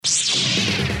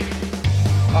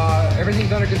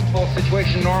Everything's under control.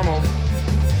 Situation normal.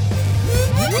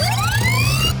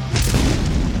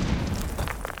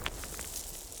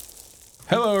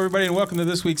 Hello, everybody, and welcome to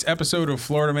this week's episode of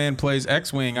Florida Man Plays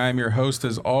X-Wing. I'm your host,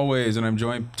 as always, and I'm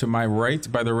joined to my right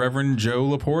by the Reverend Joe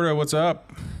Laporta. What's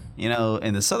up? You know,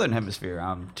 in the southern hemisphere,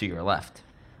 I'm to your left.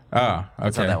 Ah, okay.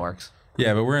 That's how that works.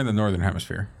 Yeah, but we're in the northern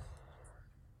hemisphere.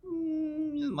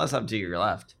 Unless I'm to your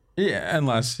left. Yeah,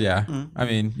 unless, yeah. I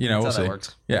mean, you know, That's we'll how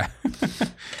see. that Yeah.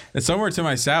 And somewhere to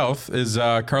my south is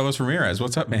Carlos Ramirez.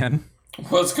 What's up, man?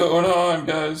 What's going on,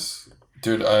 guys?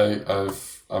 Dude,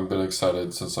 I've been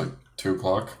excited since like 2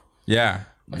 o'clock. Yeah.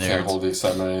 I can't hold the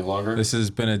excitement any longer. This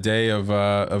has been a day of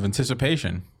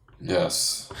anticipation.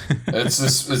 Yes. I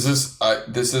said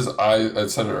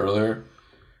it earlier.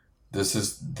 This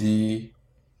is the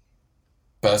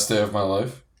best day of my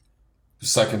life. The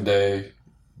second day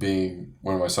being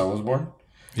when my son was born.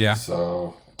 Yeah.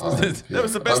 So That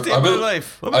was the best day of my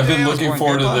life. I've been looking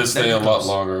forward to this day a lot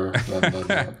longer than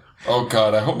that. Oh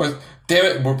God, I hope damn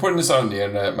it, we're putting this out on the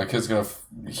internet. My kid's gonna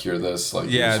hear this.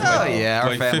 Like, Yeah. Oh, yeah. Our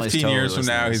Like family's 15 totally years from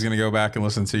now, listening. he's going to go back and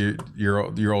listen to your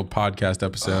old podcast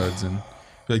episodes and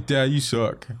be like, Dad, you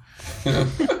suck.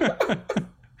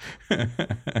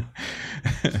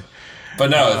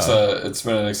 But no, it's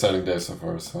been an exciting day so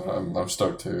far. So I'm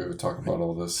stoked to talk about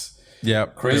all this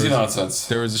Yep. crazy nonsense.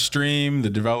 There was a stream.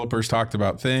 The developers talked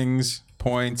about things,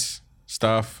 points,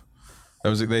 stuff.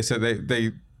 They said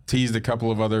they teased a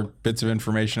couple of other bits of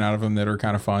information out of them that are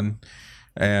kind of fun,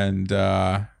 and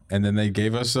then they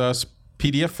gave us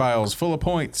PDF files full of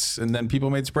points, and then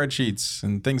people made spreadsheets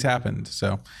and things happened.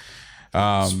 So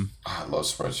I love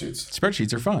spreadsheets.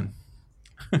 spreadsheets are fun.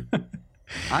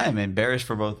 I am embarrassed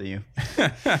for both of you.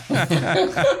 Like,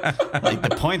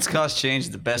 the points cost change,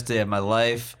 the best day of my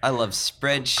life. I love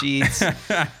spreadsheets.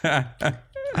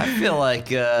 I feel like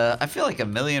 $1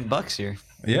 million here.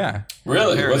 Yeah.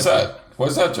 Really? What's that?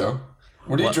 What's that, Joe?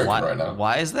 What are you drinking right now?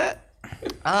 Why is that?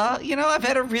 I've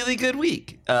had a really good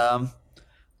week.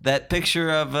 That picture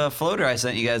of a floater I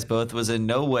sent you guys both was in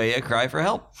no way a cry for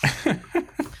help.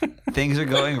 Things are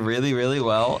going really, really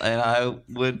well, and I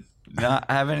would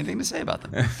not have anything to say about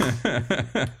them.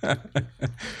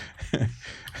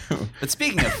 But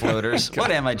speaking of floaters,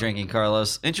 what am I drinking,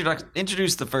 Carlos?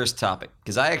 Introduce the first topic,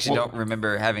 because I actually don't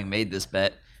remember having made this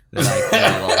bet that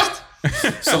I lost.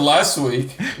 So last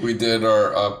week we did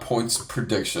our points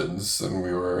predictions, and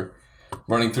we were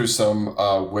running through some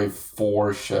Wave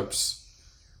 4 ships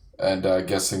and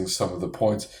guessing some of the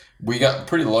points. We got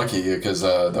pretty lucky because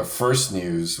the first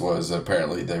news was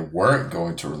apparently they weren't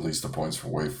going to release the points for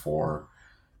Wave 4.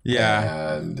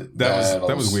 Yeah. And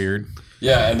That was weird.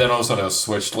 Yeah, and then all of a sudden it was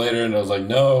switched later, and I was like,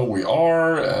 no, we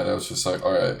are. And it was just like,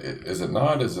 all right, is it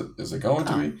not? Is it going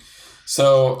to be?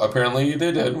 So apparently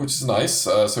they did, which is nice.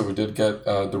 So we did get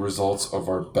the results of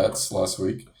our bets last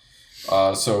week.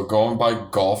 So going by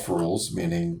golf rules,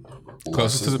 meaning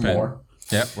Closest less to the is more.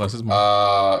 pin. Yep, less is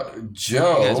more.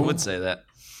 Joe, You guys would say that.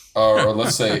 or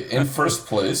let's say in first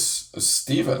place,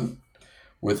 Steven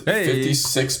with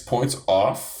 56 points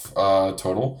off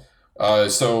total.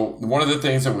 So one of the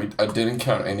things that I didn't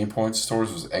count any points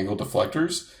towards was angle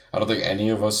deflectors. I don't think any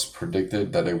of us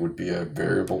predicted that it would be a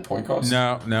variable point cost.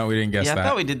 No, we didn't guess that. I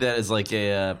thought we did that as like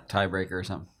a tiebreaker or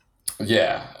something.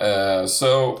 Yeah.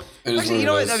 So it is Actually, you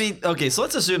know what it what? I is. mean, okay, so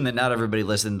let's assume that not everybody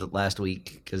listened last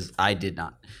week, because I did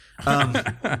not.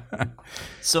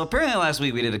 So apparently last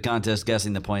week we did a contest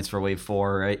guessing the points for Wave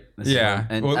 4, right? Yeah.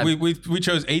 And Well, we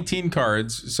chose 18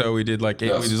 cards, so we did like we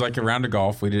did like a round of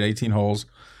golf. We did 18 holes,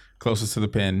 closest to the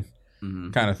pin,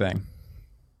 kind of thing.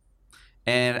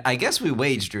 And I guess we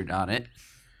wagered on it,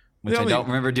 which I don't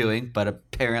remember doing, but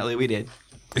apparently we did.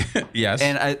 Yes.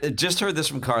 And I just heard this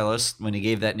from Carlos when he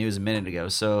gave that news a minute ago.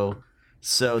 So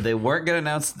they weren't going to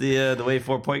announce the Wave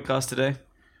 4 point cost today?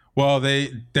 Well,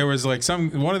 there was like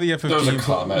one of the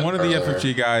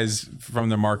FFG guys from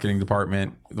the marketing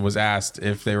department was asked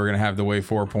if they were going to have the Wave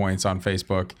 4 points on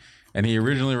Facebook, and he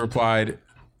originally replied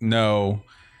no,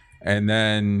 and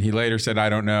then he later said I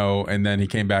don't know, and then he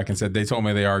came back and said they told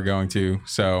me they are going to.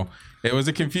 So it was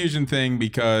a confusion thing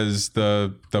because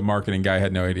the marketing guy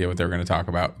had no idea what they were going to talk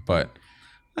about. But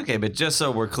okay, but just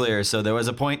so we're clear, so there was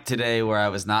a point today where I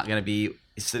was not going to be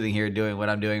sitting here doing what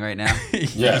I'm doing right now.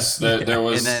 Yes, there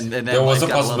was. and then there was a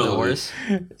got a little bit possibility. worse.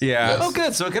 yeah. Yes. Oh,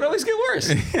 good. So it could always get worse.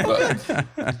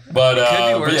 But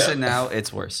Could be worse, yeah. and now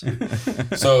it's worse.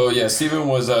 So yeah, Steven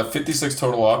was 56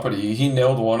 total up, but he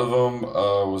nailed one of them.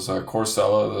 Was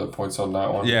Corsella, the points on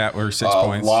that one. Yeah, or 6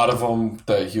 points. A lot of them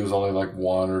that he was only like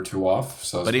 1 or 2 off.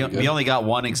 So But he only got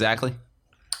one exactly.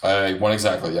 I won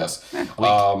exactly, yes.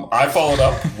 I followed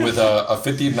up with a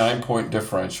 59-point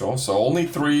differential, so only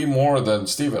 3 more than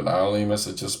Steven. I only missed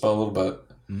it just by a little bit.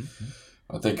 Mm-hmm.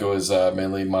 I think it was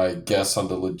mainly my guess on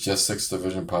the logistics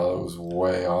division pilot was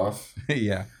way off.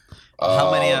 Yeah.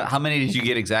 How many did you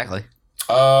get exactly?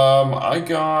 I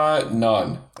got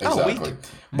none exactly,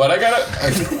 but I got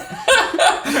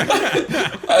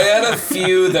I had a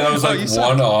few that I was like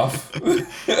one off,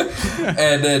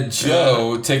 and then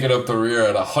Joe taking up the rear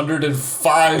at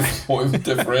 105-point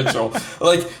differential.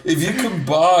 Like if you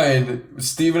combine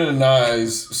Steven and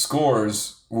I's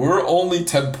scores, we're only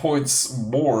 10 points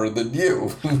more than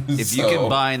you. If you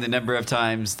combine the number of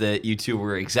times that you two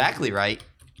were exactly right,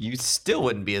 you still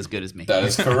wouldn't be as good as me. That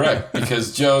is correct,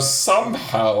 because Joe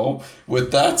somehow,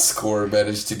 with that score,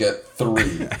 managed to get 3.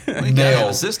 You gotta have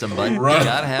a system, bud. Right. You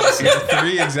gotta have a system.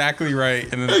 3 exactly right,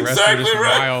 and then the rest are just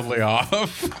wildly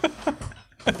off.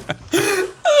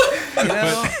 You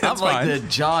know, I'm like the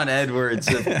John Edwards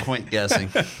of point guessing.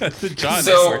 The John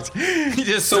Edwards. He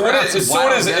just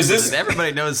is this?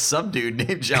 Everybody knows some dude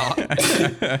named John.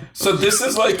 So this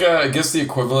is like I guess the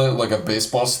equivalent, like a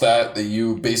baseball stat that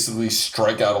you basically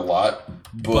strike out a lot,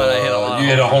 but you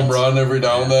hit a home run every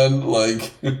now and then.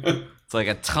 Like it's like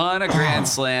a ton of grand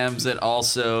slams and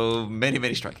also many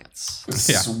strikeouts.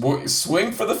 Yeah.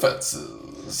 Swing for the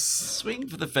fences. Swing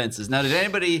for the fences. Now, did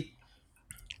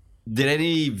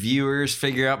any viewers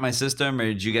figure out my system, or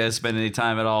did you guys spend any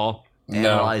time at all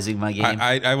analyzing my game?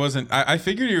 I wasn't. I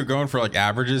figured you were going for like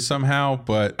averages somehow,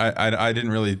 but I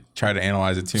didn't really try to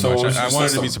analyze it too much. I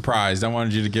wanted to be surprised. I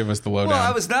wanted you to give us the lowdown. Well,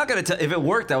 I was not going to tell. If it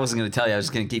worked, I wasn't going to tell you. I was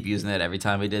just going to keep using it every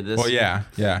time we did this. Well, yeah.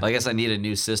 I guess I need a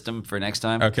new system for next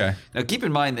time. Okay. Now, keep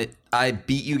in mind that I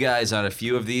beat you guys on a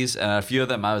few of these, and a few of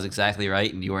them I was exactly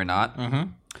right, and you were not.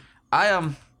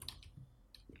 Mm-hmm.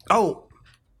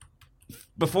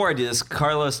 Before I do this,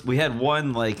 Carlos, we had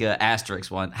one like asterisk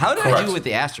one. How did I do with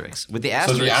the asterisk? With the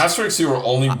asterisk, so the asterisk, you were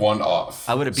only 1 off.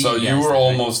 I would have beat you. So you were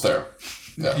almost there.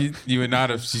 Yeah. You would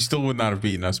not have. You still would not have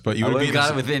beaten us, but you would have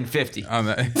got it within 50. On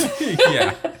that,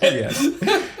 yes.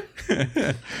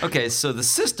 Okay, so the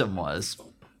system was.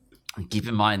 Keep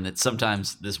in mind that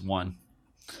sometimes this one,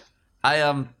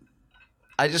 I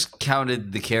just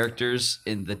counted the characters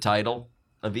in the title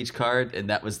of each card, and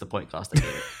that was the point cost I gave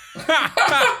it.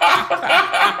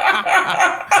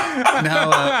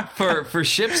 Now, for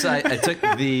ships, I took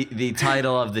the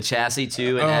title of the chassis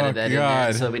too and added that in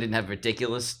there, so we didn't have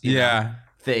ridiculous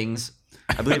things.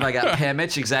 I believe I got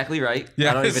Pamich exactly right.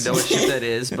 Yes. I don't even know what ship that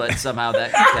is, but somehow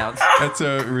that counts. That's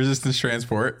a resistance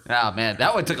transport. Oh man,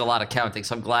 that one took a lot of counting,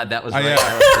 so I'm glad that was right.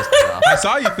 Yeah. I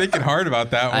saw you thinking hard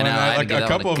about that one. I know. A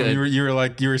couple of them,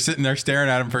 you were sitting there staring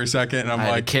at him for a second, and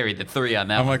I like carried the 3 on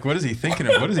that. I'm like, what is he thinking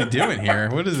of? What is he doing here?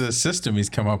 What is the system he's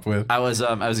come up with? I was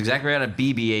exactly right on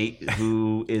BB-8,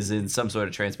 who is in some sort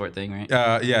of transport thing, right?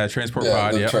 Transport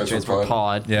pod. Yeah, transport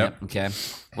pod. Yep. Okay.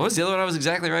 What was the other one I was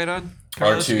exactly right on?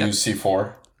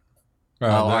 R2C4.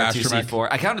 R2C4.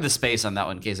 I counted the space on that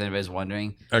one in case anybody's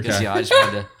wondering. Okay. I just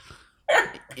wanted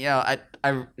to.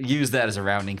 I use that as a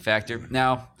rounding factor.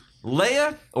 Now,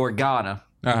 Leia Organa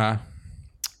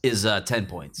is 10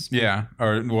 points. Yeah.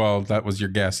 That was your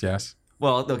guess. Yes.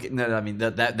 Well, okay, no, I mean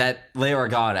that Leia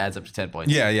Organa adds up to 10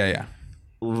 points. Yeah.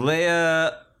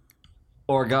 Leia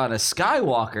Organa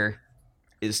Skywalker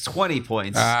is 20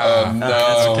 points. No.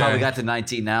 That's how we got to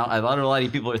 19 now. A lot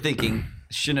of people are thinking,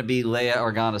 shouldn't it be Leia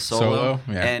Organa Solo?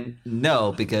 Yeah. And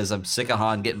no, because I'm sick of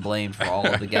Han getting blamed for all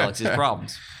of the galaxy's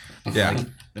problems. Yeah. Like,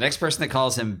 the next person that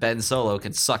calls him Ben Solo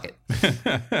can suck it.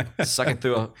 Suck it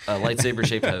through a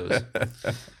lightsaber-shaped hose.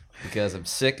 Because I'm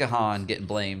sick of Han getting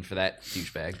blamed for that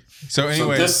douchebag. So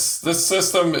anyway, this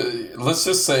system, let's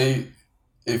just say,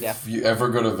 if you ever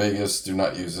go to Vegas, do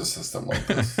not use a system like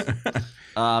this.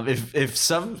 If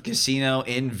some casino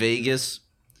in Vegas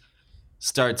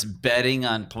starts betting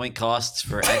on point costs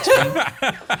for X-Wing,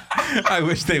 I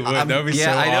wish they would. That would be so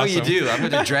awesome. I know you do. I'm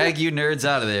going to drag you nerds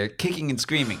out of there, kicking and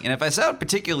screaming. And if I sound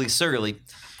particularly surly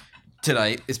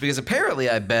tonight, it's because apparently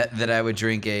I bet that I would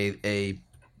drink a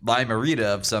Lime-A-Rita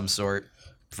of some sort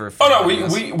for.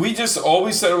 We just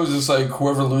always said it was just like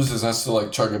whoever loses has to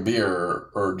like chug a beer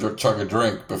or chug a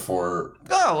drink before.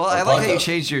 Oh well, I like how you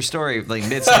changed your story like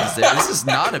mid sentence there. This is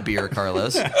not a beer,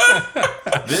 Carlos.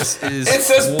 This is. It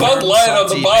says Bud Light on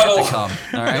the bottle.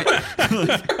 All right.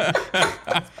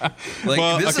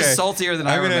 This is saltier than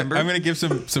I remember. I'm gonna give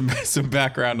some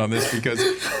background on this because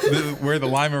where the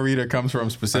Lime-A-Rita comes from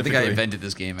specifically. I think I invented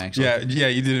this game actually. Yeah,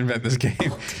 you did invent this game.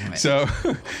 So,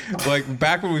 like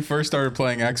back when we first started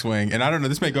playing X-Wing, and I don't know,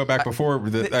 this may go back before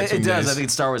the X-Wing It does. days. I think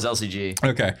it's Star Wars LCG.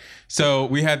 Okay, so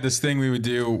we had this thing we would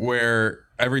do where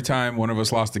every time one of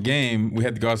us lost a game, we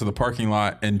had to go out to the parking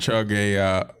lot and chug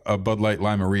a Bud Light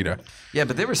Lime-A-Rita. Yeah,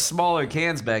 but they were smaller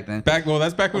cans back then.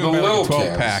 That's back when we had like a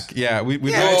 12 pack. Yeah, we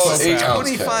yeah,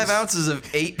 25 ounces of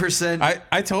 8%.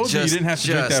 I told you didn't have to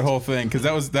drink that whole thing because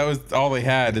that was all they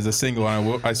had as a single,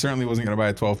 and I certainly wasn't going to buy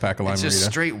a 12 pack of Lime-A-Rita. It's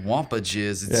just straight Wampa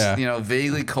jizz. It's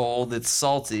vaguely cold. It's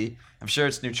salty. I'm sure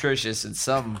it's nutritious in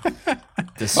some. By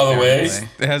the way,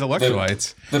 it has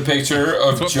electrolytes. The picture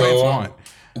of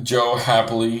Joe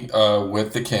happily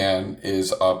with the can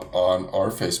is up on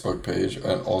our Facebook page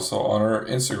and also on our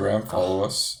Instagram. Follow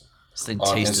us on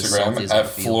Instagram at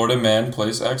Florida Man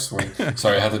Plays X-Wing.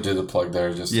 Sorry, I had to do the plug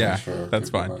there just to make sure. That's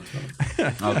fine.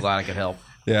 I'm glad I could help.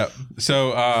 Yeah.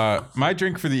 So my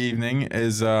drink for the evening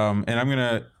is, and I'm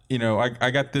gonna.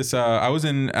 I got this. I was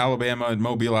in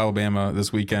Mobile, Alabama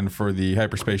this weekend for the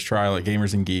Hyperspace Trial at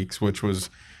Gamers and Geeks, which was a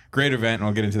great event, and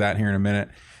I'll get into that here in a minute.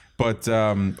 But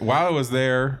while I was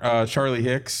there, Charlie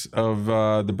Hicks of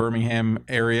the Birmingham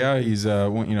area, he's I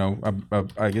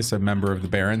guess a member of the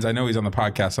Barons. I know he's on the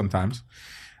podcast sometimes.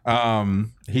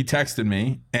 He texted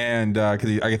me, and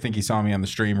because I think he saw me on the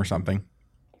stream or something,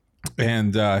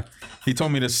 and he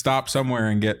told me to stop somewhere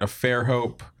and get a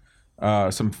Fairhope.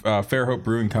 Some Fairhope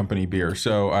Brewing Company beer.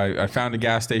 So I found a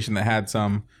gas station that had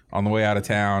some on the way out of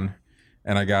town,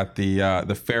 and I got the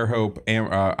Fairhope.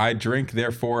 I drink,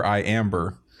 therefore I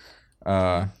amber.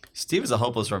 Steve is a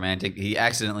hopeless romantic. He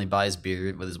accidentally buys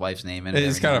beer with his wife's name in it.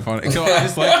 It's kind of fun. So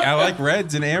I like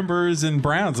reds and ambers and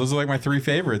browns. Those are like my three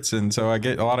favorites, and so I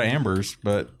get a lot of ambers,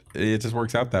 but it just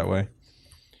works out that way.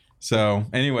 So,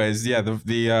 anyways, yeah, this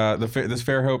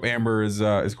Fairhope Amber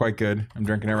is quite good. I'm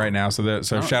drinking it right now. So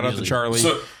shout out to Charlie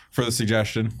for the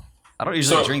suggestion. I don't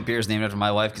usually drink beers named after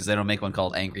my wife because they don't make one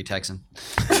called Angry Texan.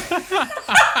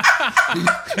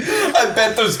 I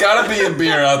bet there's got to be a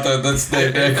beer out there that's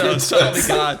named Angry Texan. Oh my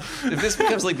God. If this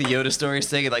becomes like the Yoda Stories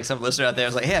thing and like some listener out there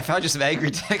is like, hey, I found you some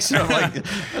Angry Texan. I'm like,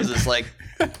 is this like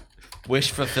wish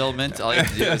fulfillment? All you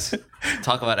have to do is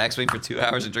talk about X-Wing for 2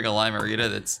 hours and drink a Lime-A-Rita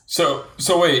that's so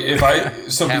wait, half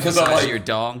the size of your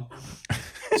dong.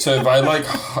 So if I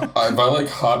like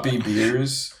hoppy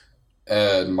beers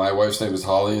and my wife's name is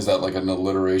Holly, is that like an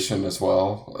alliteration as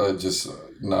well? Just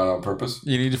not on purpose?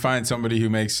 You need to find somebody who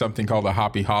makes something called a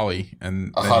Hoppy Holly.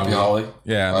 And a Hoppy Holly?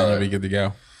 Yeah, and then you'll be good to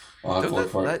go. I'll have to look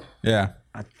for it. Yeah.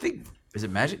 I think, is it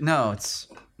Magic? No, it's,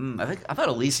 I thought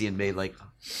Elysian made like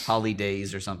Holly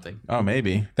Days or something. Oh,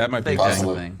 maybe. That might be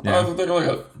possible. Thing. Yeah. I'll have to take a look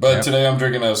at it. But today I'm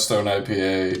drinking a Stone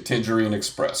IPA, Tangerine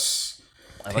Express.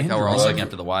 I like how we're all singing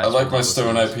after the wives. I like my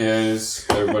Stone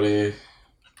IPAs. Everybody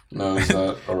knows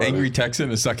that already. Angry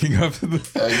Texan is sucking up to the...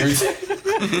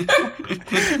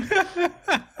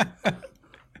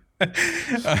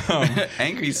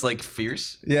 Angry's like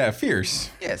fierce. Yeah, fierce.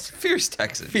 Yes, fierce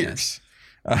Texan. Fierce. Yes.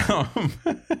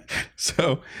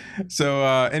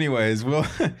 Anyways,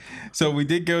 so we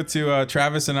did go to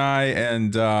Travis and I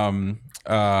and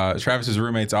Travis's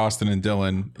roommates Austin and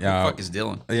Dylan. Who the fuck is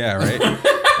Dylan? Yeah, right.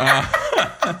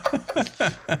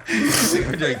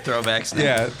 We're doing throwbacks now.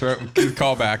 Yeah,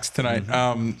 callbacks tonight.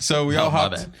 So we all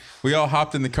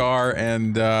hopped in the car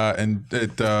and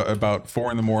at about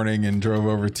 4 a.m. and drove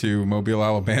over to Mobile,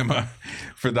 Alabama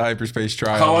for the Hyperspace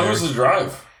Trial. How long was the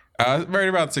drive? Right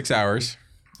about 6 hours.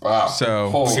 Wow.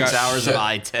 So 6 hours of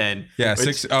I-10. Yeah,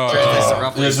 6.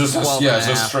 Roughly it's just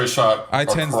a straight shot.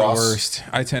 I-10's the worst.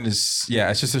 I-10 is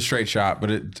it's just a straight shot,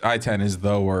 but I-10 is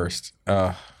the worst.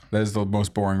 That is the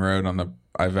most boring road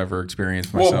I've ever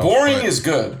experienced myself. Well, boring is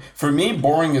good. For me,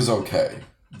 boring is okay.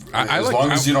 As long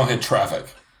as you don't hit traffic.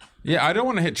 Yeah, I don't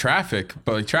want to hit traffic,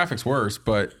 but like traffic's worse.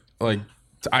 But like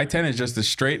I-10 is just a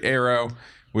straight arrow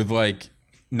with like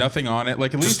nothing on it.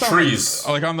 Like at least trees.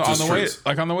 On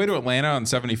the way to Atlanta on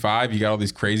 75, you got all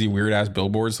these crazy weird ass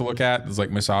billboards to look at. There's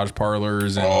like massage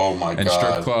parlors and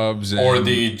strip clubs. And, or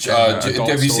the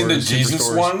have you seen the Jesus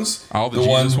ones? All the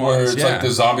ones Jesus where ones, it's like the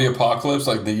zombie apocalypse,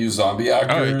 like they use zombie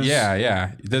actors. Oh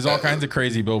yeah. There's all kinds of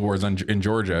crazy billboards in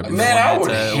Georgia. Man, I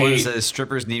would hate. What is it?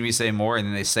 Strippers need me to say more, and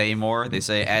then they say more. They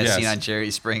say as seen on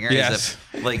Jerry Springer. Yes.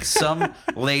 Like some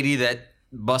lady that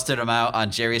busted him out on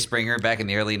Jerry Springer back in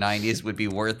the early 90s would be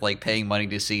worth like paying money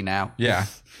to see now. Yeah.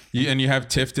 You have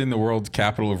Tifton, the world's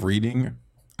capital of reading.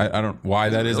 I don't know why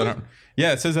that is. Really?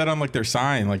 Yeah, it says that on like their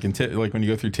sign, like like when you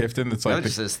go through Tifton, it's like it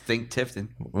just says Think Tifton.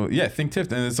 Well, yeah, Think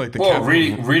Tifton. It's like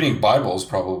the reading Bibles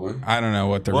probably. I don't know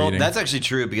what they're reading. Well, that's actually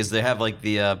true because they have like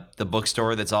the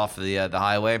bookstore that's off of the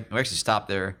highway. We actually stopped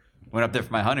there. Went up there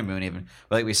for my honeymoon even.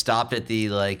 But, like we stopped at the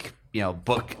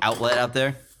book outlet out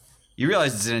there. You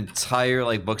realize it's an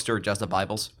entire bookstore just of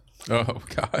Bibles. Oh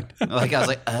God! I was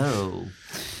like, oh,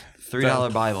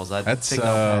 $3 Bibles. That's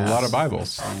a lot of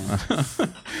Bibles.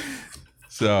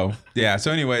 So yeah.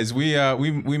 So anyways, we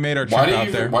made our trip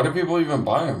out there. Why do people even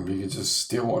buy them? You could just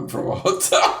steal one from a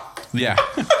hotel. Yeah.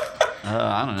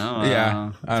 I don't know.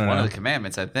 Yeah, I don't know. One of the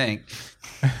commandments, I think.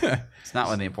 It's not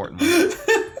one of the important ones.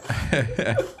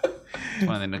 It's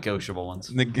one of the negotiable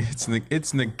ones.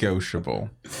 It's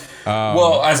negotiable.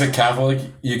 Well, as a Catholic,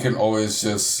 you can always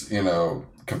just,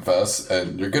 confess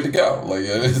and you're good to go. Like,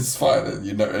 it's fine.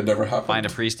 It never happened. Find a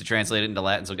priest to translate it into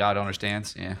Latin so God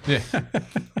understands. Yeah.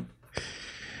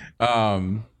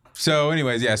 So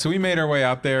anyways, yeah, so we made our way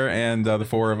out there, and the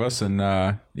four of us, and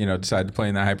decided to play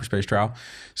in that hyperspace trial.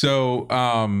 So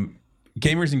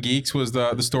Gamers and Geeks was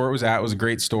the store it was at. It was a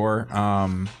great store.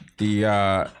 I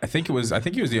think he was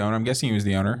the owner. I'm guessing he was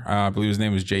the owner. I believe his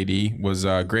name was JD. Was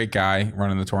a great guy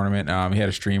running the tournament. He had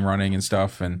a stream running and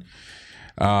stuff, and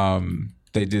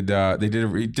he did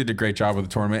a great job with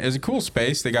the tournament. It was a cool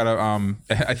space. They got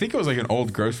I think it was like an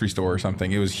old grocery store or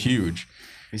something. It was huge.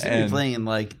 We seem to be playing in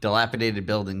like dilapidated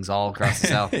buildings all across the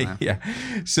South now. Yeah.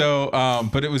 So,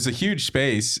 but it was a huge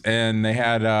space, and they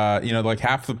had, like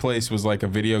half the place was like a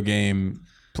video game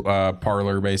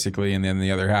parlor basically, and then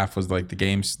the other half was like the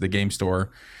game store.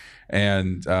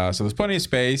 And so there's plenty of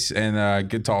space and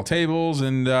good tall tables,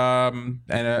 and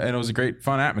it was a great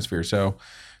fun atmosphere. So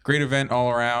great event all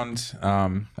around.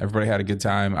 Everybody had a good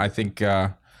time. I think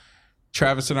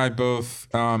Travis and I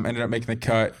both ended up making the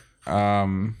cut.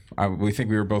 We think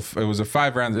we were both. It was a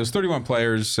 5 rounds. It was 31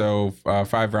 players, so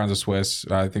 5 rounds of Swiss.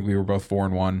 I think we were both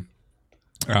 4-1.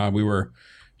 We were,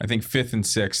 I think, 5th and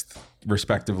 6th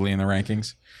respectively in the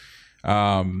rankings.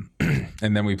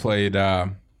 And then we played. I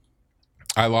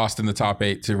lost in the top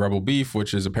 8 to Rebel Beef,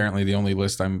 which is apparently the only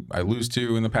list I lose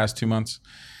to in the past 2 months.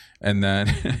 And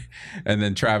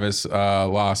then Travis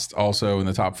lost also in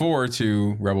the top 4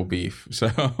 to Rebel Beef. So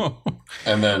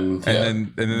then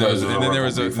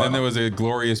there was a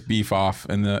glorious beef off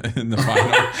in the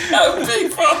final.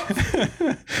 Beef off.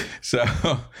 So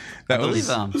that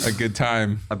was a good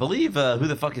time. I believe who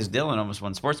the fuck is Dylan almost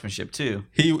won sportsmanship too.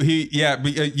 He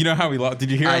you know how he lost?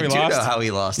 Did you hear how he lost? I do know how he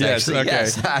lost. Yes, actually. okay.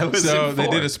 Yes, I was so they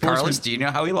did a sportsman. Carlos, do you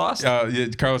know how he lost? Yeah,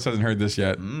 Carlos hasn't heard this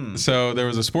yet. So there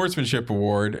was a sportsmanship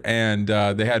award, and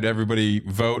they had everybody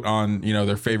vote on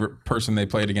their favorite person they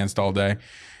played against all day.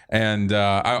 And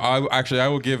I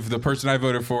will give the person I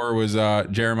voted for was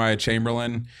Jeremiah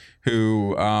Chamberlain,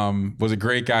 who was a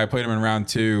great guy. I played him in round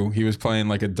 2. He was playing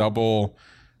like a double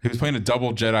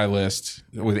Jedi list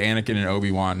with Anakin and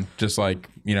Obi-Wan, just like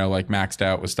maxed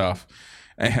out with stuff.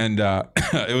 And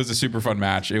it was a super fun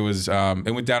match. It was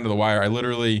it went down to the wire. I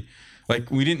literally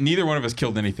neither one of us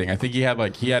killed anything. I think he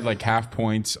had half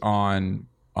points on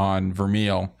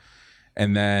Vermeil,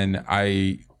 and then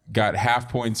I got half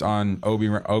points on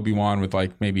Obi-Wan with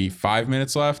like maybe 5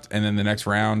 minutes left, and then the next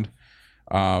round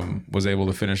was able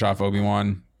to finish off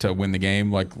Obi-Wan to win the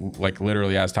game, like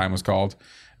literally as time was called.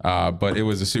 But it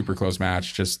was a super close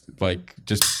match, just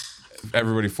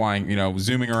everybody flying,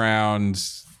 zooming around,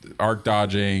 arc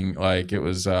dodging, like it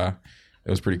was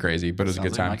pretty crazy, but it was a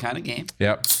good time. My kind of game.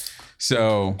 Yep.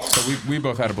 So we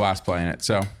both had a blast playing it.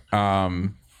 So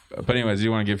but anyways, I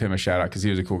do want to give him a shout out because he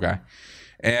was a cool guy.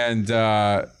 And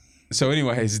so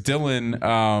anyways, Dylan.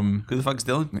 Who the fuck's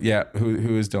Dylan? Yeah,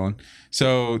 who is Dylan?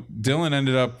 So Dylan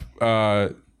ended up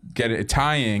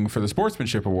tying for the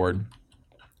sportsmanship award.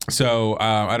 So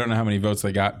I don't know how many votes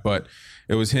they got, but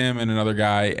it was him and another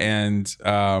guy, and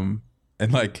so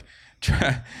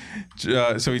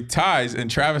he ties,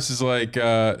 and Travis is like,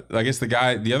 I guess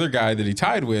the other guy that he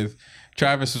tied with,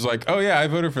 Travis was like, oh yeah, I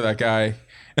voted for that guy.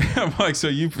 I'm like, so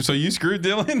you screwed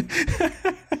Dylan?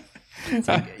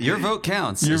 Like, your vote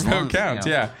counts. Your vote counts,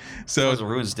 yeah. So it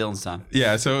ruins Dylan's time.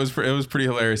 Yeah, so it was pretty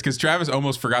hilarious because Travis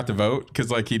almost forgot to vote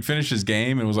because he'd finished his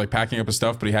game and was packing up his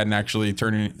stuff, but he hadn't actually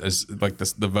turned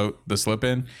the slip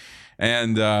in.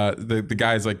 And the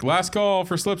guy's like, last call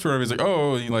for slips or whatever. He's like,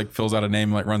 oh, and he fills out a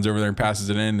name, runs over there and passes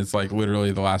it in. It's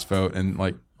literally the last vote, and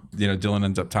Dylan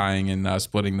ends up tying and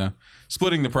splitting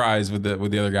the prize with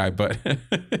the other guy. But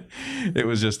it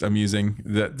was just amusing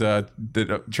that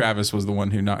Travis was the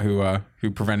one who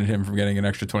prevented him from getting an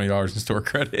extra $20 in store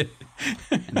credit,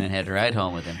 and then had to ride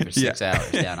home with him for 6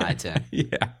 hours down I-10.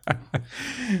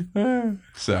 Yeah.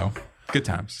 So good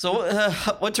times. So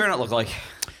what turnout look like?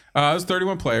 It was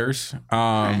 31 players.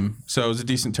 So it was a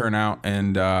decent turnout,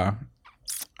 and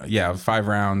 5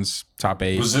 rounds, top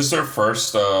 8. Was this their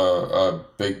first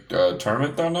big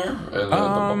tournament down there?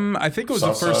 I think it was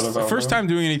the first time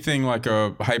doing anything like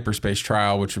a hyperspace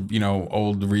trial, which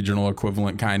old regional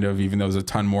equivalent kind of. Even though there's a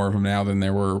ton more of them now than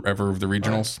there were ever of the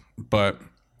regionals, but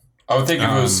I would think if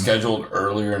it was scheduled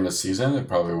earlier in the season, it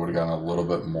probably would have gotten a little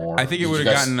bit more. I think it would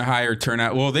have gotten a higher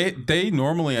turnout. Well, they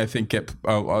normally, I think, get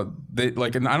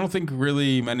and I don't think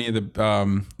really many of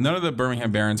the none of the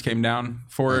Birmingham Barons came down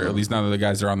for it. Or at least none of the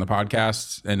guys that are on the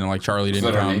podcast, and like Charlie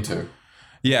didn't come. Need to.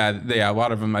 Yeah, a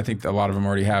lot of them. I think a lot of them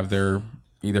already have their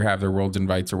World's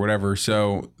invites or whatever,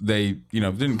 so they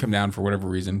didn't come down for whatever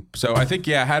reason. So I think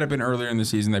had it been earlier in the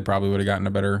season, they probably would have gotten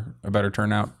a better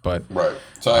turnout. But right,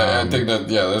 so I think that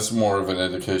that's more of an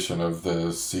indication of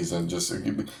the season, just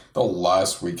the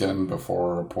last weekend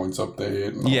before points update.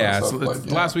 And so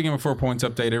last weekend before points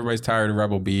update, everybody's tired of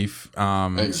Rebel beef.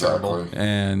 Exactly,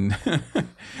 and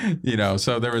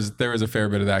so there was a fair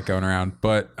bit of that going around.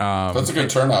 But that's a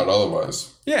good turnout,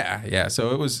 otherwise. Yeah.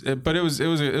 So it was a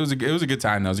good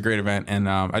time. That was a great event, and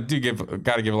I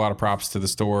got to give a lot of props to the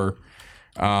store.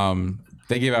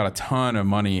 They gave out a ton of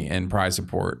money in prize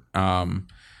support.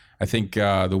 I think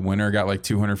the winner got like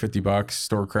 $250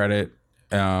 store credit.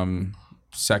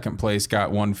 Second place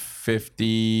got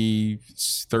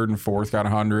 $150. Third and fourth got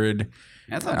 $100.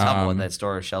 That's on top of what that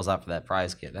store shells out for that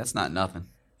prize kit. That's not nothing.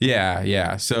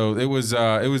 Yeah. So it was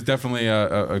definitely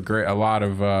a lot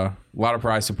of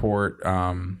prize support.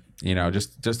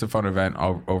 Just a fun event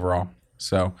overall.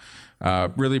 So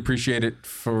really appreciate it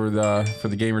for the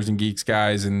Gamers and Geeks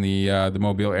guys and the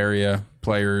Mobile area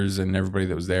players and everybody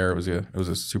that was there. It was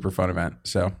a super fun event.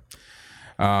 So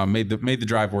made the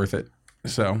drive worth it.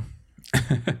 So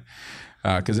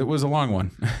because it was a long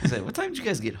one. What time did you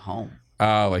guys get home?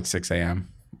 Like 6 a.m.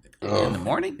 In the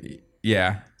morning?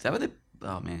 Yeah. Is that what they?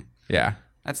 Oh man. Yeah.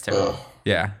 That's terrible.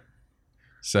 Yeah.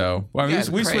 So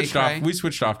we switched off. We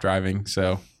switched off driving.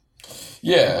 So.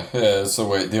 Yeah. It's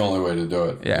the only way to do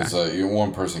it. Yeah. Because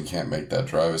one person can't make that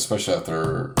drive, especially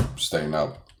after staying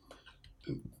up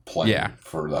playing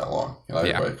for that long.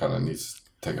 Everybody kind of needs to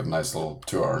take a nice little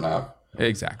 2-hour nap.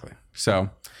 Exactly. So,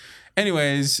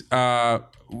 anyways,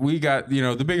 we got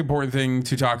the big important thing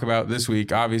to talk about this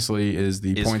week. Obviously, is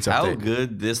the points update. How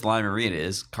good this Lime Marita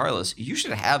is, Carlos. You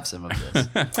should have some of this.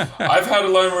 I've had a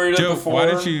Lime Marita before.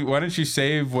 Why don't you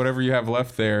save whatever you have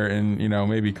left there, and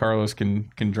maybe Carlos can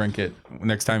drink it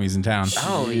next time he's in town.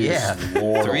 Oh yeah,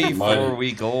 3-4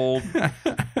 week old. Warm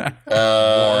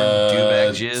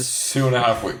dewback jizz.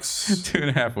 2.5 weeks.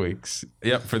 2.5 weeks.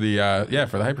 Yep, for the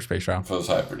hyperspace trial. For those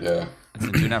hyper, yeah. It's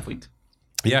in 2.5 weeks.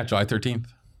 Yeah, July 13th.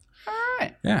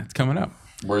 Yeah, it's coming up.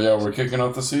 We're kicking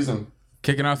off the season.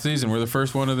 We're the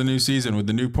first one of the new season with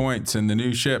the new points and the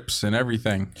new ships and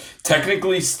everything.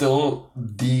 Technically, still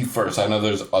the first. I know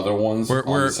there's other ones on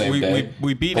the same day.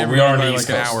 We beat everyone by like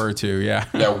an hour or two. Yeah.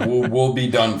 Yeah, we'll be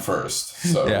done first.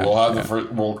 So we'll have the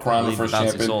first. We'll crown the first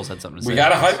champion. Souls had something to say. We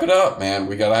gotta hype it up, man.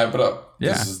 We gotta hype it up.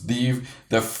 Yeah. This is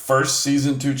the first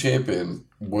season 2 champion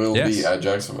will be at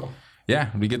Jacksonville. Yeah,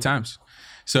 it'll be good times.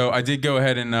 So I did go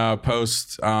ahead and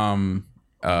post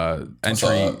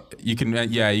entry. You can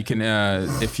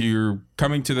if you're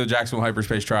coming to the Jacksonville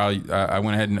Hyperspace Trial, I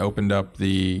went ahead and opened up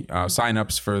the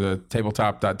signups for the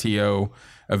tabletop.to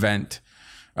event.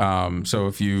 So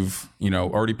if you've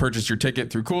already purchased your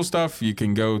ticket through Cool Stuff, you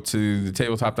can go to the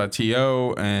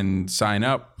tabletop.to and sign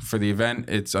up for the event.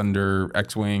 It's under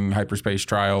X-Wing Hyperspace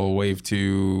Trial Wave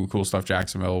 2 Cool Stuff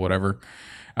Jacksonville, whatever.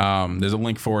 There's a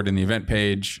link for it in the event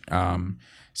page.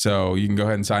 So you can go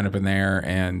ahead and sign up in there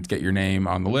and get your name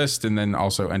on the list, and then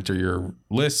also enter your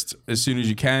list as soon as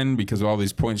you can, because of all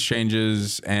these points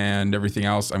changes and everything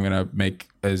else. I'm going to make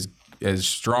as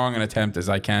strong an attempt as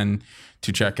I can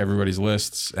to check everybody's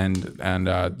lists, and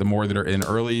the more that are in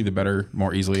early, the better,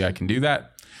 more easily I can do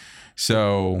that.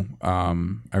 So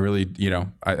I really,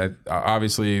 I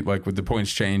obviously, like with the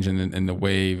points change and the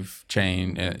wave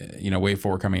chain, wave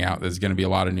 4 coming out, there's going to be a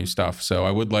lot of new stuff. So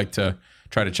I would like to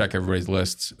try to check everybody's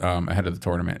lists ahead of the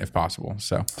tournament if possible.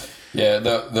 So yeah,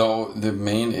 the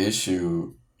main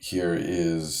issue here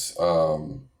is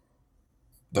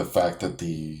the fact that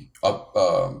the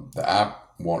app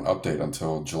won't update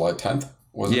until July 10th.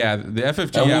 Yeah, the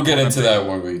FFG. And we'll get into that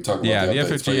when we talk about the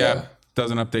FFG app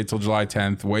doesn't update till July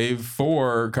 10th. Wave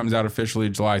 4 comes out officially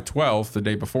July 12th, the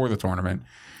day before the tournament.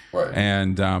 Right.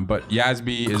 And but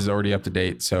YASB is already up to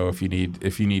date. So if you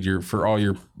need for all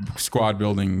your squad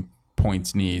building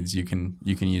points needs, you can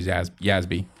use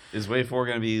YASB. Is Wave 4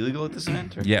 going to be legal at this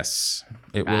event? Or? Yes,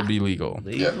 it will be legal.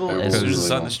 Legal as soon as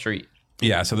it's on the street.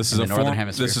 Yeah, so this is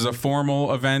a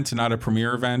formal event, not a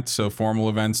premier event. So formal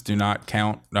events do not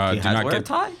count. Do not wear a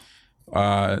tie?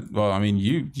 Well, I mean,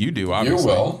 you do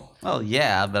obviously. You will. Well,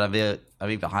 yeah, but I'll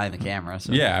be behind the camera.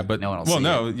 So yeah, but no one will see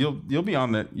it. You'll be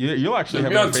on the. You'll actually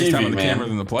have more FaceTime on the camera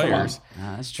than the players.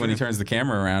 That's true. When he turns the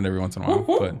camera around every once in a while.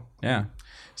 But yeah.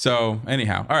 So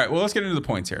anyhow, all right. Well, let's get into the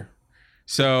points here.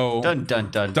 So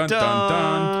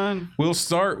dun. We'll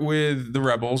start with the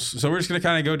Rebels. So we're just going to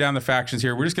kind of go down the factions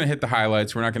here. We're just going to hit the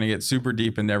highlights. We're not going to get super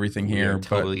deep into everything here. We're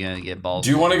totally going to get balls.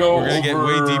 Do you want to go We're going to get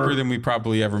way deeper than we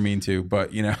probably ever mean to,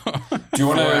 but you know. Do you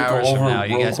want to go over now,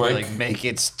 real you guys quick? Like, make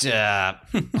it stop.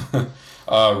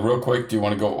 Real quick, do you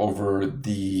want to go over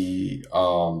the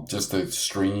just the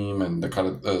stream and the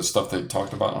kind of stuff they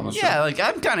talked about on the stream? Yeah, like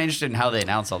I'm kind of interested in how they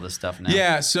announce all this stuff now.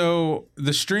 Yeah, so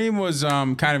the stream was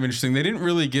kind of interesting. They didn't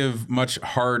really give much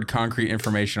hard, concrete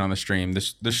information on the stream.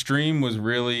 The stream was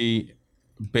really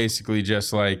basically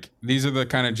just like, these are the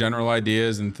kind of general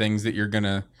ideas and things that you're going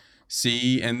to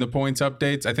see in the points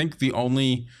updates. I think they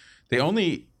only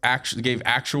actually gave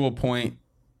actual point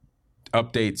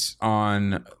updates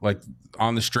on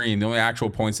the stream. The only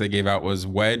actual points they gave out was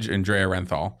Wedge and Drea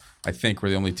Renthal. I think were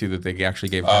the only two that they actually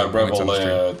gave points on the stream.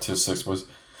 Rebel Leia to 6 was.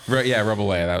 Right, yeah, Rebel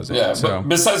Leia, that was it. Yeah, so, but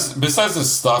besides the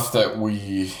stuff that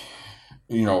we,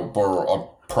 are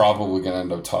probably going to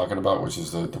end up talking about, which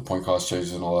is the point cost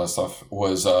changes and all that stuff,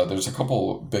 was there's a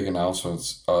couple big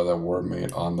announcements that were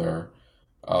made on there.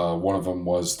 One of them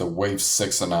was the Wave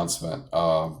 6 announcement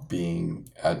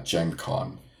being at Gen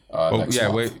Con. Next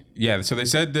month. So they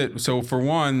said that. So for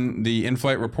one, the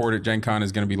in-flight report at Gen Con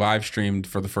is going to be live streamed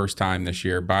for the first time this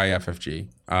year by FFG.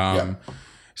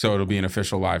 So it'll be an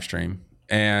official live stream,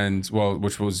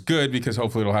 which was good because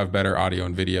hopefully it'll have better audio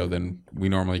and video than we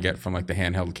normally get from like the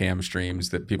handheld cam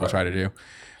streams that people try to do.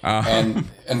 And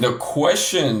the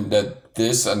question that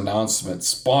this announcement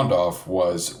spawned off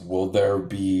was, will there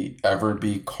ever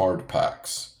be card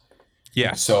packs?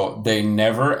 Yeah. So they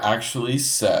never actually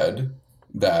said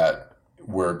that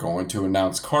we're going to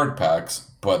announce card packs,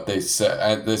 but they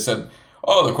said,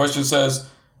 oh, the question says,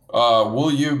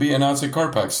 will you be announcing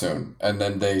card packs soon? And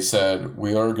then they said,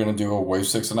 we are going to do a Wave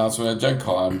 6 announcement at Gen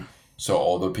Con, so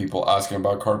all the people asking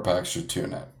about card packs should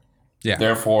tune in. Yeah.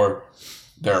 Therefore,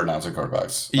 they're announcing card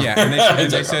packs. Yeah,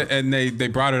 and they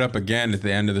brought it up again at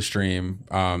the end of the stream.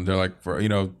 They're like,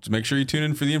 make sure you tune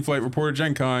in for the in-flight report at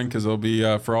Gen Con because it'll be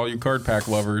for all you card pack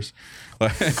lovers.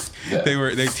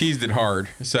 They teased it hard,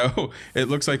 so it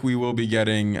looks like we will be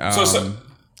getting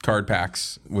card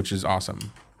packs, which is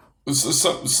awesome.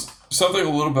 Something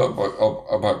a little bit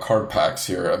about card packs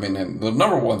here. I mean, and the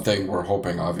number one thing we're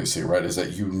hoping, obviously, right, is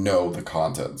that the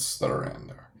contents that are in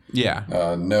there. Yeah.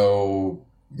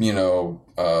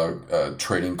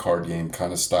 Trading card game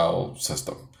kind of style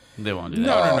system. They won't do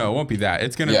that. No, it won't be that.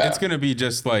 It's gonna be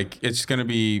just like, it's gonna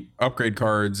be upgrade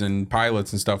cards and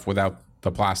pilots and stuff without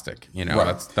the plastic.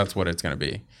 Right. That's what it's gonna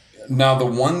be. Now, the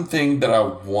one thing that I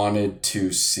wanted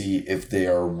to see if they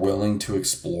are willing to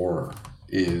explore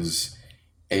is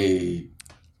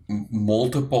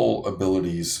multiple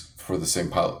abilities for the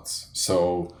same pilots.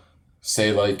 So,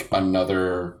 say like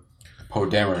another Poe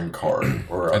Dameron card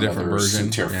or another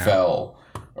Soontir Fel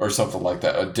or something like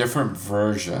that. A different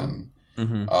version.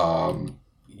 Mm-hmm.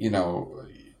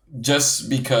 Just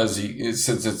because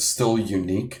since it's still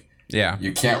unique. Yeah.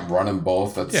 You can't run them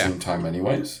both at the same time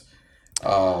anyways.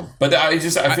 But I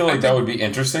feel like that would be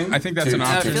interesting. I think that's an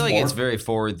option. I feel like it's very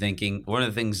forward thinking. One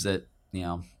of the things that,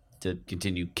 to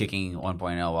continue kicking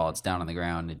 1.0 while it's down on the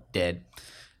ground and dead.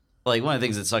 Like, one of the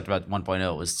things that sucked about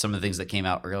 1.0 was some of the things that came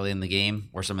out early in the game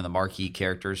were some of the marquee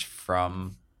characters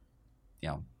from,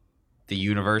 the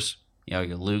universe.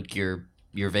 Your Luke, your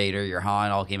Vader, your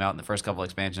Han all came out in the first couple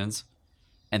expansions,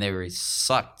 and they were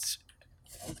sucked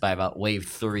by about wave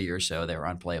 3 or so. They were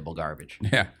unplayable garbage.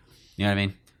 Yeah. You know what I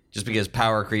mean? Just because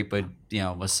power creep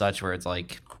was such where it's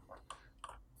like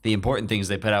the important things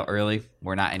they put out early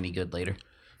were not any good later.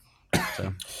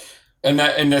 So. And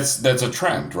that's a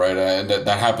trend, right? And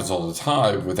that happens all the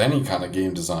time with any kind of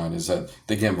game design, is that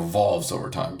the game evolves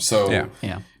over time. So,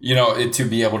 to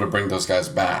be able to bring those guys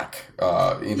back,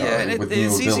 with new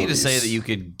abilities. It's easy to say that you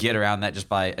could get around that just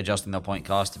by adjusting the point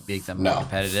cost to make them more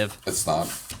competitive. It's not.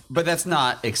 But that's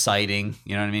not exciting.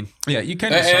 You know what I mean? Yeah, you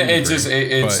can.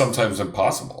 It's sometimes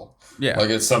impossible. Yeah,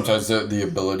 like it's sometimes the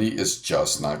ability is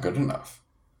just not good enough.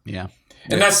 Yeah,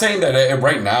 and not saying that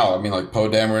right now. I mean, like Poe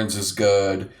Dameron's is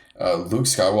good. Luke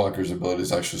Skywalker's ability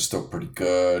is actually still pretty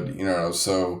good,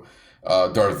 so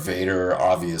Darth Vader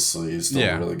obviously is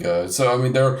still really good. So, I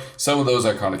mean, there are some of those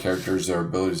iconic characters, their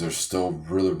abilities are still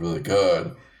really, really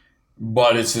good,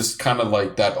 but it's just kind of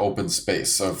like that open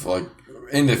space of like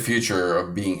in the future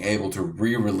of being able to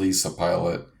re-release a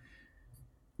pilot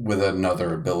with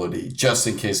another ability just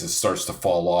in case it starts to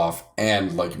fall off.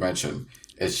 And like you mentioned,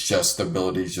 it's just the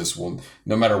abilities just won't,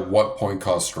 no matter what point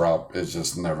cost drop, it's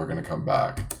just never going to come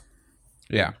back.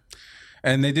 Yeah.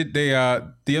 And they did.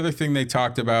 The other thing they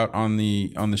talked about on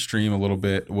the stream a little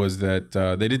bit was that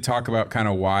they did talk about kind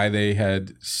of why they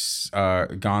had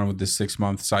gone with the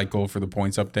 6-month cycle for the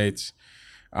points updates.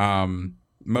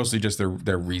 Mostly just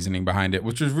their reasoning behind it,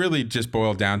 which was really just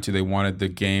boiled down to they wanted the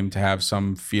game to have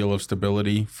some feel of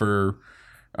stability for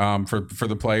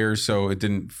the players, so it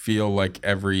didn't feel like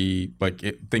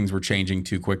things were changing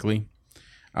too quickly.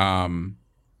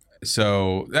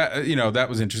 So that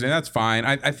was interesting. That's fine.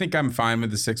 I think I'm fine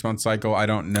with the 6-month cycle. I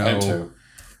don't know.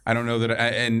 I don't know that.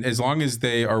 And as long as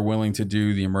they are willing to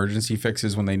do the emergency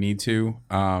fixes when they need to,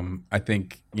 I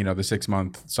think the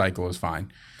 6-month cycle is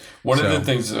fine. One of the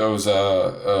things I was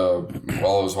while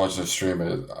I was watching the stream,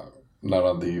 it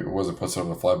wasn't posted on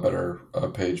the Fly Better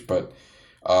page, but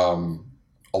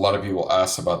a lot of people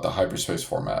asked about the hyperspace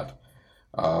format,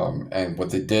 and what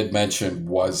they did mention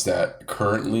was that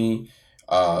currently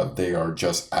they are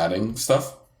just adding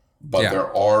stuff, but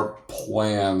there are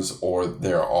plans or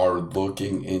they are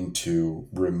looking into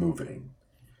removing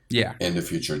in the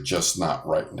future, just not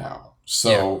right now.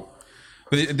 So.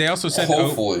 But they also said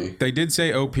hopefully they did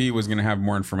say OP was going to have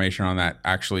more information on that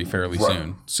actually fairly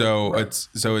soon. So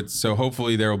so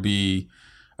hopefully there will be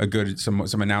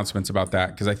some announcements about that,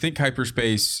 because I think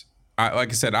hyperspace. Like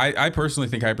I said, I personally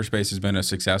think hyperspace has been a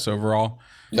success overall.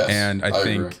 Yes, and I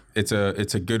think agree.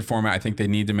 it's a good format. I think they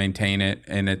need to maintain it,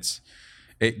 and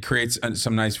it creates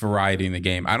some nice variety in the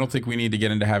game. I don't think we need to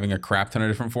get into having a crap ton of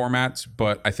different formats,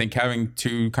 but I think having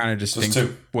two kind of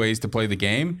distinct ways to play the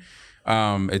game.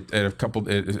 At a couple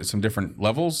some different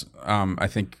levels, I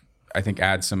think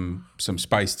adds some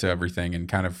spice to everything and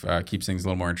kind of keeps things a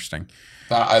little more interesting.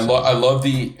 I love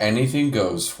the anything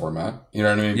goes format. You know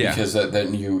what I mean? Yeah. Because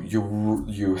then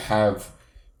you have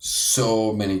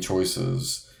so many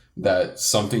choices that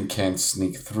something can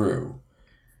sneak through.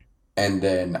 And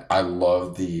then I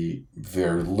love the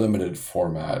very limited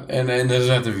format, and it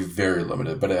doesn't have to be very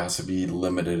limited, but it has to be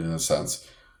limited in a sense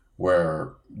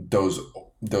where those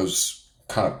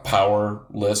kind of power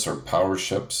lists or power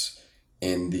ships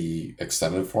in the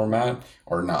extended format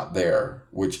are not there,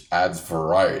 which adds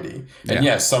variety. And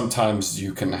yes, sometimes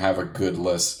you can have a good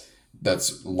list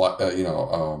that's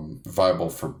viable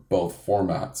for both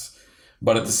formats,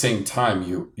 but at the same time,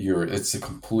 it's a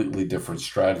completely different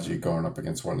strategy going up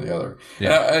against one or the other.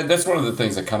 Yeah, and that's one of the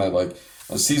things I kind of like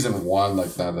on season 1.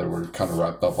 Like now that we're kind of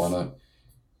wrapped up on it.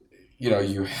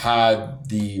 You had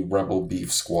the Rebel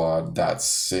Beef squad, that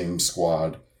same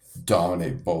squad,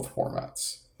 dominate both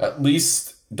formats. At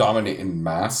least dominate in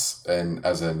mass, and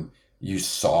as in you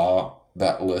saw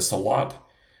that list a lot,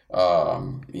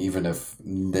 even if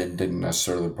they didn't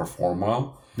necessarily perform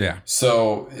well. Yeah.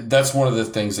 So that's one of the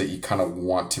things that you kind of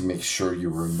want to make sure you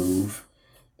remove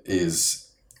is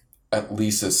at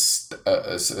least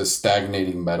a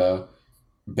stagnating meta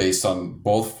based on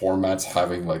both formats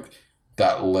having like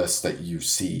that list that you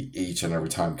see each and every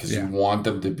time, because you want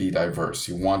them to be diverse.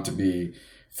 You want to be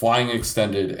flying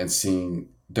extended and seeing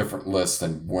different lists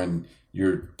than when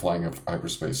you're playing a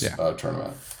hyperspace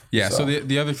tournament. Yeah, so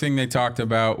the other thing they talked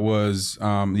about was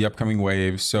the upcoming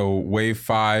wave. So wave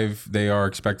 5, they are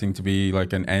expecting to be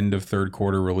like an end of third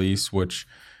quarter release, which,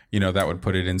 that would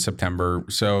put it in September.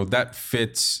 So that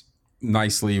fits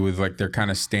nicely with like their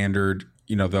kind of standard,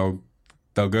 they'll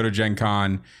go to Gen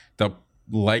Con, they'll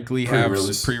likely have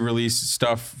pre-release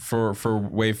stuff for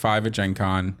wave 5 at Gen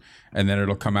Con, and then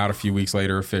it'll come out a few weeks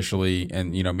later officially,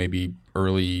 and maybe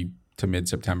early to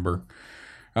mid-September.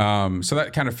 So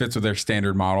that kind of fits with their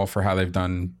standard model for how they've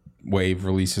done wave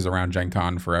releases around Gen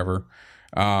Con forever.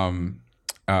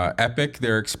 Epic,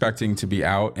 they're expecting to be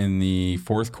out in the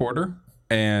fourth quarter,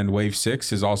 and wave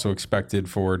 6 is also expected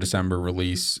for December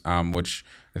release, which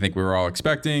I think we were all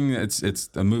expecting. It's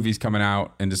the movie's coming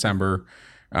out in December.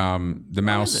 The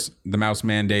mouse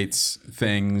mandates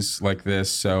things like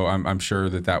this, so I'm sure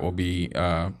that will be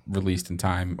released in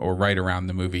time or right around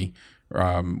the movie,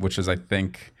 which is I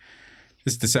think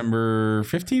it's December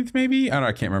 15th maybe.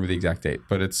 I can't remember the exact date,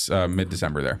 but it's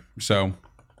mid-December there. So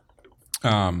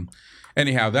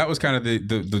anyhow, that was kind of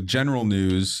the general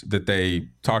news that they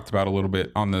talked about a little bit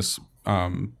on this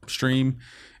stream.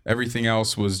 Everything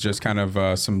else was just kind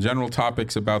of some general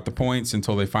topics about the points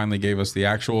until they finally gave us the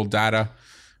actual data.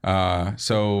 All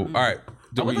right.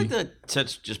 I would like to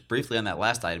touch just briefly on that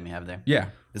last item you have there. Yeah.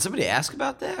 Did somebody ask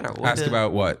about that? Or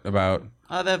about what? About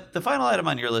the final item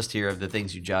on your list here of the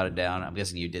things you jotted down. I'm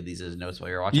guessing you did these as notes while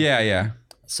you were watching. Yeah.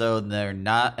 So they're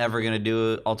not ever going to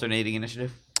do alternating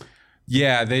initiative?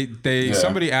 Yeah, they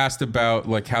somebody asked about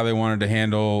like how they wanted to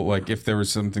handle like if there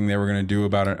was something they were going to do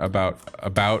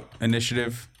about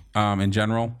initiative in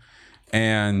general,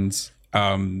 and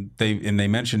they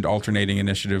mentioned alternating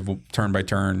initiative turn by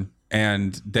turn,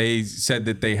 and they said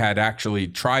that they had actually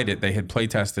tried it. They had play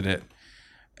tested it,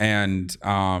 and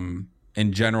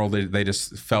in general, they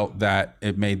just felt that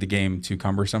it made the game too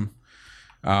cumbersome.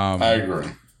 I agree,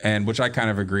 and which I kind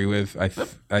of agree with.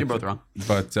 You're both wrong,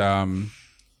 but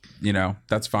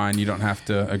that's fine. You don't have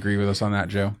to agree with us on that,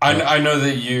 Joe. I know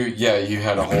that you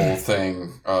had a whole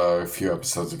thing a few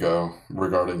episodes ago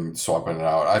regarding swapping it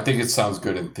out. I think it sounds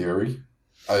good in theory.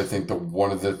 I think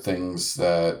one of the things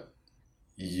that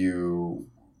you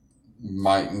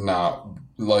might not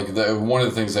like, one of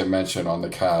the things I mentioned on the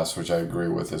cast, which I agree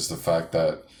with, is the fact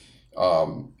that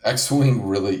X-Wing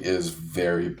really is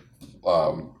very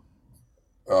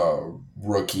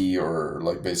rookie or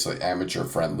like basically amateur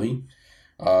friendly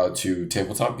to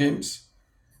tabletop games,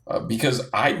 because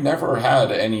I never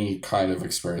had any kind of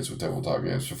experience with tabletop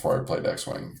games before I played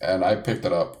X-Wing, and I picked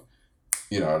it up,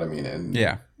 you know what I mean,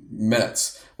 in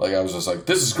minutes. Like, I was just like,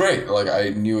 this is great. Like, I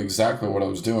knew exactly what I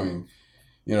was doing,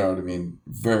 you know what I mean,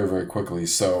 very, very quickly.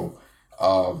 So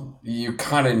you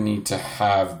kind of need to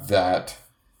have that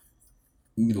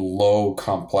low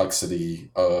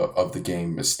complexity of the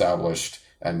game established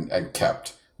and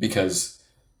kept, because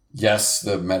yes,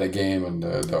 the metagame and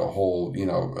the whole,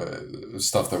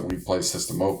 stuff that we play,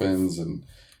 system opens and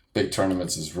big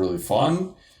tournaments, is really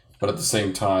fun. But at the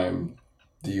same time,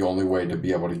 the only way to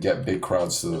be able to get big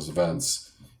crowds to those events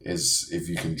is if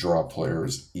you can draw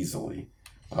players easily.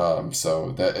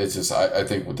 So that it's just, I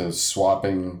think with the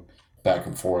swapping back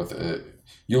and forth,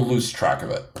 you'll lose track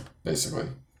of it, basically.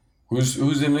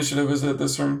 Whose initiative is it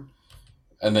this turn?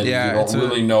 And then you don't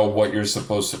really know what you're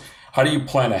supposed to... How do you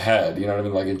plan ahead? You know what I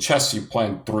mean? Like in chess, you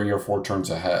plan 3 or 4 turns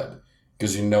ahead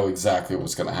because you know exactly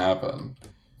what's going to happen.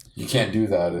 You can't do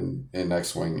that in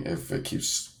X-Wing if it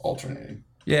keeps alternating.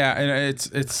 Yeah, and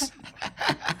it's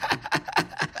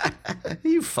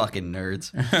you fucking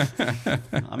nerds.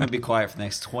 I'm going to be quiet for the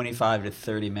next 25 to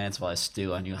 30 minutes while I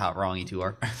stew on you how wrong you two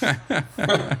are. I'm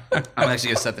actually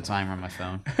going to set the timer on my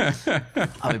phone.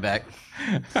 I'll be back.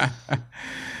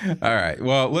 All right.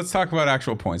 Well, let's talk about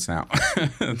actual points now.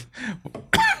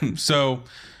 So,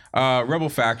 Rebel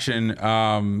faction,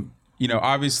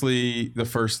 obviously the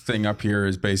first thing up here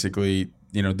is basically,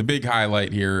 the big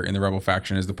highlight here in the Rebel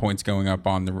faction is the points going up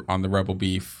on the Rebel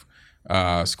Beef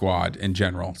squad in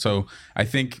general. So I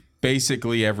think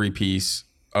basically every piece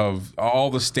of all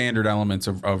the standard elements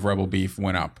of Rebel Beef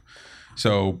went up.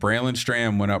 So Braylon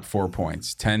Stram went up 4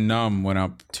 points. Ten Numb went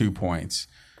up 2 points.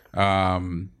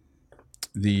 Cassian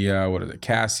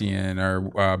or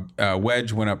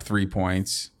Wedge went up 3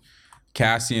 points.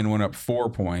 Cassian went up 4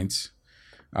 points.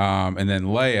 And then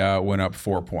Leia went up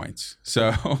 4 points.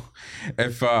 So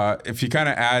if you kind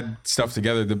of add stuff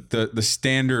together, the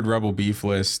standard Rebel Beef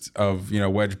list of,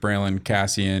 Wedge, Braylon,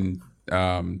 Cassian,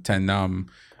 Ten Numb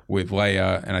with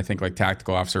Leia, and I think like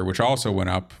Tactical Officer, which also went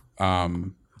up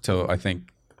to I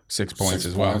think 6 points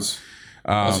as well. That's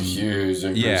a huge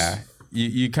increase. Yeah.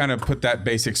 You kind of put that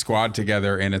basic squad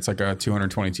together and it's like a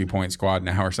 222 point squad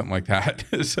now or something like that.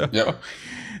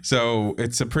 So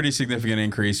it's a pretty significant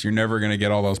increase. You're never going to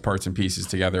get all those parts and pieces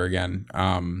together again.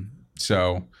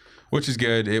 Which is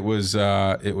good. It was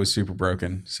super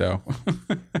broken. So,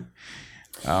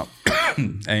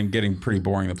 and getting pretty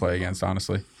boring to play against,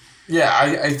 honestly.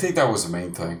 Yeah, I think that was the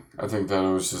main thing. I think that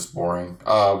it was just boring.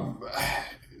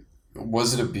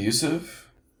 Was it abusive?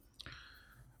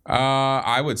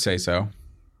 I would say so.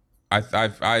 I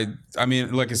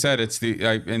mean, like I said, it's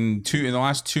in the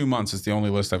last 2 months, it's the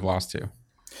only list I've lost to.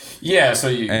 Yeah,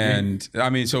 so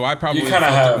so I probably felt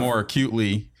it more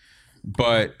acutely,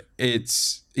 but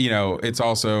it's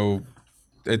also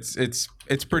it's a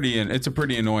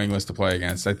pretty annoying list to play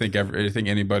against. I think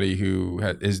anybody who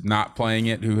is not playing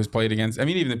it, who has played against, I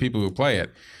mean, even the people who play it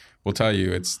will tell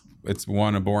you it's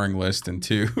one, a boring list, and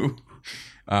two,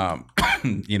 not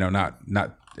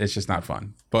it's just not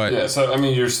fun. But yeah, so I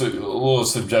mean, you're a little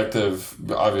subjective,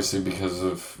 obviously, because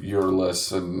of your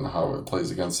list and how it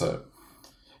plays against it.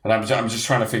 And I'm just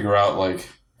trying to figure out, like,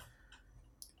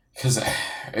 because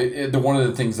one of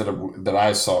the things that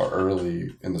I saw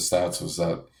early in the stats was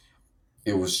that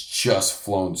it was just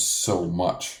flown so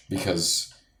much,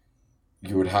 because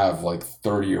you would have like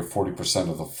 30 or 40%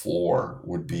 of the floor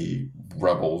would be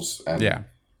rebels, and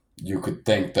you could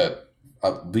think that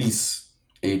at least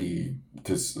 80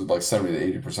 to like 70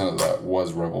 to 80% of that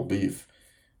was Rebel Beef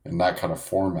in that kind of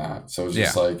format. So it's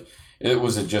just like,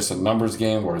 was it just a numbers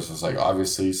game where it's just like,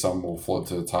 obviously some will float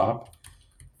to the top.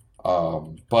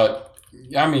 But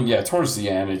I mean, towards the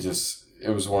end, it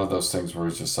was one of those things where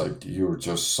it's just like, you were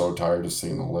just so tired of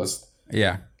seeing the list.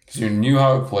 Yeah. Because you knew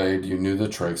how it played, you knew the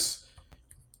tricks,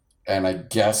 and I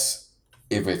guess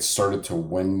if it started to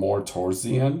win more towards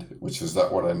the end, which is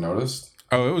that what I noticed.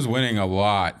 Oh, it was winning a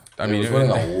lot. It was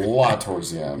winning a lot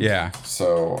towards the end. Yeah.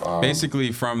 So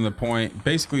basically from the point,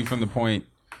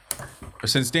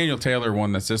 since Daniel Taylor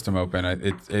won the System Open,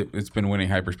 it's been winning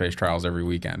hyperspace trials every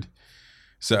weekend.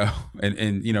 So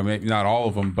and maybe not all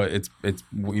of them, but it's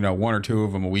one or two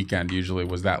of them a weekend usually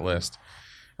was that list.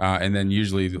 And then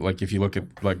usually, like if you look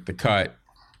at like the cut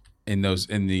in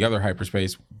the other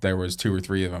hyperspace, there was 2 or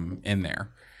 3 of them in there.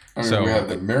 I mean, we had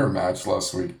the mirror match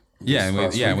last week. Yeah,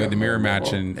 we had the mirror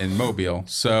match in Mobile.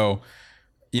 So,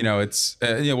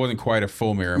 it wasn't quite a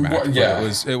full mirror match. Yeah,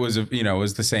 but it was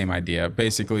the same idea.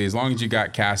 Basically, as long as you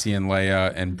got Cassian,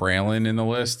 Leia, and Braylon in the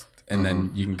list, and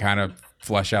then you can kind of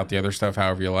flesh out the other stuff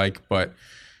however you like. But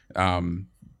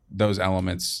those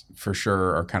elements for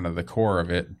sure are kind of the core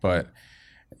of it. But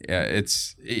yeah, it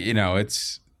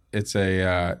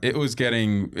was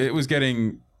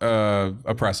getting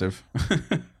oppressive.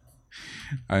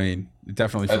 I mean,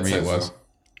 definitely for me it was.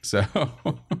 So,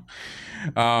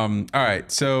 all right.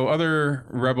 So other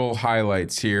Rebel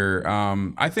highlights here.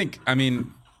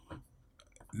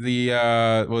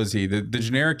 The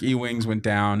generic E-Wings went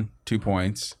down 2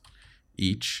 points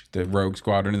each. The Rogue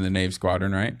Squadron and the Knave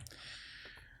Squadron, right?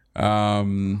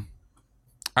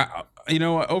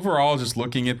 Overall, just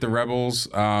looking at the Rebels,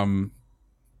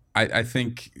 I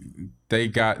think they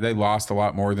lost a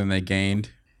lot more than they gained.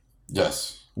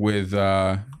 Yes. With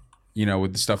the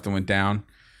stuff that went down.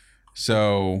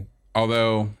 So,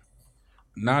 although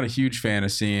not a huge fan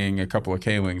of seeing a couple of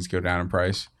K-Wings go down in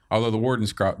price. Although the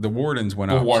Wardens went up. The Warden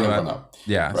went up.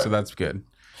 Yeah, right. So that's good.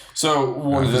 So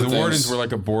one of the things, Wardens were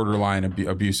like a borderline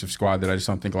abusive squad that I just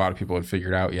don't think a lot of people had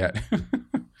figured out yet.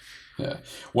 Yeah.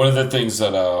 One of the things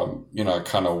that I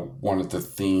kind of wanted to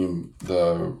theme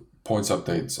the points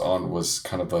updates on was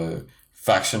kind of a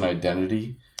faction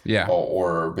identity. Yeah.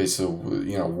 Or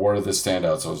basically, what are the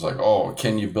standouts? I was like,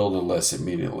 can you build a list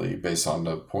immediately based on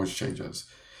the points changes?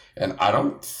 And I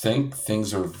don't think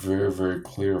things are very, very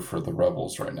clear for the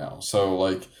Rebels right now. So,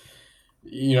 like,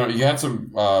 you had some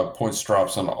points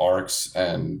drops on ARCs,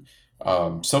 and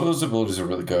some of those abilities are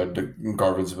really good.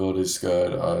 Garvin's ability is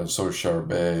good. So is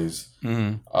Charbet's.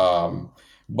 Mm-hmm.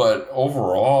 But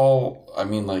overall, I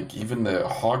mean, like, even the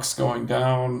Hawks going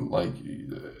down, like,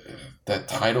 that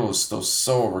title is still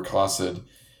so overclassed,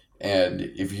 and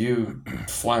if you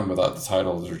fly them without the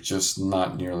title, they're just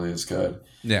not nearly as good.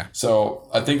 Yeah. So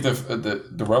I think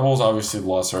the Rebels obviously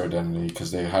lost their identity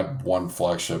because they had one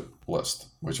flagship list,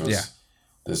 which was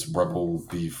this Rebel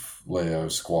Beef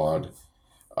Leia squad.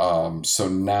 So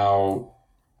now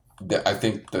I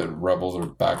think the Rebels are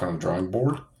back on the drawing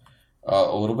board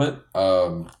a little bit.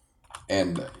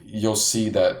 And you'll see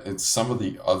that in some of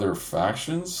the other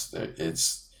factions,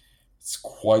 it's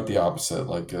quite the opposite.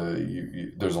 Like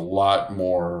there's a lot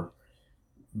more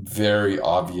very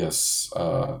obvious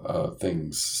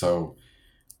things. So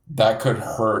that could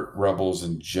hurt Rebels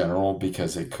in general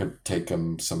because it could take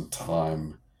them some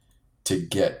time to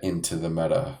get into the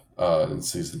meta in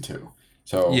season 2.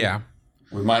 So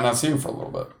we might not see them for a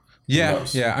little bit. Yeah.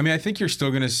 I mean, I think you're still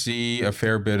going to see a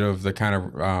fair bit of the kind of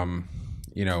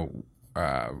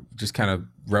just kind of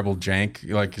Rebel jank,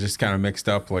 like just kind of mixed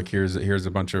up. Like here's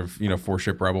a bunch of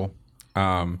 4-ship Rebel.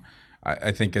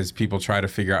 I think as people try to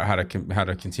figure out how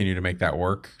to continue to make that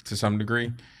work to some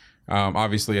degree.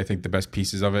 Obviously, I think the best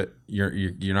pieces of it,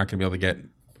 you're not going to be able to get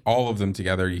all of them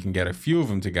together. You can get a few of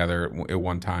them together at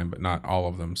one time, but not all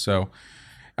of them. So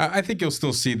I think you'll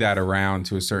still see that around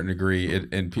to a certain degree.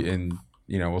 And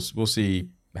we'll see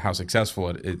how successful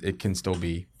it can still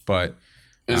be. But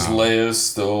is Leia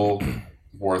still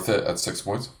worth it at 6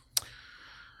 points?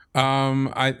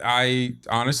 I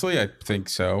honestly, I think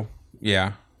so.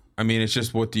 Yeah. I mean, it's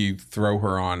just, what do you throw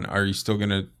her on? Are you still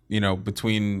gonna,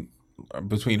 between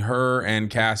her and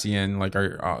Cassian, like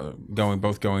are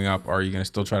both going up? Are you gonna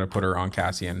still try to put her on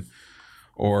Cassian,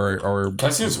 or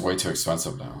Cassian's way too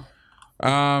expensive now?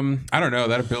 I don't know.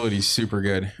 That ability's super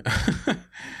good.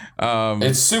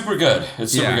 It's super good.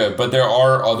 It's super good. But there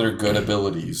are other good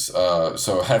abilities.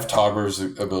 So Hef Tauber's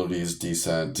ability is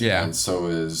decent. Yeah. And so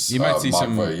is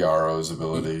Magva Yaro's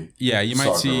ability. Yeah, you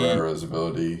might see Guerrera's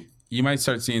ability. You might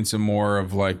start seeing some more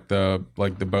of like the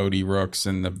Bodhi Rooks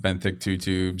and the Benthic 2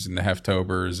 tubes and the Hef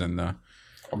Taubers and the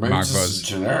or maybe just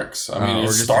generics. I mean, it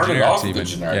just started off with even. the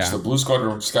generics. Yeah. The Blue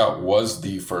Squadron Scout was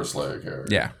the first Leia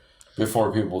character. Yeah.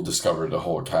 Before people discovered the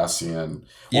whole Cassian.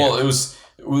 Well, it was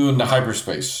when the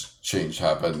hyperspace change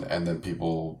happened, and then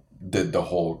people did the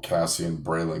whole Cassian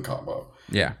Braylon combo.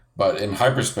 Yeah. But in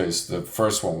hyperspace, the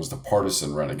first one was the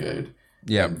Partisan Renegade,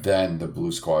 Yeah. And then the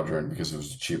Blue Squadron because it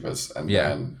was the cheapest, and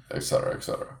then et cetera, et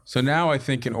cetera. So now I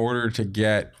think in order to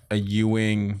get a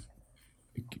U-Wing,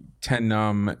 Ten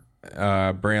Numb,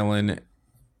 Braylon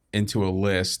into a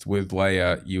list with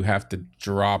Leia, you have to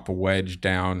drop a Wedge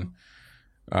down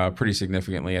pretty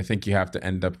significantly. I think you have to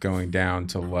end up going down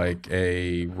to like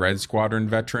a Red Squadron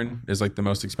veteran is like the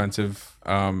most expensive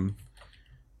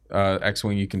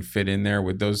X-Wing you can fit in there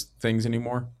with those things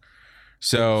anymore.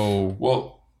 So...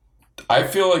 Well, I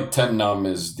feel like Ten Numb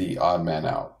is the odd man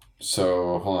out.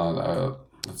 So, hold on.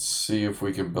 Let's see if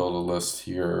we can build a list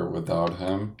here without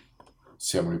him.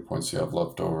 See how many points you have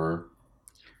left over.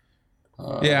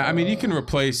 Yeah, I mean, you can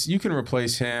replace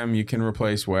him. You can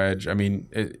replace Wedge. I mean,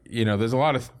 there's a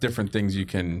lot of different things you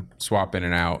can swap in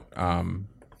and out.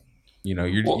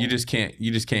 You just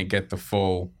can't get the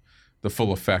full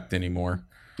effect anymore.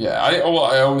 Yeah,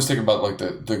 I always think about like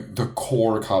the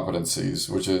core competencies,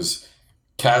 which is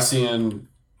Cassian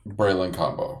Braylon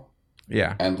combo.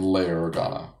 Yeah, and Leia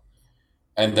Organa,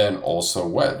 and then also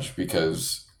Wedge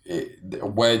because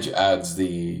Wedge adds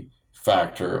the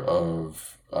factor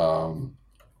of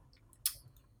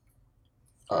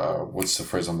what's the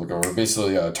phrase I'm looking for?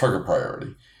 Basically, target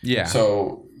priority. Yeah.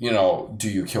 So do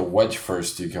you kill Wedge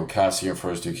first? Do you kill Cassian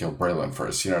first? Do you kill Braylon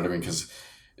first? You know what I mean? Because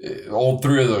all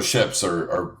three of those ships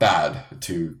are bad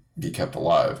to be kept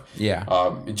alive. Yeah.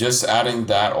 Just adding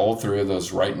that, all three of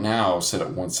those right now sit at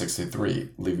 163,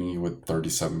 leaving you with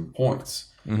 37 points.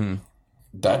 Mm-hmm.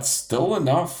 That's still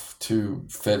enough to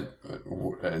fit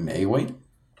an A-Wing.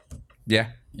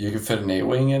 Yeah. You can fit an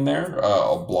A-Wing in there,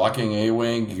 a blocking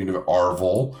A-Wing. You can do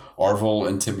Arvel. Arvel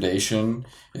Intimidation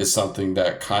is something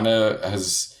that kind of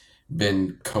has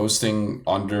been coasting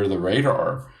under the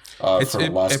radar. For the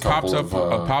last couple it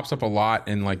pops up a lot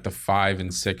in like the 5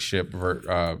 and 6 ship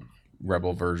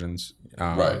Rebel versions,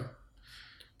 right?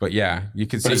 But yeah, you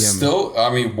can see but it's him. Still,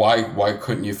 I mean, why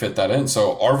couldn't you fit that in?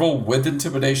 So Arvel with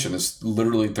Intimidation is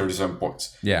literally 37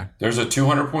 points. Yeah, there's a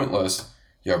 200-point list.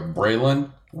 You have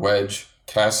Braylon, Wedge,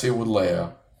 Cassian with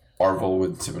Leia, Arvel with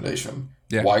Intimidation.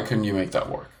 Yeah. Why couldn't you make that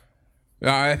work?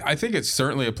 I think it's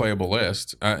certainly a playable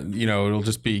list. It'll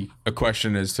just be a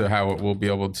question as to how it will be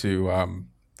able to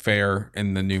fare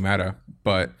in the new meta,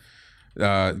 but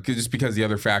just because the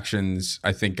other factions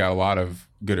I think got a lot of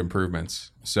good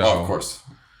improvements. So of course,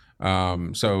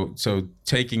 so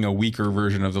taking a weaker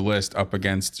version of the list up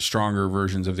against stronger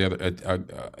versions of the other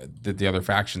that the other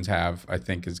factions have, I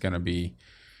think is going to be.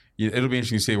 It'll be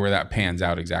interesting to see where that pans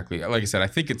out exactly. Like I said, I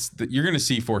think you're going to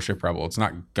see 4-ship Rebel. It's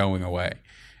not going away.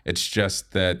 It's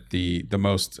just that the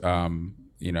most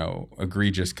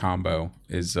egregious combo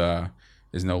is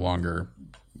no longer.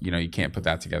 You can't put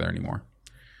that together anymore.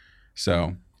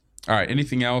 So, all right.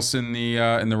 Anything else in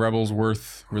the Rebels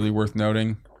really worth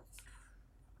noting?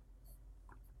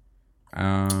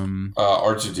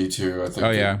 R2D2, I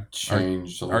think.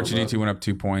 Changed a little R2D2 bit. went up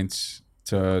 2 points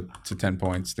to 10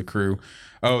 points. The crew.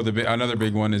 Oh, another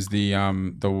big one is the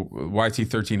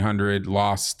YT-1300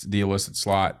 lost the illicit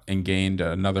slot and gained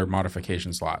another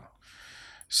modification slot.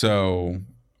 So,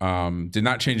 did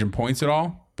not change in points at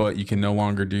all. But you can no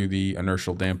longer do the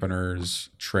inertial dampeners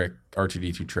trick,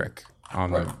 R2D2 trick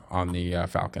on the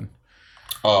Falcon.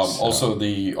 Also,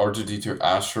 the R2D2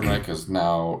 Astromech is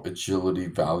now agility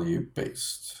value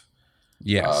based.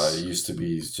 Yes. It used to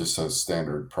be just a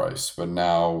standard price, but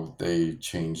now they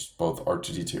changed both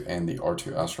R2D2 and the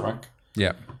R2 Astromech.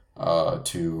 Yeah.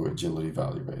 To agility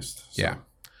value based. So. Yeah.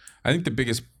 I think the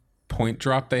biggest point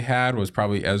drop they had was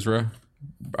probably Ezra.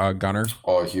 Gunner.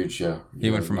 Oh, huge! Yeah, he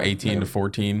went from 18 to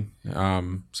 14.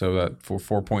 So that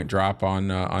 4-point drop on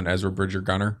Ezra Bridger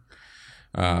Gunner.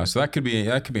 So that could be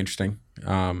interesting.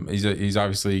 He's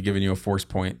obviously giving you a force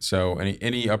point. So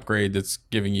any upgrade that's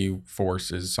giving you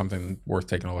force is something worth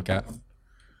taking a look at.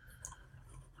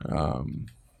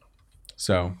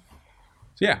 So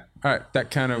yeah. All right. That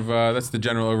kind of that's the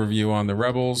general overview on the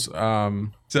Rebels.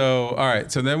 So all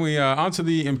right. So then we on to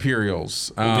the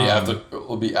Imperials.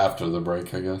 We'll be after the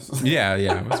break, I guess.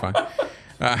 Yeah, that's fine.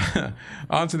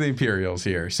 On to the Imperials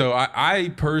here. So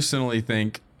I personally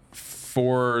think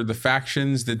for the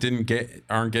factions that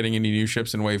aren't getting any new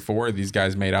ships in Wave 4, these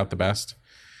guys made out the best.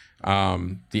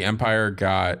 The Empire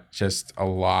got just a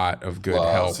lot of good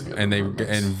help, and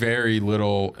very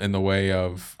little in the way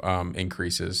of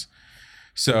increases.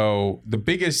 So the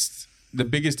biggest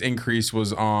increase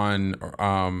was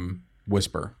on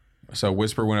Whisper. So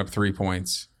Whisper went up 3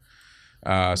 points.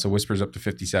 So Whisper's up to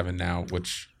 57 now,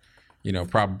 which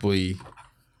probably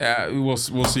we'll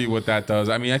see what that does.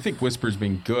 I mean, I think Whisper's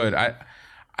been good.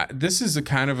 This is a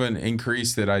kind of an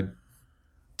increase that I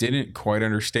didn't quite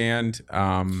understand.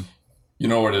 You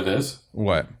know what it is?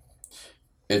 What?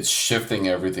 it's shifting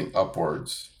everything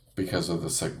upwards because of the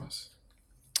Sigmas.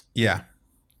 Yeah.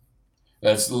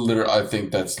 I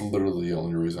think that's literally the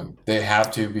only reason. They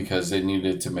have to, because they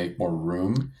needed to make more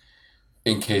room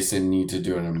in case they need to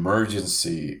do an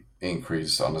emergency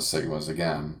increase on the Sigmas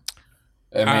again.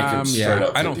 And make them straight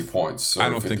up 50 points. I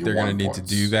don't think they're going to need to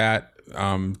do that.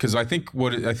 Because I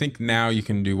think now you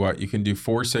can do what? You can do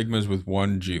 4 Sigmas with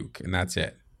 1 Juke, and that's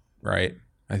it. Right?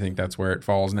 I think that's where it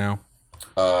falls now.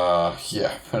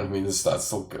 Yeah. But I mean, is that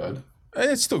still good?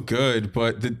 It's still good,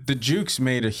 but the Jukes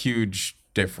made a huge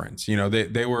difference. You know,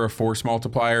 they were a force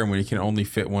multiplier, and when you can only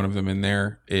fit one of them in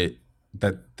there,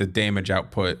 that the damage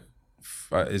output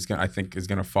is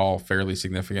gonna fall fairly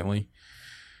significantly.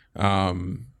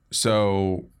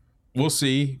 So we'll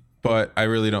see, but I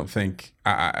really don't think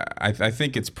I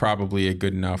think it's probably a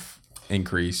good enough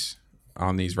increase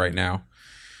on these right now.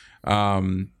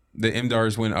 The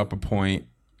Imdars went up a point,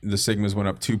 the Sigmas went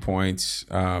up 2 points.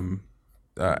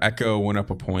 Echo went up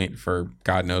a point for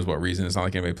God knows what reason. It's not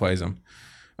like anybody plays them.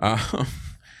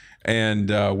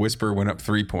 And Whisper went up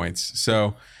 3 points.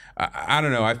 So I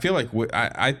don't know. I feel like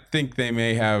I think they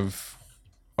may have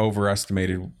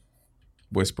overestimated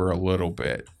Whisper a little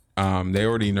bit. They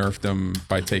already nerfed him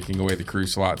by taking away the crew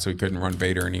slot, so he couldn't run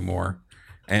Vader anymore,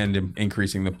 and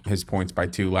increasing his points by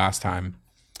 2 last time.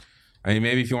 I mean,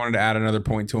 maybe if you wanted to add another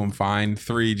point to him, fine.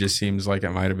 3 just seems like it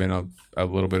might have been a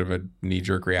little bit of a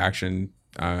knee-jerk reaction.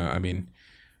 I mean,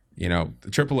 you know,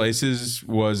 the Triple Aces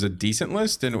was a decent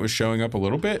list, and it was showing up a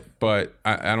little bit, but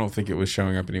I don't think it was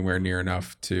showing up anywhere near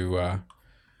enough to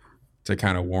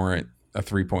kind of warrant a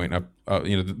 3-point up.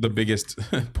 The biggest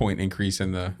point increase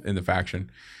in the faction.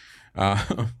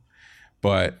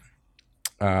 But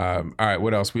all right,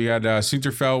 what else? We had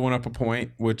Sunterfell went up a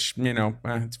point, which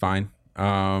it's fine.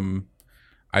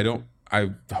 I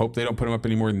hope they don't put him up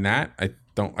any more than that. I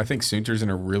think Sunter's in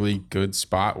a really good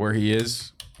spot where he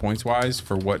is points wise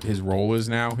for what his role is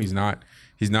now. He's not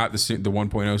the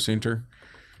 1.0 Sunter.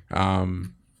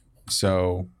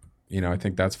 So I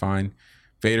think that's fine.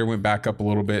 Vader went back up a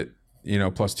little bit,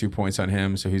 plus 2 points on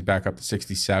him, so he's back up to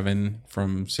 67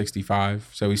 from 65.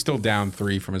 So he's still down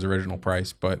 3 from his original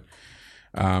price, but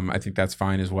I think that's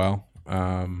fine as well.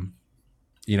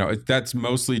 That's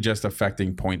mostly just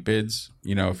affecting point bids.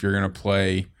 If you're going to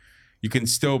play, you can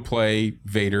still play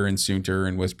Vader and Sunter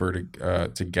and Whisper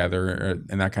together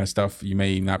and that kind of stuff. You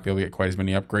may not be able to get quite as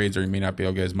many upgrades, or you may not be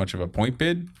able to get as much of a point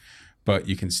bid, but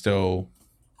you can still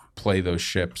play those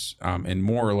ships in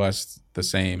more or less the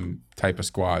same type of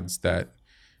squads that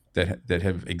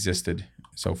have existed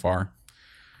so far.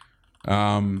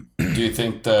 Do you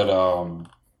think that?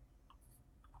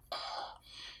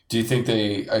 Do you think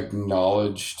they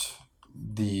acknowledged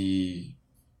the?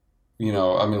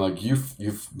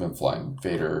 You've been flying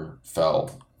Vader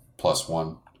Fell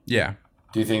 +1. Yeah.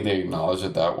 Do you think they acknowledged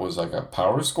that was like a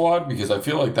power squad? Because I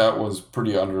feel like that was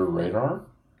pretty under the radar.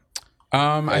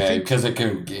 I think because it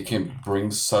can bring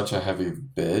such a heavy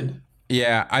bid.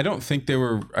 Yeah, I don't think they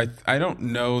were. I don't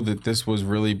know that this was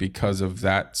really because of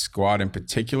that squad in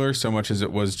particular, so much as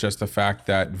it was just the fact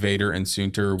that Vader and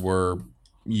Sunter were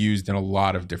used in a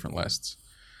lot of different lists,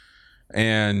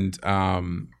 and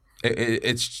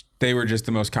they were just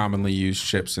the most commonly used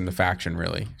ships in the faction,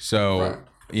 really. So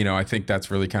right. I think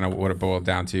that's really kind of what it boiled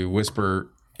down to. Whisper.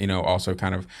 Also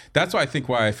kind of, that's why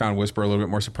I found Whisper a little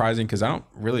bit more surprising, because I don't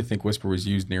really think Whisper was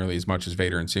used nearly as much as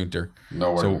Vader and Sunter.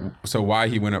 No way. So why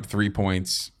he went up 3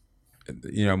 points,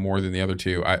 more than the other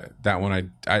two, I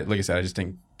like I said, I just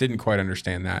didn't quite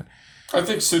understand that. I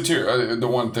think Sunter, the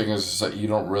one thing is that you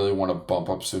don't really want to bump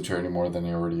up Sunter any more than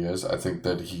he already is. I think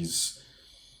that he's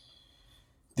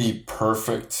the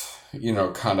perfect,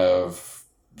 kind of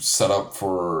setup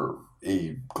for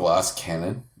a glass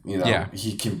cannon. Yeah.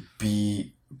 He can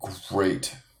be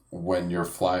great when you're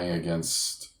flying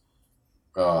against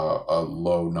a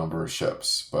low number of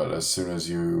ships, but as soon as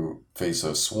you face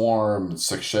a swarm,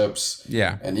 6 ships,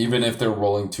 and even if they're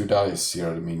rolling 2 dice, you know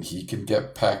what I mean, he can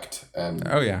get pecked and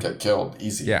get killed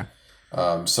easy.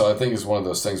 So I think it's one of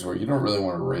those things where you don't really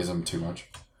want to raise him too much.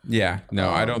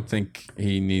 I don't think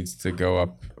he needs to go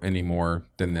up any more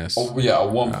than this. A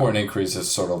 1 point increase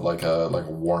is sort of like a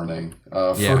warning for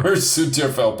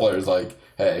Sunterfell players. Like,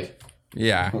 hey,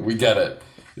 we get it.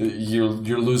 You're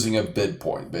losing a bid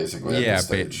point basically. At this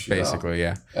stage, basically.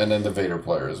 And then the Vader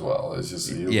player as well. It's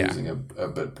just you're losing a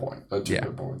bid point, 2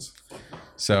 bid points.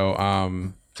 So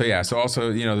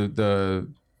also the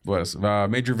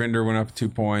Major Vendor went up 2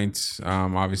 points.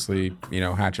 Obviously,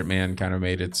 Hatchet Man kind of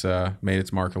made its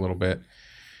mark a little bit.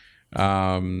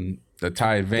 The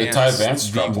TIE Advance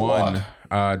dropped V1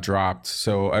 dropped.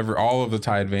 So all of the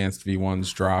TIE Advanced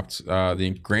V1s dropped.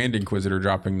 The Grand Inquisitor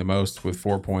dropping the most with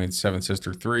 4 points, Seven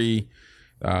Sister 3.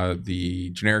 The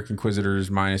Generic Inquisitors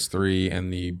 -3,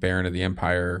 and the Baron of the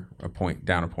Empire a point.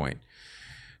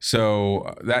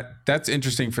 So that's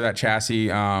interesting for that chassis.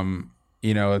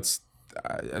 It's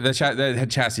that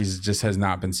chassis just has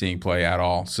not been seeing play at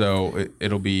all. So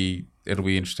it'll be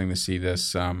interesting to see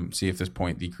this, see if this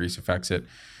point decrease affects it.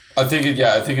 I think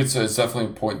it's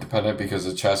definitely point dependent because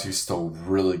the chassis is still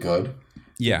really good.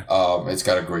 Yeah. It's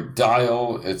got a great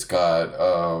dial. It's got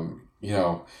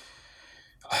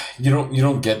you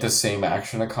don't get the same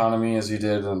action economy as you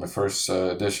did in the first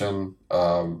edition.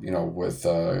 With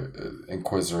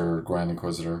Inquisitor, Grand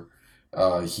Inquisitor.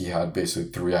 He had basically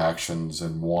 3 actions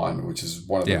in one, which is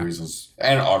one of the reasons,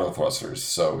 and auto thrusters.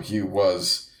 So he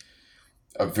was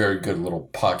a very good little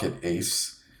pocket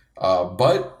ace.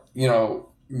 But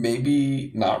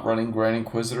maybe not running Grand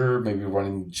Inquisitor, maybe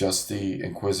running just the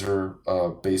Inquisitor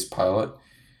base pilot.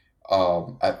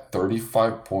 At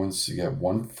 35 points, you get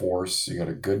 1 force, you get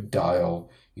a good dial,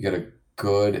 you get a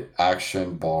good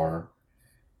action bar.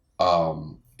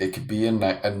 It could be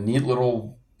a neat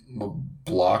little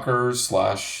blocker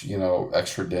 /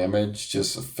 extra damage,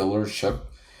 just a filler ship.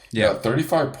 Yeah,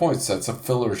 35 points, that's a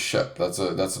filler ship. That's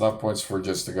enough points for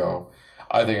just to go,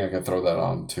 I think I can throw that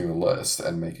onto a list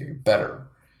and make it better.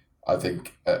 I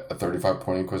think a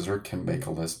 35-point Inquisitor can make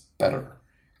a list better.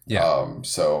 Yeah.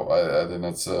 So I think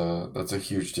that's a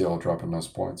huge deal, dropping those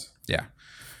points. Yeah.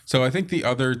 So I think the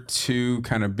other 2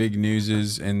 kind of big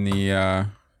newses in the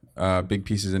big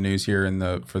pieces of news here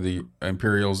for the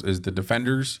Imperials is the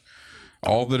Defenders.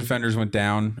 All the Defenders went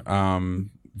down.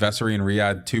 Vessery and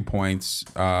Riyadh 2 points.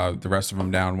 The rest of them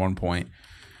down 1 point.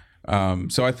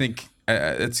 So I think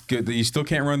it's good that you still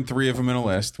can't run 3 of them in a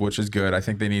list, which is good. I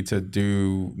think they need to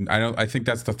do. I think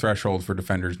that's the threshold for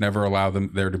Defenders. Never allow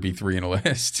there to be 3 in a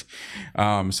list.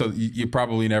 So you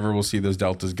probably never will see those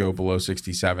deltas go below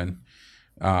 67,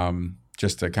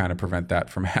 just to kind of prevent that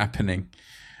from happening.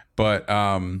 But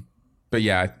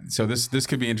yeah, so this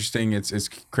could be interesting. It's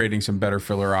creating some better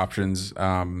filler options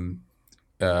for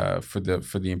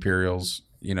the Imperials.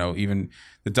 Even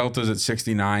the Delta's at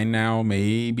 69 now.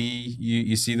 Maybe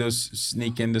you see those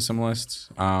sneak into some lists.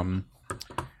 And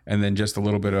then just a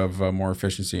little bit of more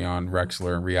efficiency on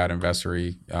Rexler and Riyadh and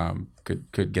Vessery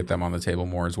could get them on the table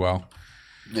more as well.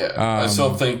 Yeah, I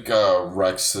still think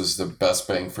Rex is the best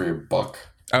bang for your buck.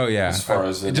 Oh yeah, as far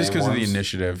as just because of the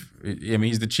initiative. I mean,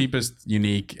 he's the cheapest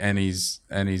unique, and he's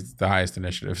the highest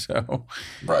initiative. So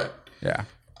right, yeah.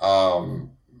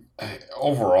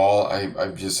 Overall,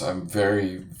 I'm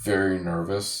very, very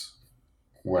nervous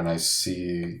when I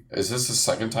see. Is this the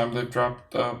second time they've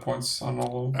dropped points on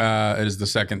all of them? It is the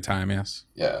second time, yes.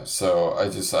 Yeah, so I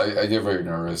get very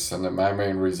nervous, and my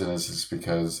main reason is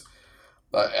because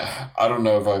I don't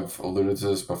know if I've alluded to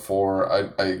this before.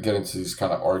 I get into these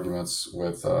kind of arguments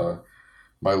with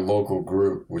my local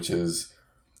group, which is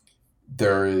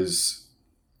there is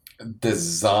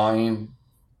design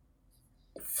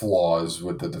flaws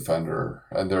with the Defender,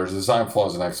 and there's design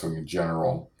flaws in X-Wing in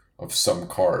general of some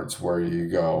cards where you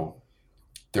go,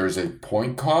 there's a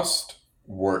point cost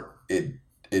where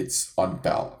it's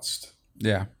unbalanced.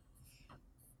 Yeah.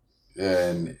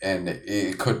 And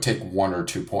it could take 1 or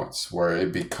 2 points where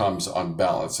it becomes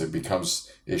unbalanced. It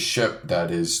becomes a ship that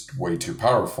is way too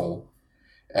powerful.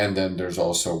 And then there's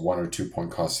also 1 or 2 point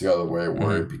cost the other way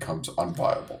where it becomes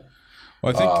unviable.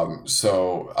 Well,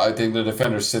 so I think the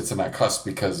Defender sits in that cusp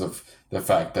because of the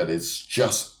fact that it's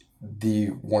just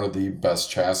one of the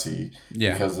best chassis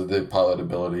because of the pilot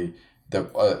ability,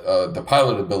 the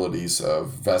pilot abilities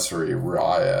of Vessery,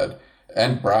 Riyadh,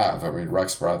 and Brath. I mean,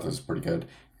 Rex Brath is pretty good.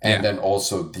 And then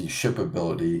also the ship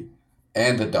ability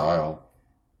and the dial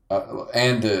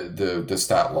and the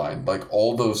stat line. Like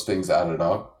all those things added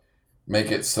up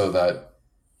make it so that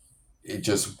it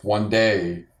just one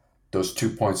day those 2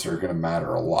 points are going to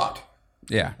matter a lot.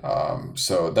 Yeah.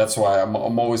 So that's why I'm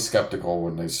always skeptical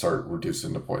when they start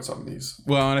reducing the points on these.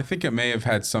 Well, and I think it may have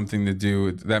had something to do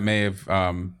with that.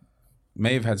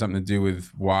 May have had something to do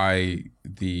with why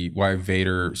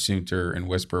Vader, Soontir, and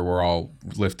Whisper were all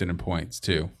lifted in points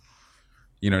too.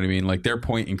 You know what I mean? Like their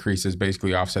point increases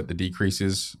basically offset the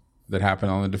decreases that happen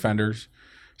on the Defenders.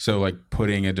 So like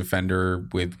putting a Defender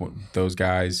with those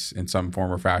guys in some form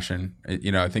or fashion,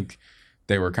 I think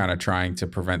they were kind of trying to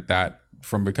prevent that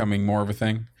from becoming more of a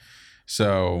thing.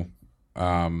 So,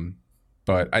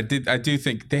 but I do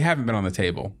think they haven't been on the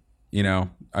table,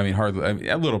 I mean, hardly,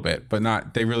 a little bit, but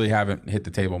not, they really haven't hit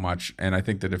the table much. And I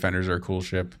think the Defenders are a cool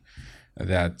ship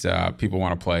that people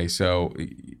want to play. So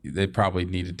they probably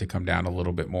needed to come down a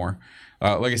little bit more.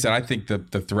 like I said, I think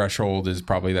the threshold is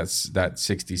probably that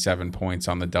 67 points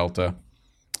on the Delta,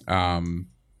 and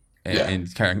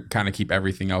kind of keep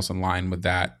everything else in line with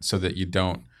that, so that you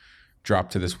don't drop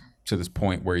to this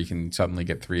point where you can suddenly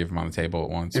get 3 of them on the table at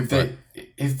once.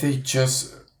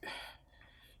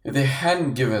 If they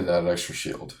hadn't given that extra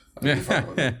shield,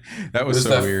 that was so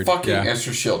that weird. Fucking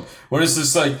extra shield. What is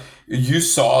this like? You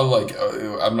saw like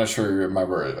I'm not sure you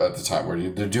remember it at the time where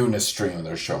they're doing a stream and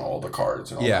they're showing all the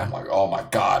cards and all that. I'm like, oh my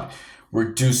god,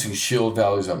 reducing shield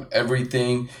values on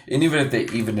everything, and even if they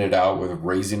even it out with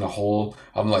raising a hole,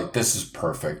 I'm like, this is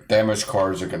perfect. Damage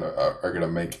cards are gonna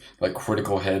make like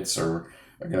critical hits or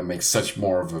are gonna make such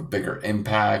more of a bigger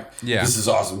impact. Yeah, this is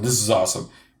awesome.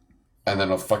 And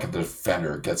then a fucking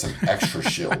defender gets an extra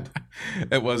shield.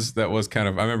 That was kind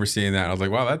of. I remember seeing that. I was like,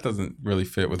 "Wow, that doesn't really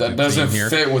fit with that doesn't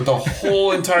fit with the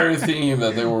whole entire theme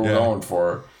that they were going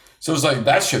for." So it's like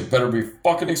that shit better be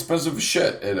fucking expensive as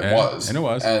shit, and it was,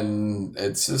 and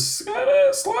it's just kind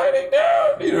of sliding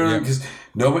down, you know, because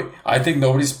I think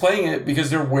nobody's playing it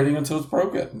because they're waiting until it's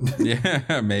broken.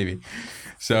 Yeah, maybe.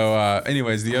 So,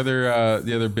 anyways, the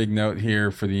other big note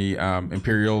here for the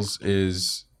Imperials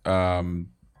is.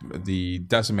 The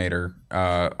Decimator,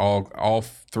 all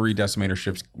 3 Decimator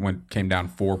ships came down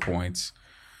 4 points.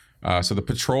 So the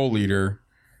patrol leader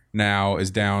now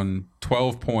is down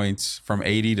 12 points from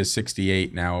 80 to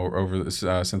 68 now over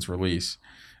since release.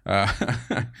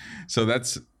 So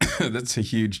that's a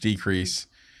huge decrease.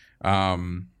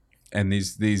 And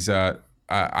these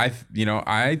I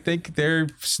think they're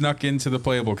snuck into the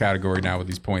playable category now with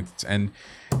these points. And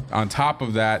on top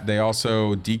of that, they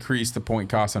also decreased the point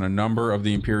cost on a number of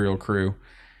the Imperial crew,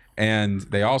 and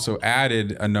they also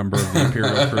added a number of the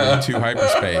Imperial crew to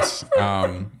hyperspace.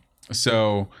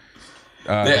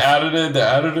 They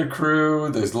added a crew.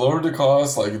 They lowered the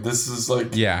cost. Like this is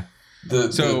like the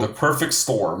perfect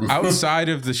storm. outside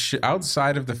of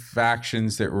the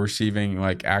factions that were receiving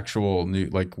like actual new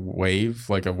like a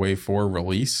wave 4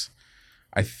 release,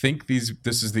 I think this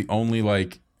is the only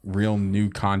like real new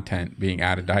content being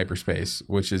added to hyperspace,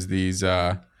 which is these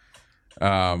crew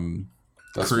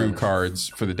cards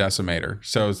for the Decimator.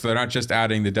 So they're not just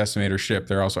adding the Decimator ship,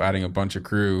 they're also adding a bunch of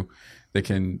crew that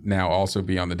can now also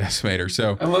be on the Decimator.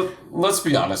 So and let's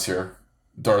be honest here,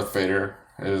 Darth Vader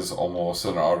is almost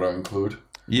an auto include.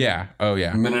 Yeah. Oh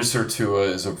yeah. Minister Tua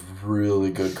is a really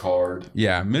good card.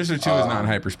 Yeah, Minister Tua is not in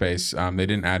hyperspace. They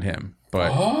didn't add him,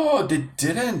 but they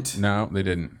didn't. No, they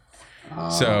didn't.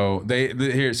 So they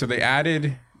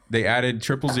added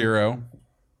 000,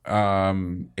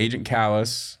 Agent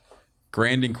Callus,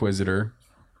 Grand Inquisitor,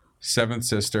 Seventh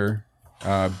Sister,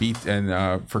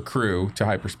 for crew to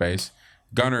hyperspace.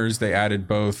 Gunners, they added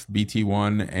both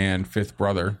BT1 and Fifth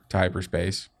Brother to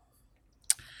hyperspace.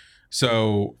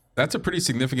 So that's a pretty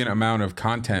significant amount of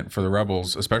content for the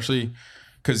Rebels, especially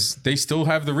because they still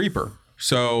have the Reaper.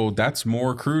 So that's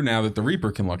more crew now that the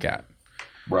Reaper can look at.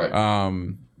 Right.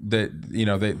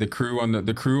 The crew on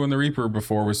the Reaper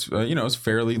before was was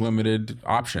fairly limited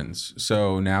options.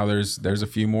 So now there's a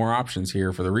few more options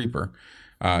here for the Reaper.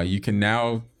 You can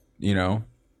now you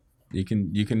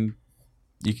can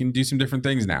do some different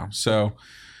things now. So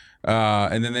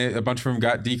and then a bunch of them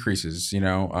got decreases.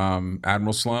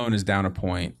 Admiral Sloan is down a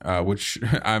point, which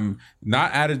I'm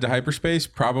not added to hyperspace,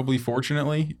 probably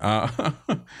fortunately,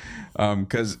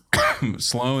 because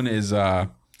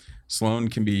Sloan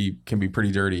can be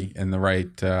pretty dirty in the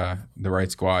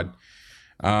right squad.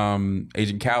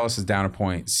 Agent Callus is down a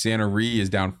point. Santa Ree is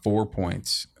down 4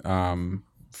 points from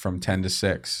 10 to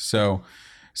 6. So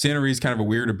Santa Ree is kind of a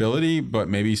weird ability, but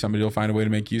maybe somebody will find a way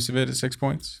to make use of it at 6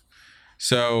 points.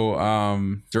 So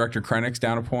Director Krennic's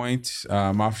down a point.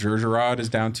 Moff Jerjerrod is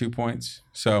down 2 points.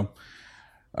 So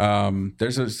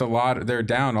there's just a lot. They're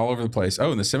down all over the place.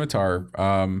 Oh, and the Scimitar.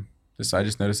 I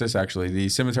just noticed this actually. The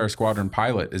Scimitar Squadron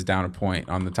pilot is down a point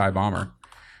on the TIE Bomber.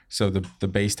 So the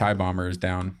base TIE Bomber is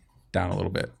down a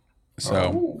little bit.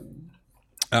 So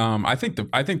I think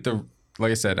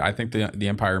like I said, I think the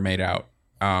Empire made out.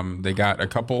 They got a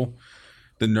couple.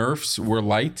 The nerfs were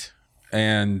light,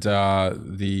 and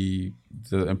the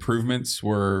improvements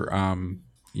were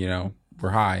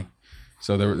were high.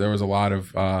 So there was a lot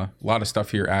of stuff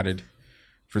here added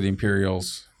for the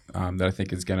Imperials that I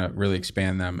think is going to really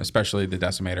expand them, especially the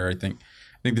Decimator. I think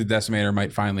the Decimator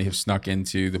might finally have snuck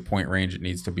into the point range it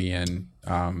needs to be in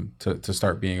to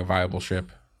start being a viable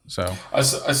ship. So I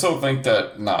still think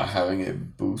that not having a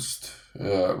boost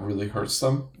really hurts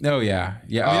them. Oh yeah. I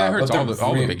mean, that hurts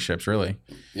all the big ships, really.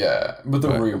 Yeah, but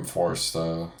the reinforced.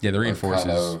 The reinforced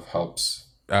kind of helps.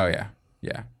 Oh yeah.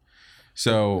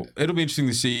 So it'll be interesting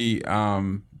to see.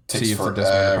 Takes see if forever the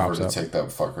Decimator pops to up. take that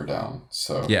fucker down.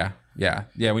 So yeah. Yeah.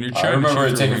 When you're I trying remember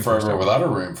to it taking forever without a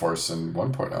reinforce in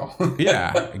 1.0.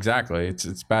 Yeah, exactly.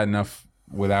 It's bad enough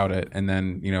without it, and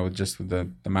then just with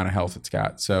the amount of health it's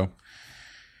got. So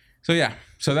yeah.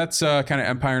 So that's kind of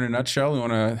Empire in a nutshell. We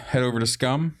want to head over to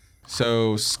Scum.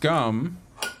 So Scum,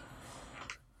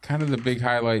 kind of the big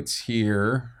highlights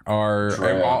here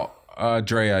are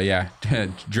Drea. Yeah,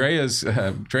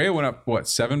 Drea went up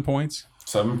 7 points?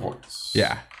 7 points.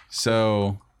 Yeah.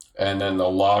 So. And then the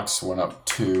locks went up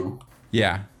 2.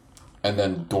 Yeah. And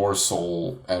then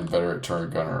Dorsal and Veteran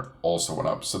Turret Gunner also went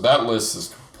up. So that list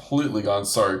is completely gone.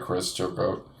 Sorry, Chris, joke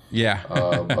out. Yeah.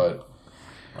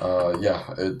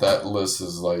 That list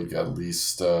is like at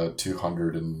least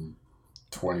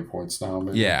 220 points now,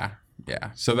 maybe. Yeah.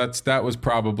 So that was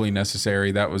probably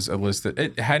necessary. That was a list that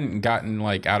it hadn't gotten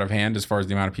like out of hand as far as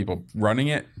the amount of people running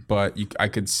it, but I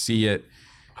could see it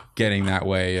getting that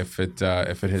way if it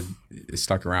had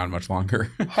stuck around much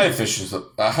longer. high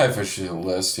efficiency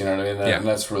list, you know what I mean? And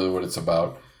that's really what it's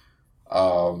about.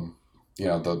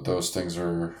 Those things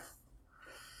are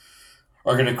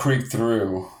going to creep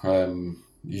through, and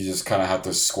you just kind of have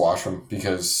to squash them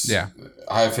because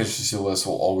high efficiency lists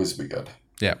will always be good.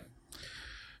 Yeah.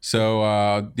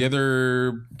 So the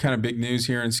other kind of big news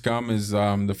here in Scum is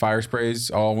the fire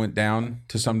sprays all went down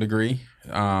to some degree.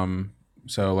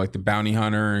 So like the Bounty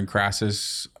Hunter and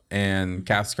Crassus and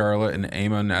Cath Scarlet and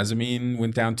Aemon Azamine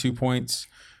went down 2 points.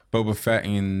 Boba Fett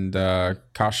and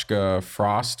Kashka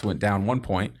Frost went down 1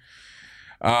 point.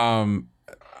 I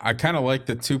kind of like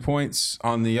the 2 points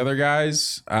on the other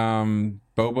guys. Boba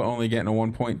only getting a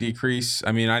 1 point decrease.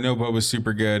 I mean, I know Boba's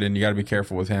super good and you got to be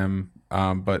careful with him.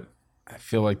 But I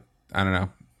feel like, I don't know,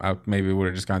 maybe would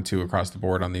have just gone 2 across the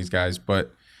board on these guys.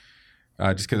 But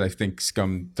just because I think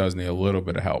Scum does need a little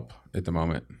bit of help at the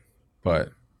moment.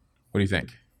 But what do you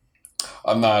think?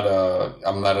 I'm not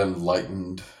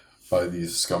enlightened by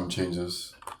these Scum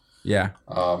changes. Yeah.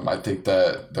 I think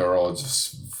that they're all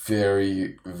just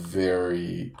very,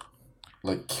 very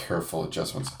careful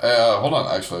adjustments. Hold on,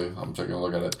 actually, I'm taking a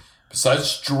look at it.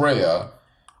 Besides Drea,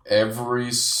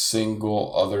 every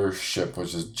single other ship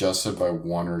was adjusted by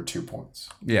 1 or 2 points.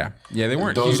 Yeah, they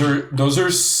weren't. Those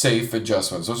are safe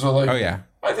adjustments. Those are oh yeah,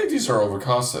 I think these are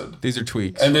overcosted. These are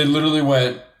tweaks, and they literally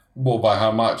went, well, by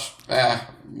how much? 1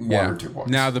 or 2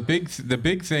 points. Now the big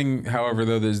thing, however,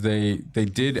 though, is they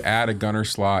did add a gunner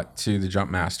slot to the Jump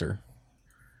Master.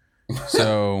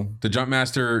 So the Jump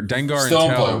Master, Dengar still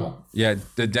and Tel, unplayable. Yeah,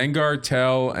 the Dengar,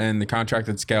 Tel, and the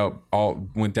Contracted Scout all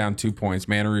went down 2 points.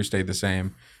 Manaroo stayed the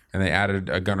same, and they added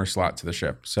a gunner slot to the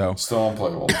ship. So still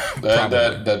unplayable.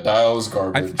 that dial is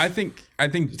garbage. I think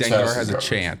Dengar has a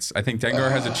chance. I think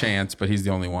Dengar has a chance, but he's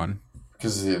the only one.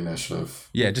 Because of the initiative.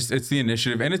 Yeah, it's the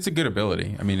initiative, and it's a good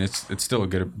ability. I mean, it's still a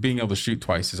good. Being able to shoot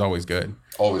twice is always good.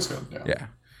 Always good. Yeah.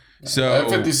 So at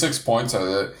 56 points,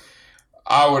 I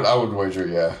would wager.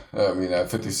 Yeah. I mean, at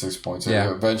 56 points,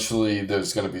 eventually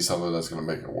there's going to be something that's going to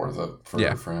make it worth it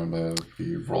for him to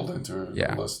be rolled into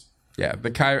the list. Yeah,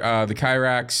 the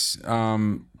Kyrax,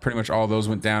 pretty much all those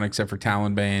went down except for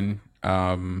Talonbane.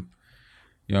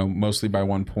 Mostly by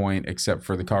 1 point, except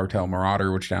for the Cartel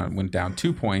Marauder, which went down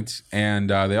 2 points. And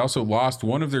they also lost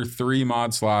one of their 3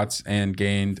 mod slots and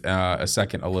gained a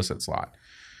second illicit slot.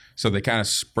 So they kind of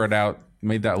spread out,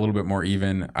 made that a little bit more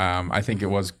even. I think it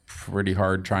was pretty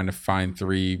hard trying to find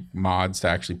 3 mods to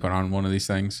actually put on one of these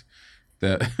things.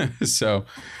 So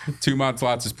 2 mod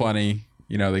slots is plenty.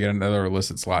 They get another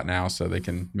illicit slot now, so they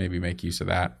can maybe make use of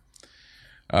that.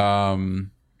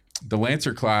 The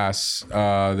Lancer class,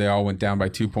 they all went down by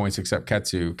 2 points except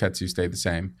Ketsu. Ketsu stayed the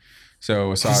same.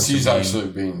 So she's actually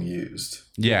being used.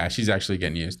 Yeah, she's actually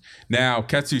getting used. Now,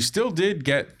 Ketsu still did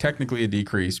get technically a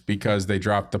decrease because they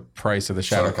dropped the price of the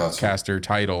Shadowcaster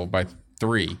title by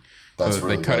 3. That's so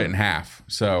really they cut it in half.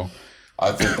 So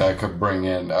I think that could bring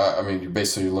in, you're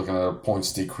basically looking at a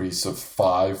points decrease of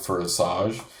 5 for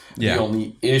Asajj. Yeah. The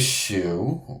only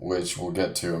issue, which we'll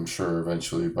get to, I'm sure,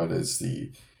 eventually, but it's the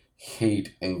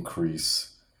hate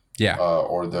increase. Yeah.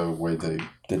 Or the way they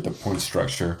did the point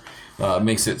structure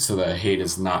makes it so that hate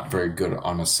is not very good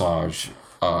on Asajj,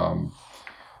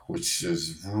 which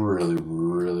is really,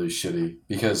 really shitty.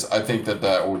 Because I think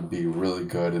that would be really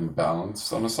good and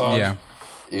balanced on Asajj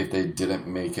if they didn't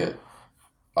make it.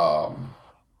 What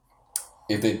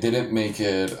do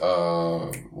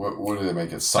they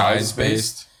make it? Size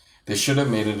based. They should have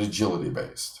made it agility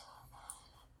based.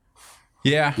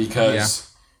 Yeah. Because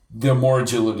the more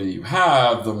agility you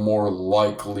have, the more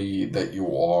likely that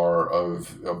you are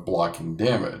of blocking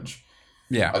damage.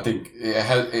 Yeah. I think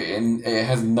it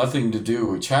has nothing to do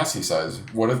with chassis size.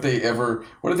 What if they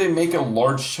make a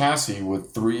large chassis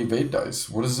with 3 evade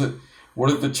dice? What what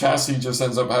if the chassis just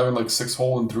ends up having like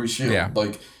 6-hole and 3 shield? Yeah.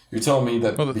 Like, you're telling me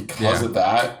that because of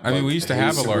that? I mean, we used to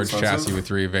have a large expensive? chassis with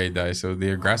 3 evade dice, so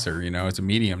the aggressor, it's a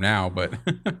medium now, but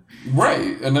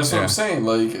right, and that's what I'm saying.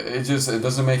 Like, it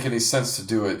doesn't make any sense to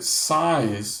do it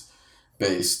size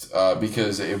based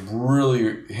because it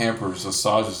really hampers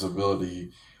Asajj's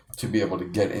ability to be able to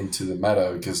get into the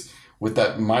meta, because with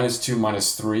that -2,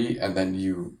 -3, and then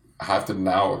you have to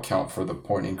now account for the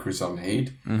point increase on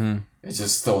hate, it's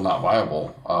just still not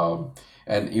viable.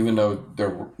 And even though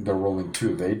they're rolling 2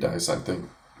 evade dice, I think,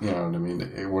 you know what I mean,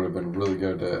 it would have been really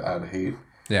good to add hate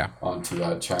onto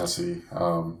that chassis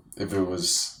if it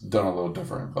was done a little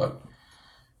different. But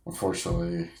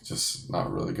unfortunately, just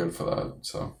not really good for that.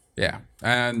 So yeah,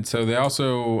 and so they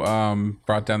also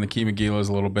brought down the Key Magilas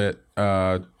a little bit.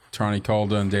 Trani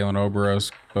Calda and Dalen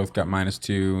Oberos both got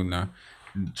 -2, and the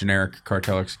generic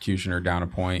Cartel Executioner down a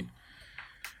point.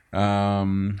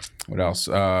 What else?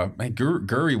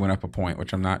 Guri went up a point,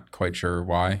 which I'm not quite sure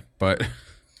why, but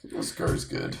Guri's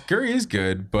good. Guri is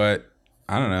good, but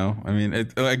I don't know. I mean,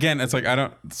 it's like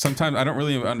sometimes I don't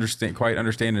really quite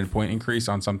understand a point increase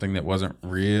on something that wasn't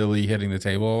really hitting the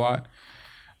table a lot.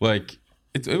 Like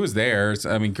it was there.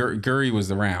 I mean, Guri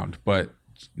was around, but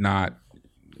not,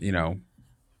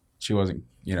 she wasn't,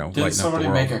 Did somebody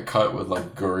make a cut with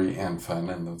like Guri and Fen,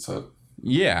 and that's it?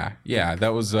 Yeah,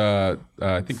 that was I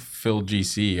think Phil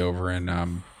GC over in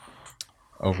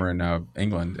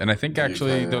England, and I think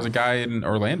actually there was a guy in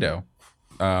Orlando.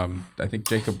 I think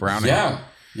Jacob Browning.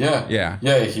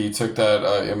 Yeah. He took that.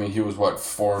 I mean, he was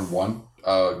 4-1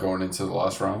 going into the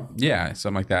last round. Yeah,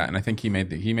 something like that, and I think he made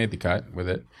the cut with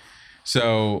it.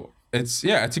 So it's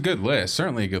a good list,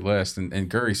 certainly a good list,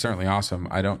 and Guri's certainly awesome.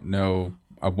 I don't know,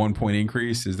 a 1 point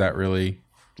increase, is that really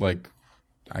like?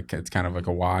 It's kind of like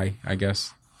a Y, I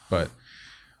guess. But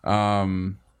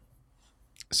so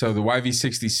the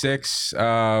YV66,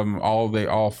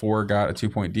 all 4 got a 2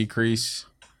 point decrease.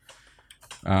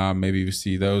 Maybe you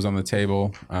see those on the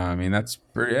table. I mean, that's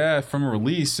pretty. Yeah, from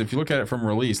release. If you look at it from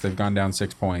release, they've gone down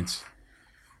 6 points.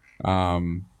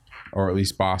 Or at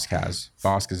least Bosk has.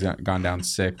 Bosk has gone down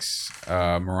 6.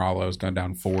 Moralo's gone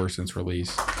down 4 since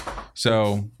release.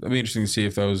 So it'll be interesting to see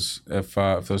if those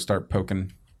start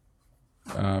poking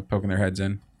their heads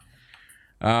in.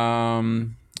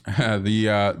 The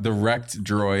wrecked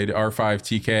droid R5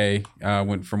 TK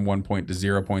went from 1 point to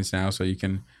 0 points now, so you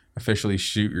can officially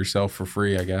shoot yourself for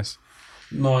free, I guess.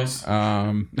 Nice.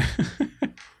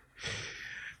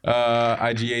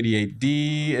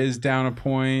 IG88D is down a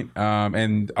point,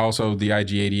 and also the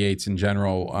IG88s in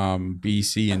general, B,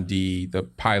 C, and D, the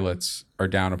pilots are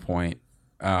down a point.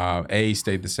 A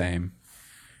stayed the same,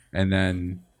 and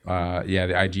then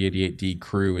the IG88D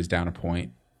crew is down a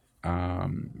point.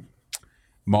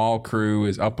 Maul crew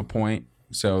is up a point,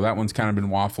 so that one's kind of been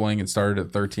waffling. It started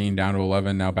at 13, down to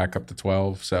 11, now back up to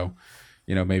 12. So,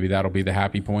 maybe that'll be the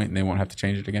happy point, and they won't have to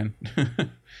change it again.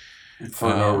 For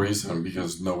no reason,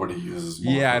 because nobody uses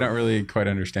Maul. Yeah, I don't really quite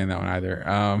understand that one either.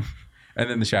 And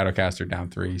then the Shadowcaster down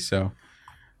 3. So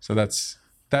that's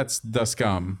the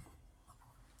scum.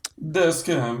 The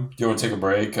scum. Do you want to take a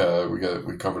break?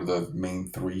 We covered the main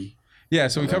 3. Yeah,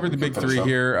 so we covered the big 3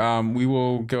 here. We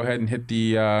will go ahead and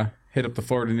hit up the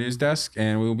Florida news desk,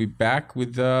 and we will be back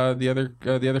with the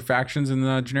other factions and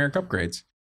the generic upgrades.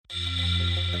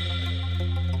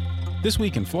 This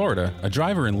week in Florida, a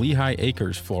driver in Lehigh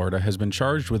Acres, Florida, has been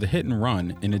charged with a hit and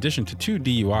run in addition to 2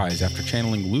 DUIs after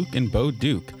channeling Luke and Bo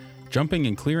Duke, jumping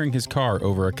and clearing his car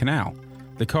over a canal.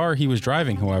 The car he was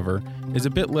driving, however, is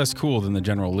a bit less cool than the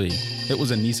General Lee. It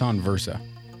was a Nissan Versa.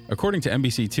 According to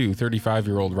NBC2,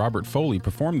 35-year-old Robert Foley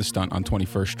performed the stunt on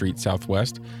 21st Street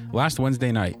Southwest last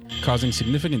Wednesday night, causing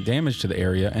significant damage to the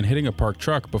area and hitting a parked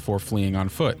truck before fleeing on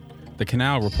foot. The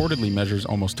canal reportedly measures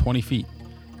almost 20 feet.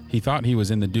 He thought he was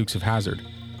in the Dukes of Hazzard.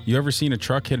 You ever seen a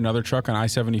truck hit another truck on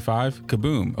I-75?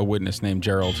 Kaboom, a witness named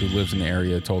Gerald who lives in the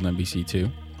area told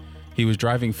NBC2. He was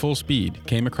driving full speed,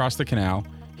 came across the canal.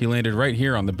 He landed right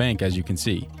here on the bank, as you can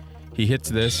see. He hit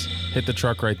the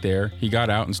truck right there. He got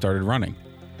out and started running.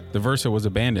 The Versa was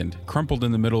abandoned, crumpled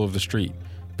in the middle of the street.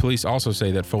 Police also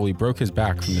say that Foley broke his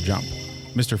back from the jump.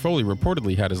 Mr. Foley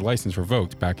reportedly had his license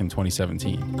revoked back in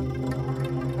 2017.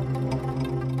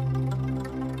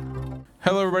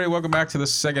 Hello, everybody. Welcome back to the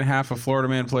second half of Florida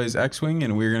Man Plays X-Wing,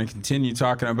 and we're going to continue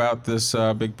talking about this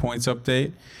big points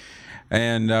update.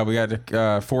 And we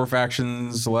got 4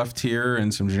 factions left here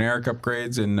and some generic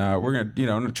upgrades, and we're going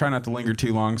to try not to linger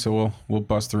too long, so we'll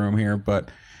bust through them here. But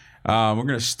we're going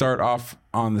to start off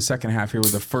on the second half here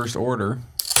with the First Order.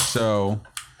 So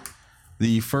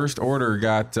the First Order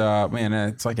got,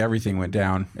 it's like everything went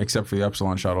down except for the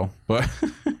Upsilon shuttle. But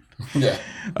Yeah.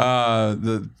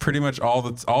 The pretty much all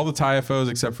the TIE FOs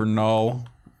except for Null,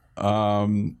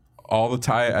 all the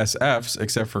TIE SFs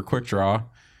except for Quick Draw,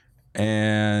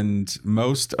 and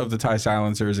most of the TIE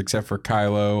Silencers except for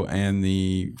Kylo and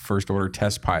the First Order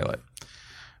test pilot.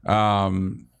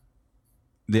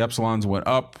 The Upsilons went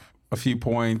up a few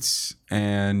points,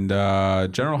 and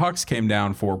General Hux came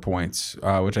down 4 points,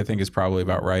 which I think is probably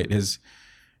about right. His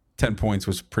 10 points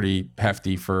was pretty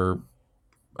hefty for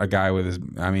a guy with his.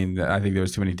 I mean, I think there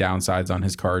was too many downsides on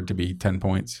his card to be 10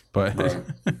 points. But right.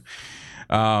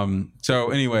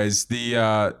 So, anyways,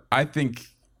 I think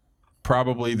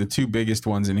probably the two biggest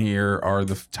ones in here are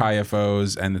the TIE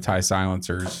FOs and the TIE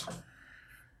Silencers.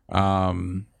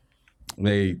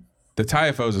 The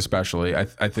TIE FOs especially, I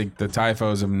think the TIE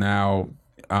FOs have now,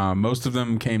 most of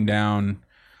them came down.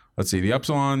 Let's see, the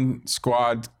Upsilon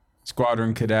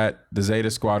Squadron Cadet, the Zeta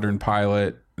Squadron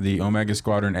Pilot, the Omega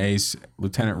Squadron Ace,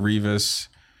 Lieutenant Revis,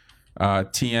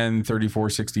 TN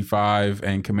 3465,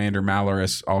 and Commander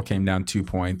Malorus all came down 2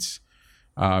 points.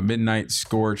 Midnight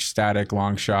Scorch, Static,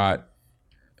 Longshot,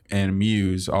 and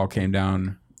Muse all came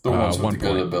down the ones with 1 the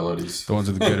point. good abilities. The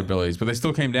ones with the good abilities, but they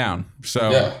still came down.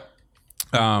 So yeah.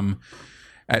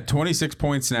 At 26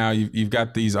 points now, you've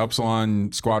got these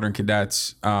Upsilon Squadron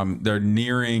Cadets. They're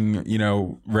nearing,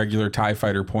 regular TIE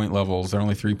Fighter point levels. They're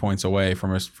only 3 points away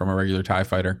from a regular TIE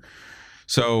Fighter.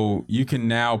 So you can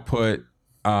now put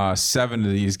 7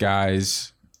 of these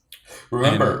guys.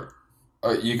 Remember,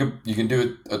 you can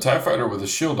do a TIE Fighter with a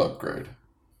shield upgrade,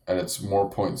 and it's more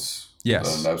points than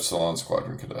an Epsilon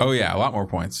Squadron Cadet. Oh yeah, a lot more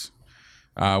points.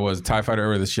 Was a TIE Fighter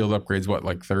with the shield upgrades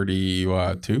like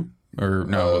 32? Or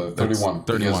no, 31. 31.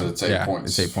 Because it's 8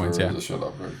 points. It's 8 points. For Yeah. the shield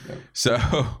upgrade. Yeah.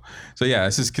 So yeah,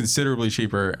 this is considerably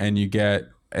cheaper, and you get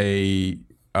so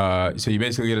you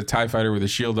basically get a TIE Fighter with a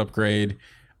shield upgrade,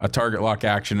 a target lock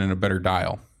action, and a better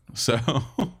dial. So.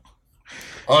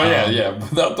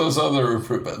 Without those other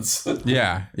improvements.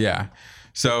 yeah.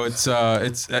 So it's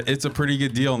a pretty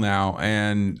good deal now,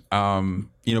 and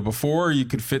before you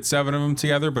could fit 7 of them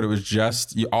together, but it was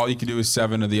just all you could do is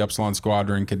 7 of the Upsilon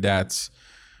Squadron Cadets.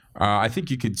 I think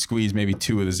you could squeeze maybe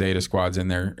 2 of the Zeta squads in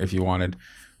there if you wanted,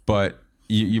 but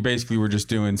you basically were just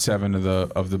doing 7 of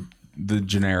the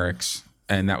generics,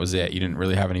 and that was it. You didn't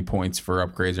really have any points for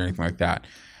upgrades or anything like that.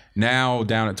 Now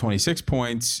down at 26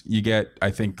 points, you get I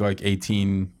think like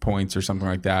 18 points or something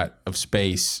like that of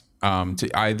space to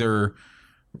either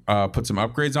put some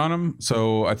upgrades on them.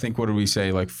 So I think what did we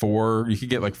say, like 4? You could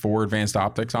get like 4 advanced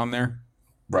optics on there,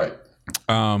 right?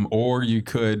 Or you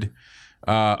could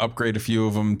upgrade a few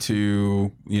of them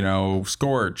to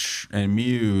Scorch and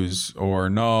Muse or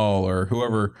Null or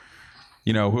whoever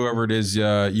it is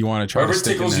you want to try whoever to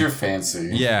stick tickles in there. your fancy.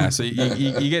 Yeah, so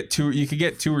you get 2. You could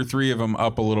get 2 or 3 of them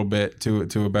up a little bit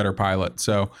to a better pilot.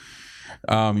 So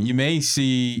you may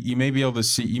be able to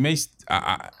see.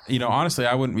 Honestly,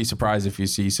 I wouldn't be surprised if you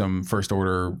see some First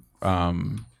Order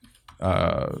FO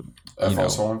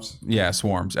swarms. Yeah,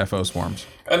 swarms, FO swarms.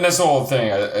 And that's the whole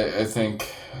thing. I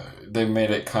think they made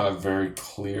it kind of very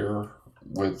clear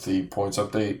with the points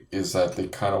update is that they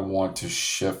kind of want to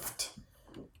shift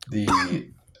the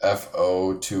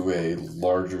FO to a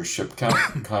larger ship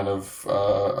count kind of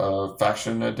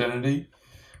faction identity,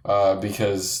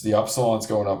 because the Upsilons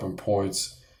going up in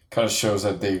points kind of shows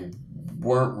that they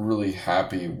weren't really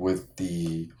happy with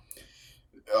the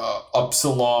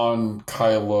Upsilon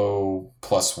Kylo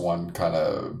 +1 kind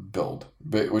of build,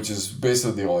 which is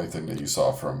basically the only thing that you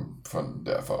saw from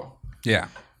the FO. Yeah.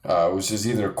 Which is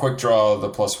either quick draw the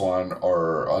 +1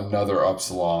 or another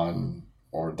Upsilon,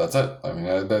 or that's it. I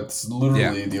mean, that's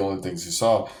literally the only things you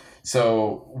saw.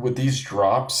 So with these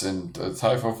drops and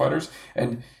TIE FO fighters,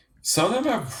 and some of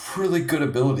them have really good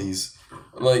abilities.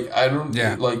 Like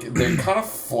like they're kind of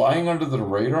flying under the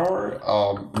radar.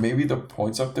 Maybe the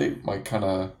points update might kind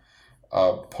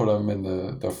of put them in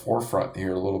the forefront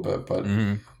here a little bit, but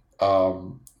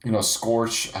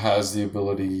Scorch has the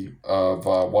ability of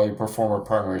while you perform a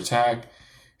primary attack,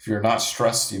 if you're not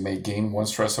stressed, you may gain 1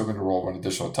 stress token to roll 1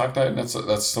 additional attack die, and that's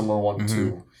a similar one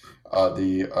to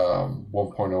the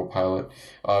 1.0 pilot.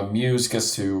 Muse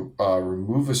gets to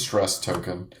remove a stress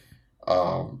token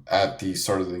at the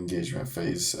start of the engagement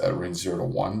phase at range 0 to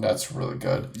 1. That's really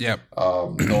good. Yep.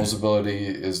 Null's ability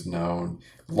is known.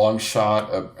 Long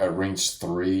shot at range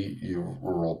 3, you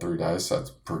roll 3 dice.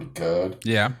 That's pretty good.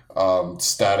 Yeah.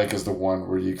 Static is the one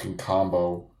where you can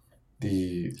combo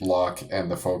the lock and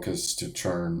the focus to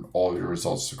turn all your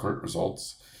results to crit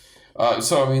results.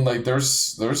 So I mean, like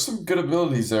there's some good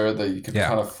abilities there that you can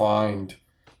kind of find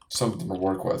something to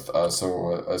work with.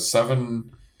 So a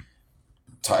 7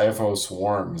 TIE FO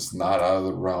swarm is not out of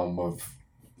the realm of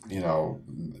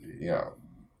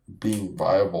being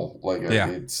viable. Like Yeah.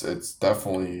 it's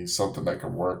definitely something that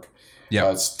can work.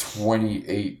 Yeah. It's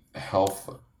 28 health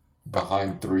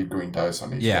behind 3 green dice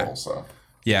on each roll. So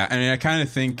yeah, I mean, I kind of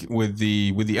think with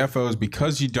the FOs,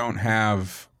 because you don't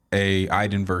have a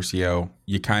Iden Versio,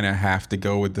 you kind of have to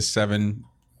go with the 7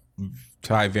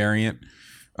 tie variant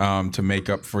to make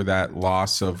up for that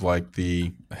loss of like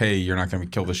the, hey, you're not going to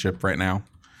kill the ship right now.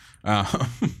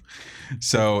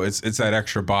 So it's that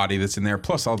extra body that's in there.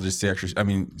 Plus, I'll just the extra. I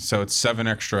mean, so it's 7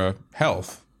 extra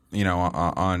health,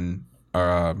 on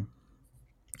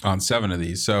 7 of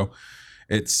these. So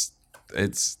it's.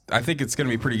 I think it's going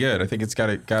to be pretty good. I think it's got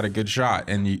a good shot.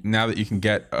 And now that you can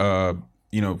get a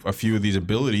few of these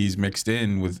abilities mixed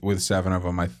in with 7 of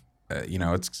them,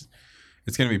 it's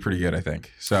going to be pretty good. I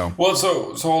think so. Well,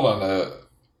 so hold on.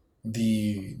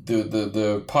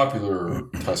 The popular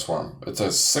TIE Swarm, it's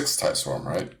a 6 TIE Swarm,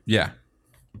 right? Yeah.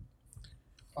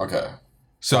 Okay.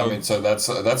 So I mean, so that's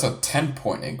a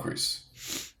 10-point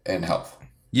increase in health.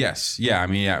 Yes. Yeah. I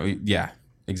mean, yeah.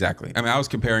 Exactly. I mean, I was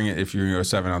comparing it if you're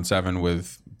 7-on-7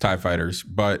 with TIE fighters,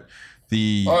 but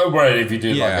right, if you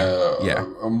did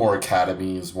a more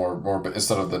academies, more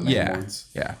instead of the name ones.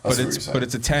 Yeah. But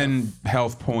it's a 10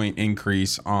 health point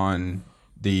increase on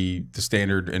the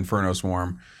standard Inferno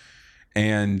Swarm,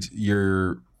 and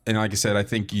like I said, I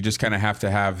think you just kind of have to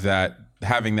have that.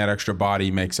 Having that extra body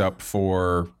makes up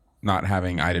for not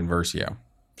having Iden Versio.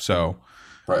 So.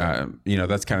 Right.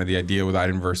 That's kind of the idea with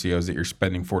Iden Versio, is that you're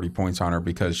spending 40 points on her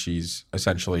because she's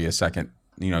essentially a second,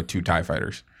 2 TIE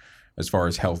fighters as far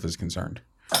as health is concerned.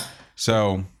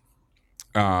 So,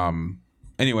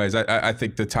 anyways, I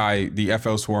think the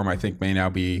FO Swarm, I think, may now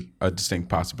be a distinct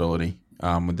possibility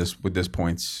with this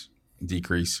points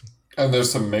decrease. And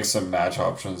there's some mix and match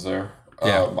options there.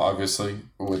 Yeah. Obviously,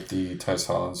 with the TIE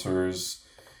Silencers,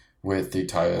 with the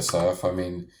TIE SF. I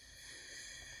mean,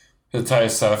 the TIE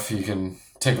SF, you can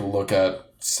take a look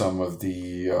at some of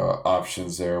the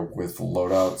options there with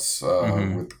loadouts,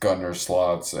 with gunner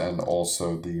slots, and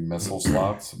also the missile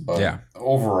slots. But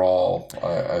overall,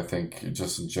 I think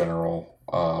just in general,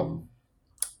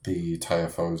 the TIE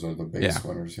FOs are the biggest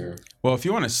winners here. Well, if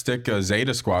you want to stick a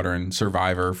Zeta Squadron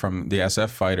survivor from the SF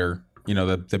fighter,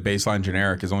 the baseline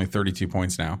generic is only 32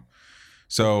 points now.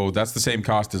 So that's the same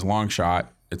cost as Longshot.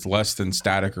 It's less than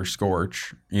Static or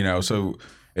Scorch, so...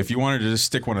 If you wanted to just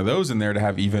stick one of those in there to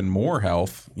have even more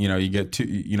health, you get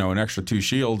an extra 2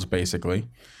 shields basically.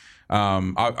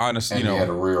 Honestly, and you get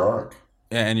a rear arc.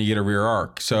 And you get a rear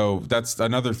arc. So that's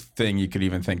another thing you could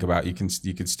even think about. You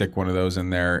could stick one of those in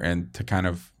there and to kind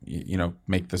of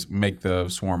make the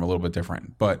swarm a little bit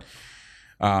different. But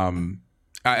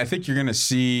I think you're going to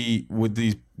see with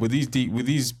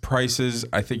these prices,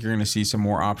 I think you're going to see some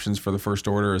more options for the First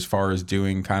Order as far as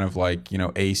doing kind of like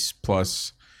Ace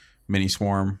plus Mini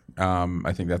Swarm.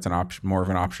 I think that's an option, more of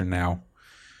an option now.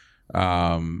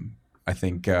 I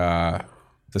think the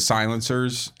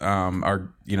Silencers are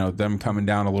them coming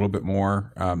down a little bit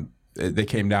more. They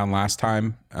came down last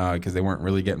time because they weren't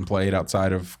really getting played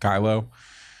outside of Kylo,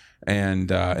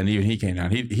 and even he came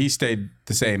down. He stayed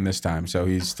the same this time, so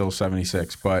he's still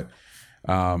 76. But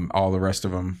all the rest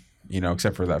of them,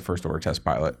 except for that First Order test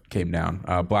pilot, came down.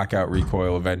 Blackout,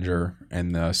 Recoil, Avenger,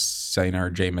 and the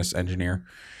Sanar Jameis Engineer.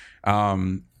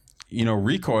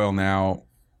 Recoil now,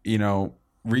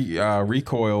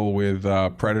 recoil with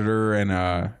Predator and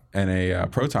a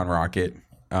proton rocket.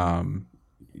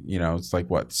 It's like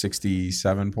what,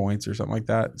 67 points or something like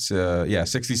that. So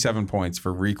 67 points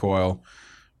for recoil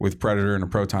with Predator and a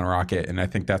proton rocket, and I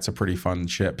think that's a pretty fun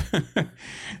ship.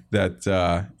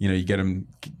 That you get them.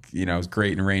 It's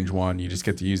great in range 1. You just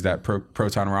get to use that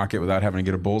proton rocket without having to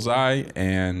get a bullseye,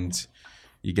 and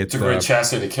you get it's a great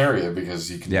chassis to carry it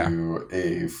because you can do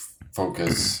a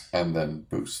focus and then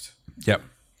boost. Yep.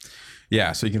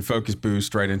 Yeah, so you can focus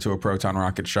boost right into a proton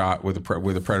rocket shot with a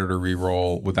Predator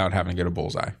reroll without having to get a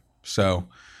bullseye. So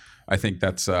I think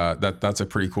that's a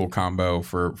pretty cool combo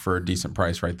for a decent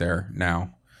price right there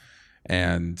now.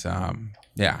 And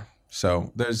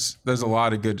so there's a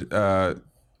lot of good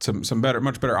some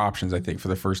much better options, I think, for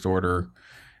the First Order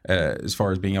as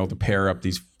far as being able to pair up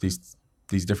these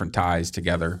different ties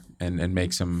together and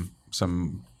make some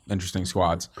interesting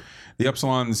squads. The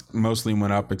Upsilons mostly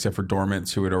went up except for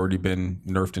Dormants, who had already been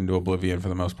nerfed into oblivion for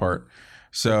the most part.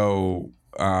 So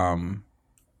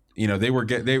they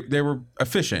were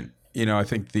efficient. I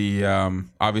think the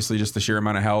obviously just the sheer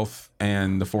amount of health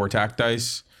and the 4 attack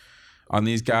dice on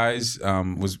these guys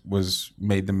was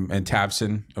made them, and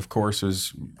Tabson, of course,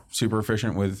 was super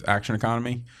efficient with action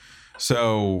economy.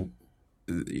 So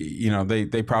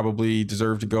they probably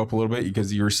deserve to go up a little bit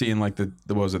because you were seeing like the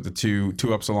two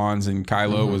Upsilons and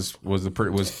Kylo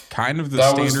was kind of the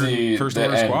standard first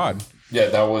order squad. Yeah,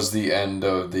 that was the end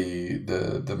of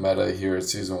the meta here at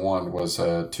season 1 was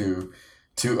two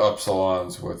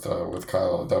Upsilons with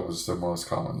Kylo. That was the most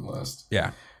common list.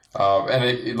 Yeah, and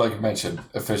it like you mentioned,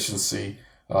 efficiency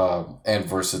and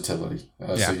versatility.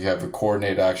 So you have a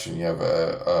coordinate action, you have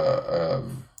a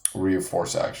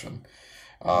reinforce action.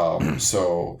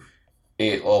 So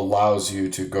it allows you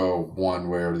to go one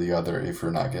way or the other if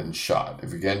you're not getting shot. If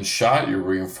you're getting shot, you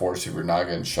reinforce. If you're not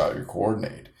getting shot, you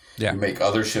coordinate. Yeah. You make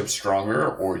other ships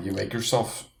stronger, or you make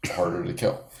yourself harder to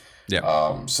kill.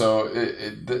 Yeah. So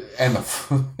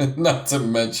not to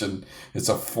mention it's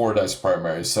a 4 dice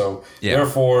primary. So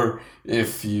therefore,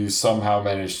 if you somehow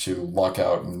manage to luck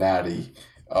out Natty,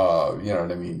 you know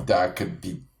what I mean, that could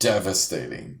be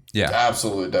devastating. Yeah.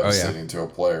 Absolutely devastating to a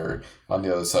player on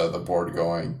the other side of the board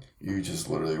going, you just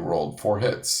literally rolled 4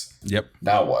 hits. Yep.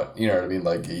 Now what? You know what I mean?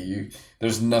 Like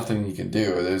there's nothing you can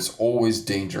do. It's always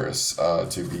dangerous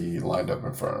to be lined up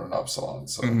in front of an Upsilon.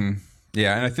 So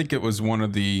yeah, and I think it was one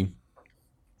of the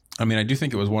I do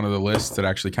think it was one of the lists that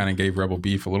actually kind of gave Rebel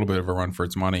Beef a little bit of a run for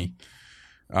its money.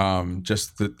 Having 2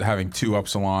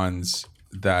 Upsilons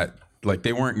that like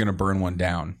they weren't going to burn one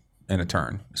down in a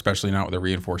turn, especially not with a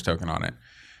reinforced token on it.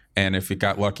 And if it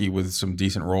got lucky with some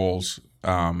decent rolls,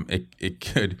 it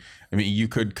could. You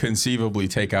could conceivably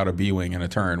take out a B-wing in a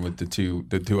turn with the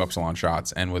two Upsilon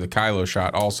shots, and with a Kylo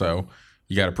shot also,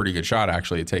 you got a pretty good shot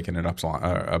actually at taking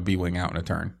a B-wing out in a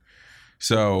turn.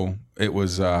 So it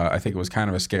was. I think it was kind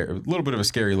of a little bit of a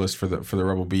scary list for the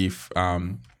Rebel Beef.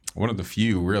 One of the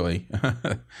few really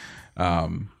that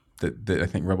I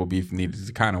think Rebel Beef needed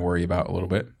to kind of worry about a little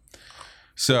bit.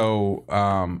 So,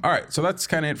 all right. So that's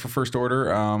kind of it for First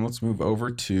Order. Let's move over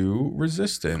to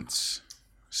Resistance.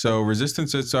 So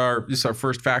Resistance is our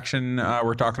first faction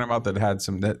we're talking about that had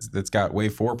that's got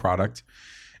Wave 4 product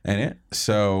in it.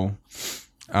 So,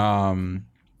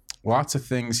 lots of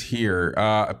things here.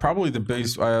 Probably the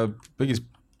biggest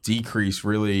decrease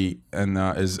really, and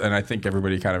I think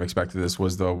everybody kind of expected this,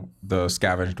 was the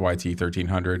scavenged YT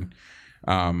 1300.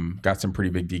 Got some pretty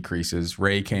big decreases.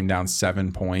 Rey came down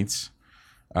 7 points.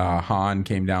 Han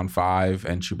came down 5,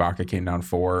 and Chewbacca came down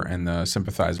 4, and the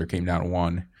Sympathizer came down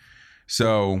 1.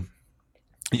 So,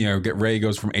 Rey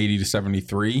goes from 80 to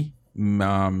 73.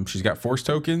 She's got Force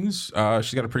tokens.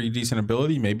 She's got a pretty decent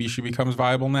ability. Maybe she becomes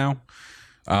viable now.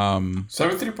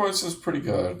 73 points is pretty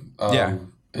good.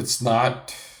 It's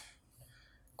not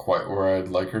quite where I'd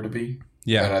like her to be.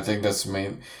 Yeah. And I think that's the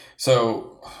main.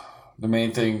 So the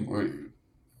main thing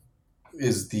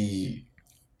is the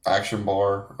action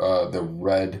bar, the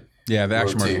red. Yeah, the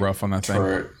action bar is rough on that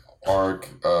thing. Arc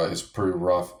is pretty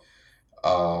rough.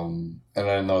 And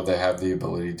I know they have the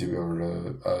ability to be able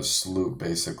to sloop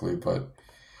basically, but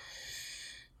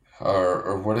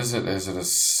or what is it? Is it a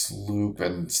sloop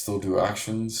and still do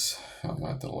actions? I'm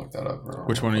gonna have to look that up.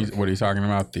 Which one? What are you talking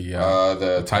about?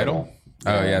 The title?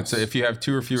 Oh yeah. So if you have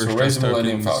 2 or fewer stress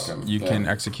tokens, you can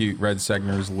execute Red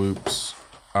Segnor's loops,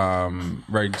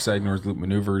 Red Segnor's loop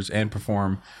maneuvers, and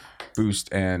perform boost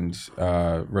and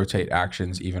rotate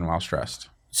actions even while stressed.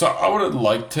 So I would have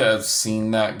liked to have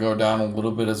seen that go down a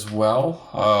little bit as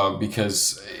well,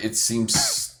 because it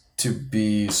seems to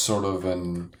be sort of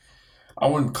I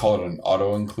wouldn't call it an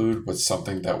auto include, but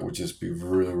something that would just be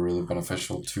really, really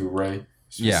beneficial to Rey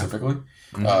specifically.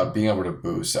 Yeah. Mm-hmm. Being able to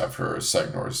boost after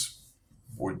Segnor's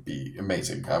would be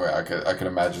amazing. I mean, I could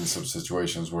imagine some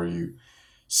situations where you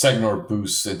Segnor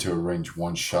boosts into a range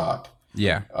 1 shot.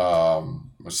 Yeah.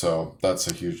 So that's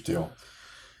a huge deal.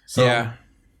 So, yeah.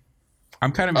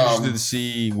 I'm kind of interested to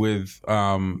see with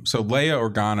so Leia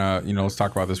Organa, let's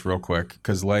talk about this real quick,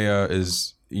 because Leia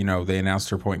is, they announced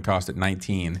her point cost at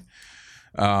 19,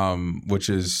 which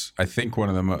is, I think,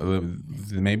 one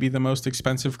of maybe the most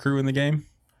expensive crew in the game.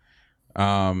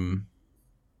 And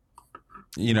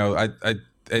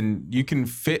you can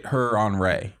fit her on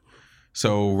Rey.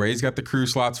 So Rey's got the crew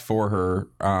slots for her.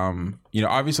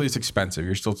 Obviously it's expensive.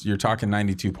 You're talking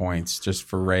 92 points just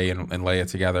for Rey and Leia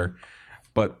together,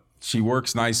 but she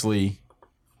works nicely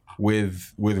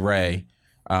with Rey.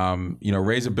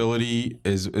 Rey's ability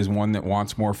is one that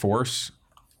wants more force,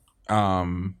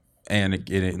 and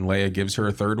Leia gives her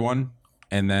a third one.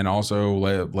 And then also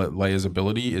Leia's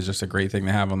ability is just a great thing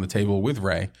to have on the table with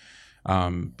Rey,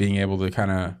 being able to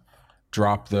kind of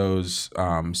drop those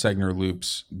Segnor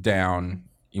loops down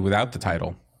without the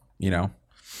title,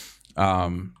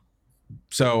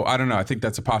 So I don't know. I think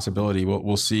that's a possibility.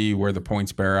 We'll see where the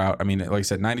points bear out. I mean, like I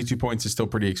said, 92 points is still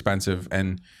pretty expensive,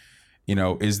 and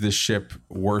is this ship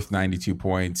worth 92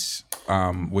 points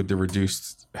with the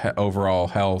reduced overall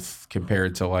health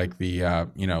compared to like the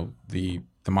the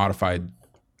modified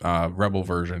Rebel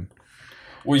version?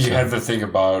 What you have to think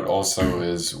about also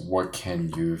is what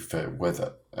can you fit with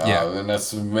it. And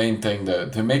that's the main thing.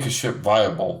 To make a ship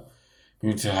viable, you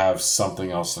need to have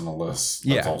something else in the list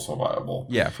that's also viable.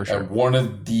 Yeah, for sure. And one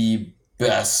of the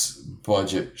best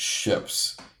budget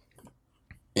ships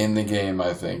in the game,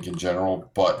 I think, in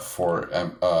general, but for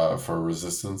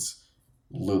Resistance,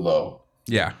 Lulo.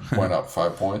 Yeah. Went up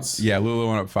 5 points. Yeah, Lulo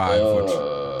went up 5,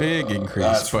 which big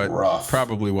increase, but rough.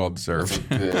 Probably well deserved.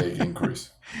 It's a big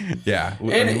increase. Yeah.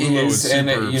 And it is,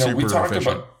 super we talked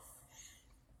efficient. About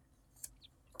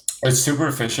it's super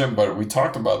efficient, but we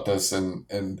talked about this,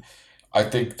 and I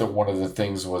think that one of the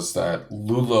things was that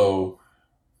Lulo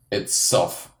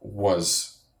itself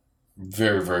was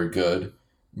very, very good,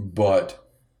 but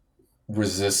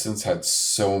Resistance had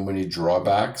so many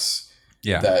drawbacks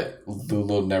that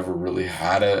Lulo never really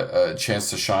had a chance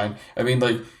to shine. I mean,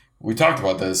 like, we talked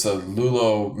about this.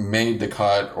 Lulo made the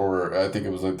cut, or I think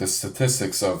it was like the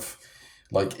statistics of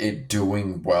like it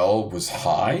doing well was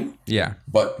high. Yeah.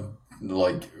 But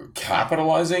like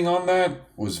capitalizing on that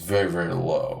was very, very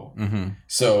low. Mm-hmm.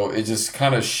 So it just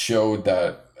kind of showed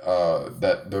that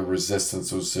that the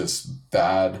Resistance was just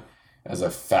bad as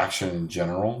a faction in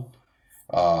general.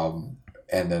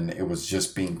 And then it was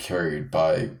just being carried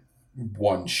by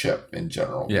one ship in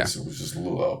general. Yeah. It was just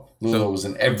Lulo. Lulo was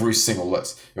in every single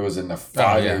list. It was in the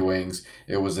 5 A-Wings.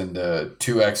 It was in the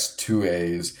 2X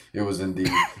 2As. It was in the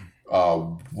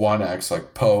 1X,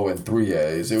 like Poe, and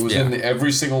 3As. It was in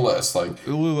every single list. Like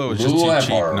Lulo was just too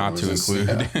cheap not to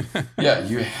include. Yeah,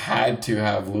 you had to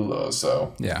have Lulo.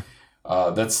 So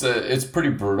that's it's pretty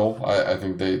brutal. I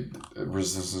think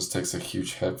Resistance takes a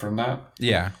huge hit from that.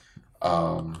 Yeah.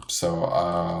 So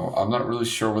I'm not really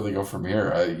sure where they go from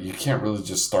here. You can't really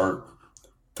just start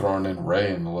throwing in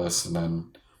Rey in the list and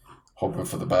then hoping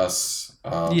for the best. You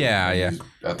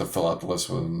have to fill out the list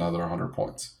with another 100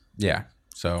 points. Yeah.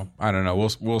 So I don't know.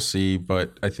 We'll see,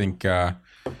 but I think I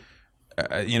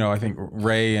think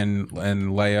Rey and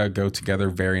Leia go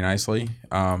together very nicely.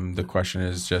 The question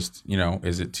is just,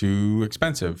 is it too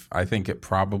expensive? I think it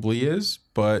probably is,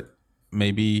 but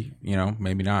maybe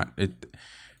not.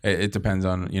 It depends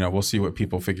on, we'll see what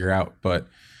people figure out. But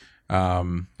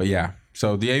yeah.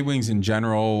 So the A-Wings in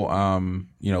general,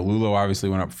 Lulo obviously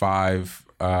went up 5.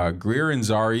 Greer and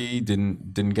Zari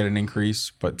didn't get an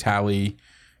increase, but Tally,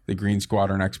 the Green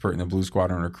Squadron expert, and the Blue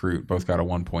Squadron recruit both got a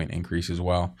 1 point increase as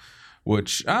well,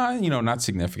 which, not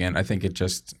significant. I think it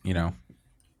just, a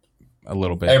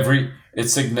little bit.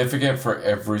 It's significant for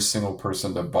every single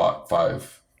person that bought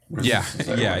 5. Yeah.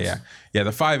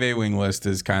 The 5 A-Wing list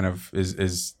is kind of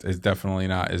is definitely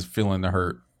not is feeling the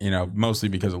hurt, mostly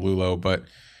because of Lulo, but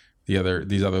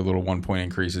these other little 1 point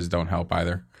increases don't help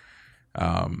either.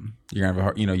 You're gonna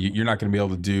have you're not gonna be able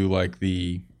to do like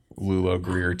the Lulo,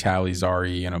 Greer, Tally,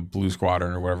 Zari, and a Blue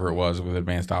Squadron or whatever it was with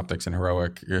advanced optics and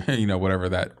heroic, whatever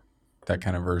that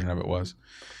kind of version of it was.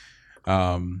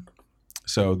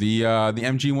 So the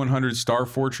MG100 Star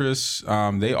Fortress,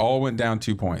 they all went down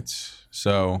 2 points.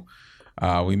 So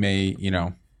we may,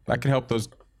 that could help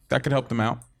them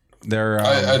out.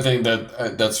 I think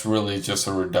that's really just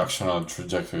a reduction on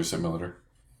Trajectory Simulator.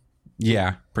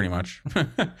 Yeah, pretty much.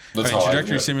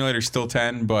 Trajectory Simulator still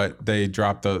 10, but they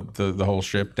dropped the whole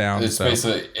ship down. It's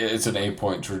basically it's an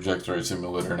 8-point Trajectory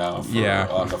Simulator now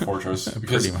on the Fortress,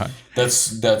 because pretty much.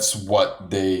 That's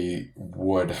what they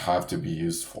would have to be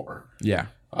used for. Yeah.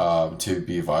 To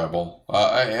be viable,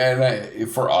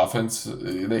 for offense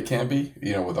they can be,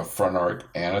 with a front arc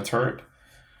and a turret.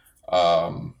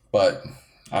 But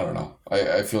I don't know.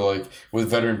 I feel like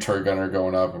with veteran turret gunner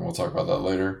going up, and we'll talk about that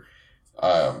later.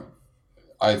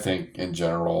 I think in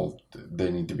general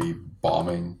they need to be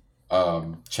bombing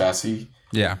chassis.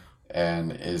 Yeah,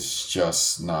 and it's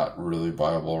just not really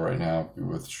viable right now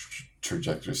with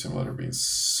Trajectory Simulator being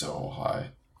so high.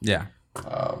 Yeah.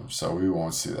 So we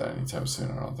won't see that anytime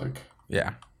soon, I don't think.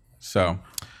 Yeah. So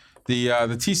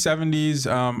the T-70s,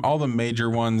 all the major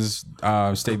ones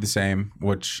stayed the same,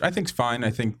 which I think's fine. I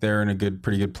think they're in a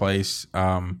pretty good place.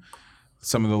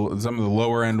 Some of the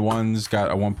lower end ones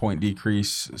got a 1 point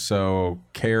decrease. So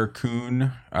Kare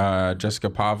Kuhn, Jessica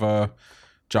Pava,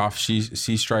 Joff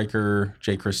Sea Striker,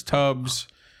 J. Chris Tubbs,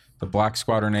 the Black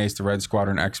Squadron Ace, the Red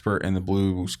Squadron Expert, and the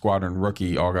Blue Squadron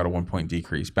Rookie all got a 1 point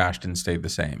decrease. Bastion stayed the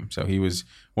same. So he was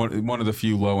one of the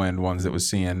few low end ones that was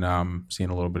seeing a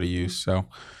little bit of use. So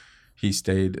he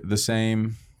stayed the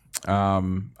same.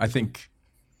 I think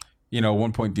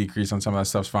 1 point decrease on some of that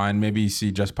stuff's fine. Maybe you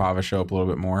see Just Pava show up a little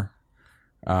bit more.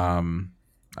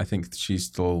 I think she's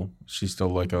still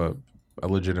like a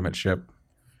legitimate ship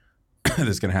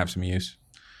that's going to have some use.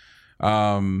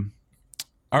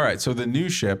 All right, so the new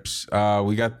ships,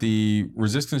 we got the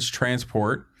Resistance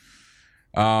Transport.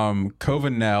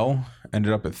 Covenel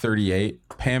ended up at 38.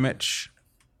 Pamich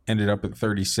ended up at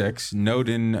 36.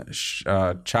 Nodin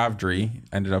Chavdry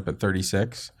ended up at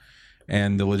 36.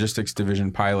 And the Logistics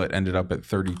Division Pilot ended up at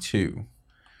 32.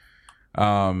 So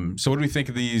what do we think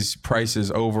of these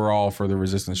prices overall for the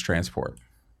Resistance Transport?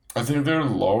 I think they're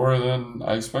lower than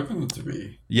I expected them to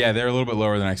be. Yeah, they're a little bit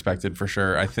lower than I expected for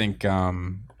sure. I think,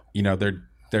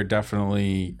 they're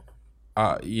definitely,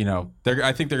 I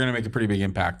think they're going to make a pretty big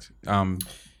impact. With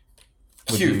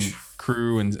Huge the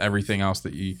crew and everything else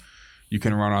that you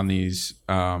can run on these.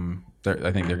 I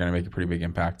think they're going to make a pretty big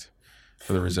impact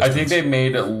for the Resistance. I think they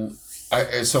made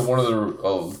so one of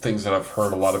the things that I've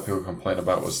heard a lot of people complain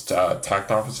about was Tact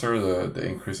Officer, the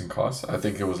increase in cost. I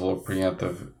think it was a little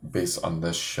preemptive based on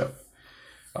this ship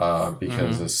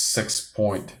because a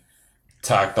 6-point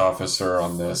Tact Officer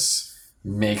on this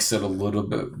makes it a little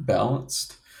bit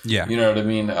balanced. Yeah. You know what I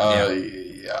mean? At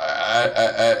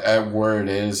where it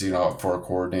is, for a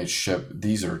coordinate ship,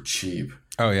 these are cheap.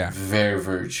 Oh, yeah. Very,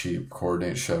 very cheap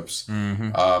coordinate ships.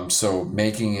 Mm-hmm. So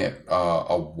making it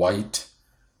a white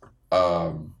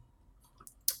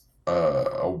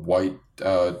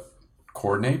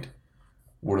coordinate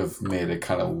would have made it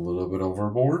kind of a little bit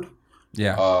overboard.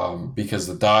 Yeah. Because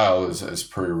the dial is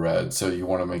pretty red, so you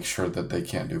want to make sure that they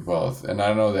can't do both. And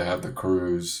I know they have the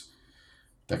crews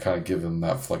that kind of give them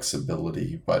that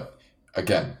flexibility, but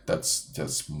again, that's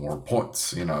just more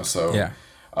points, so yeah.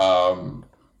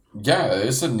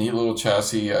 It's a neat little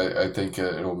chassis. I think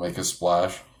it'll make a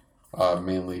splash,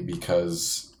 mainly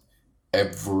because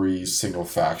every single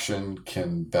faction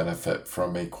can benefit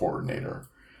from a coordinator,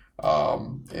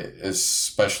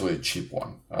 especially a cheap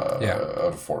one, an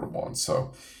affordable one.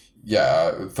 So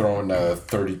throwing a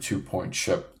 32-point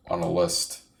ship on a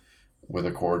list with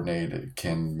a coordinate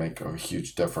can make a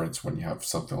huge difference when you have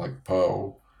something like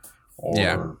Poe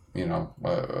or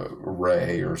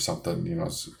Ray or something,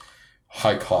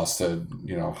 high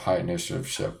costed, high initiative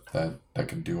ship that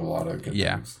can do a lot of good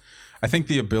things. I think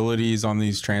the abilities on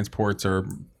these transports are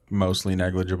mostly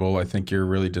negligible. I think you're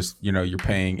really just, you're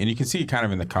paying, and you can see it kind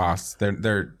of in the costs.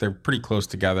 They're pretty close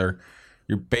together.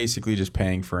 You're basically just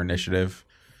paying for initiative.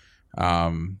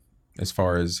 As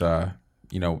far as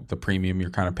the premium you're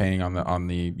kind of paying on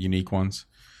the unique ones.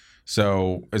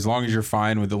 So as long as you're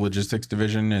fine with the Logistics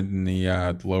Division and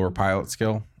the lower pilot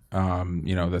skill,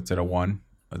 that's at a 1,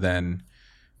 then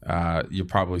you'll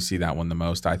probably see that one the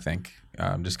most, I think,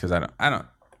 just because I don't.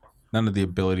 None of the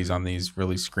abilities on these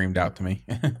really screamed out to me.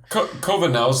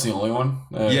 Covenel's the only one.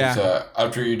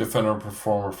 After you defend or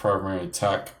perform a primary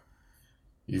attack,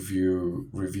 if you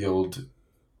revealed...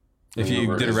 If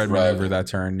you did a red maneuver that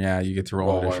turn, you get to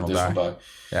roll an additional die.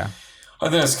 Yeah. I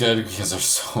think that's good because there's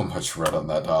so much red on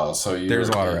that dial. So there's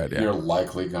a lot of red, You're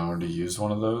likely going to use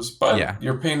one of those, but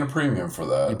you're paying a premium for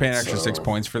that. You're paying an extra 6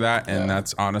 points for that, and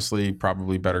that's honestly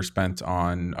probably better spent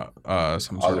on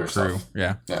some sort of crew. Stuff.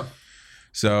 Yeah. Yeah.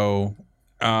 So,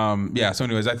 so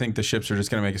anyways, I think the ships are just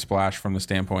going to make a splash from the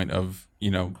standpoint of,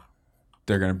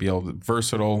 they're going to be able to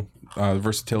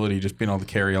versatility, just being able to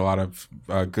carry a lot of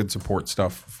good support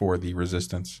stuff for the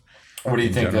Resistance. What do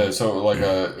you think? I was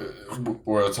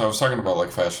talking about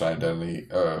like faction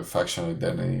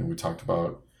identity. We talked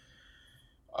about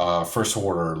First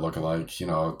Order looking like,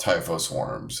 Typho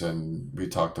swarms, and we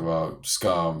talked about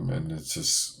scum, and it's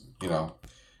just,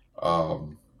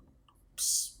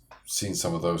 seeing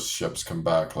some of those ships come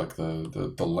back, like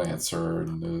the Lancer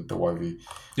and the YV.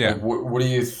 Yeah. Like, what do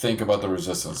you think about the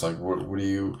Resistance? Like,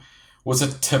 what's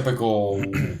a typical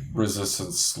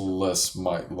Resistance list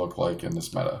might look like in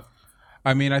this meta?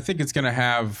 I mean, I think it's going to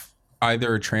have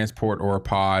either a transport or a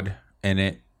pod in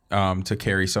it to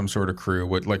carry some sort of crew,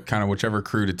 whichever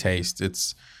crew to taste.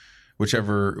 It's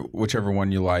whichever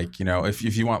one you like.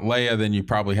 If you want Leia, then you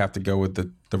probably have to go with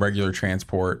the regular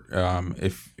transport.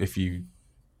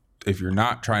 If you're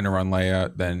not trying to run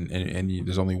Leia, then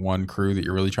there's only one crew that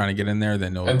you're really trying to get in there,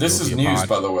 then this is news,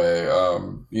 by the way,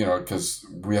 because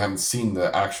we haven't seen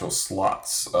the actual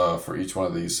slots for each one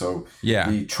of these. So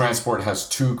the transport has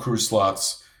 2 crew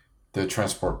slots. The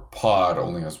transport pod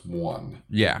only has 1.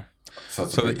 Yeah. So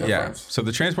that's a big difference. So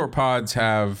the transport pods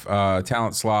have a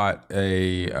talent slot,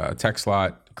 a tech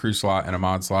slot, crew slot, and a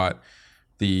mod slot.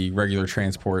 The regular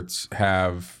transports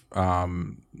have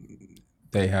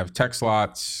they have tech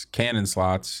slots, cannon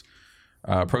slots,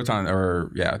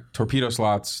 torpedo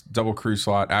slots, double crew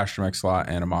slot, astromech slot,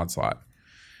 and a mod slot.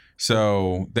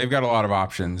 So they've got a lot of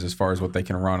options as far as what they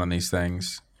can run on these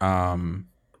things.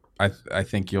 I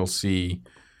think you'll see.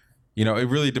 You know, it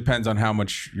really depends on how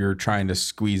much you're trying to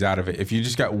squeeze out of it. If you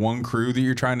just got one crew that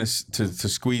you're trying to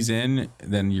squeeze in,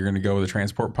 then you're going to go with a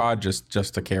transport pod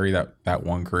just to carry that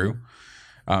one crew,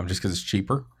 just because it's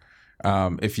cheaper.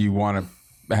 If you want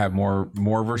to have more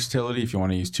versatility, if you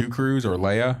want to use 2 crews or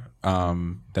Leia,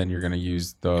 then you're going to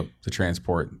use the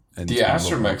transport. And the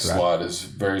Astromech slot is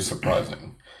very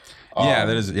surprising. That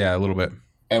is a little bit.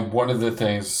 And one of the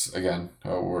things, again,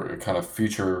 we're kind of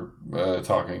future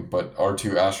talking, but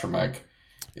R2 Astromech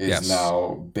is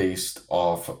now based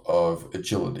off of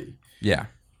agility. Yeah.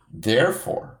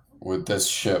 Therefore, with this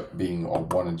ship being a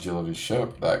 1 agility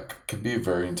ship, that could be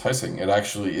very enticing. It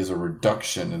actually is a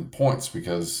reduction in points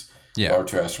because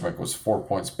R2 Astromech was 4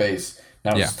 points base.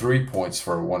 Now it's 3 points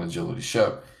for a 1 agility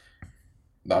ship.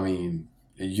 I mean,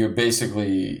 you're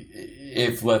basically,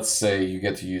 if let's say you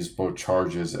get to use both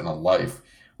charges and a life,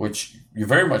 which you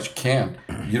very much can.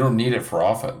 You don't need it for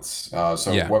offense.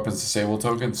 Weapons disable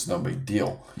tokens, no big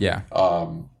deal. Yeah.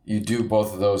 You do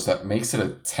both of those. That makes it a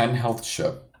 10 health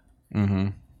ship. Mm-hmm.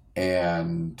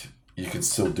 And you can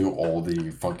still do all the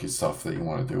funky stuff that you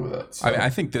want to do with it. So. I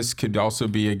think this could also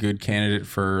be a good candidate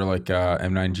for like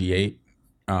M9G8.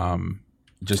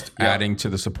 Adding to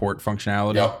the support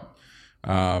functionality. Yep.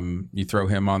 You throw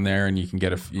him on there, and you can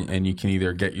get and you can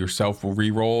either get yourself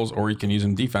re-rolls, or you can use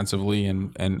him defensively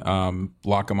and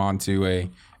lock him onto a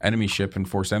enemy ship and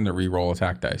force them to re-roll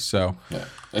attack dice. So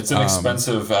it's an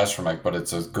expensive Astromech, but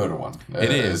it's a good one. But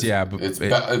it's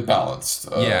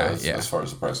balanced. As far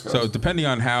as the price goes. So depending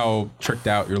on how tricked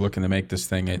out you're looking to make this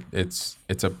thing, it's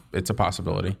a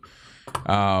possibility.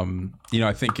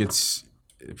 I think it's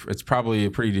probably a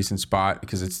pretty decent spot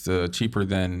because it's cheaper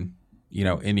than.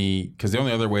 Because the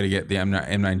only other way to get the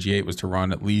M9G8 was to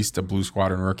run at least a Blue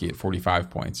Squadron rookie at 45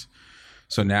 points.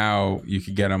 So now you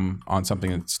could get them on something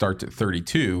that starts at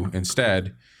 32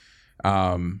 instead,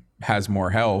 has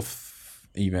more health,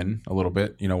 even a little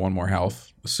bit, 1 more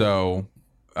health. So,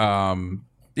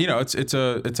 it's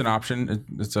an option.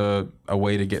 It's a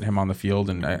way to get him on the field.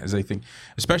 And as I think,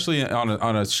 especially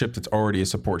on a ship that's already a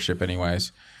support ship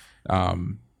anyways,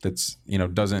 that's,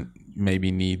 doesn't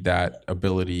maybe need that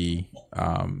ability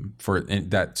for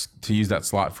that to use that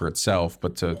slot for itself,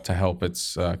 but to help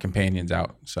its companions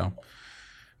out. So,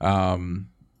 and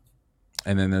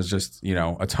then there's just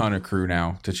a ton of crew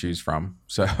now to choose from.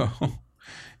 So,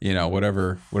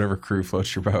 whatever crew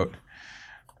floats your boat.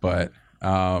 But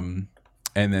and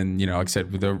then like I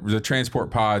said, the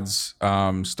transport pods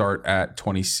start at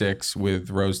 26 with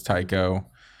Rose Tycho,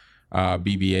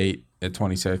 BB-8 at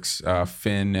 26,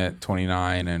 Finn at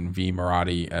 29, and V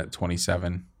Marathi at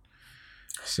 27.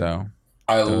 So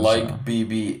I like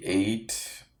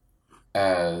BB-8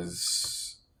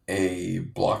 as a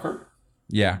blocker.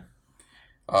 Yeah.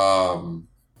 So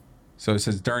it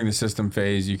says during the system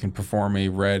phase, you can perform a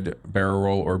red barrel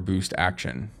roll or boost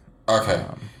action. Okay.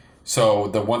 So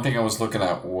the one thing I was looking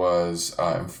at was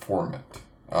Informant,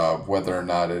 whether or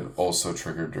not it also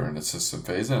triggered during the system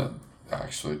phase, and it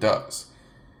actually does.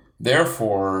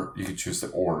 Therefore, you can choose the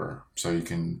order. So you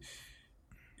can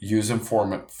use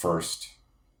Informant first.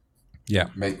 Yeah.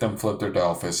 Make them flip their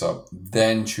dial face up,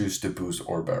 then choose to boost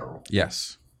or barrel.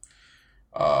 Yes.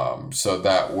 So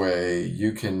that way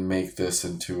you can make this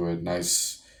into a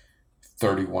nice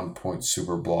 31-point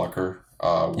super blocker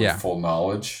with full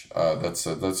knowledge. That's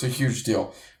a huge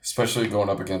deal, especially going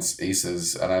up against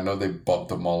aces. And I know they bumped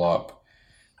them all up,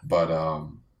 but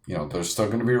they're still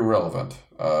going to be irrelevant.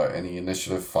 Any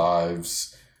initiative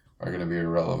 5s are going to be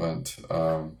irrelevant.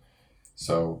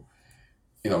 So,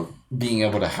 being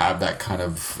able to have that kind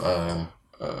of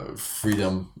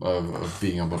freedom of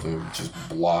being able to just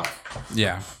block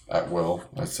at will,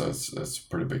 that's a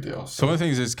pretty big deal. So one of the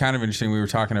things that's kind of interesting, we were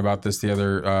talking about this the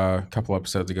other couple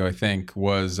episodes ago, I think,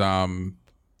 was,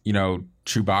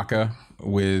 Chewbacca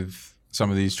with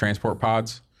some of these transport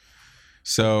pods.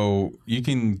 So you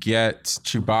can get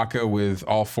Chewbacca with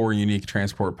all 4 unique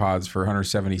transport pods for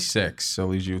 176. So it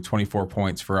leaves you 24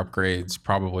 points for upgrades,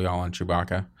 probably all on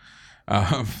Chewbacca.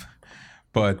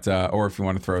 But or if you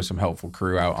want to throw some helpful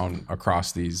crew out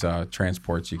across these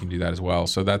transports, you can do that as well.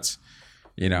 So that's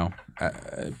a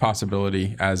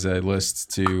possibility as a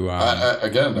list to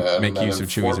make use of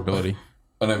Chewie's ability.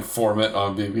 An Informant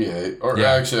on BB-8, or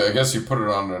actually, I guess you put it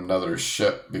on another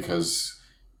ship because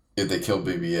if they kill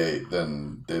BB-8,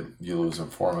 then you lose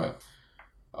Informant.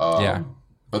 But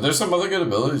there's some other good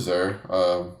abilities there.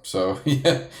 V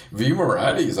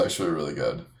Marathi is actually really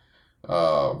good.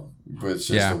 Which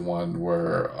is the one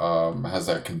where has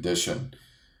that condition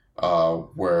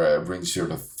where it brings you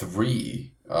to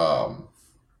 3. So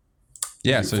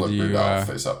do you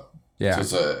face up. Yeah. So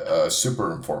it's a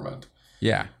super informant.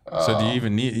 Yeah. So do you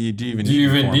even need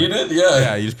it? Yeah.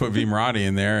 Yeah, you just put Vimerati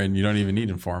in there and you don't even need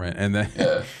informant. And then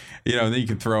then you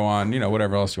can throw on,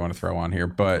 whatever else you want to throw on here.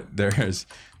 But there's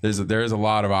a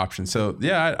lot of options. So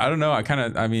yeah, I don't know.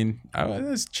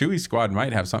 This Chewy squad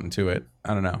might have something to it.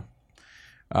 I don't know.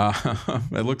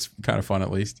 It looks kind of fun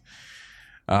at least.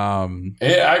 I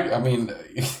mean,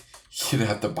 you'd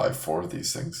have to buy 4 of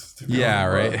these things.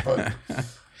 Right. But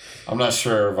I'm not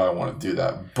sure if I want to do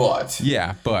that.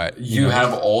 But you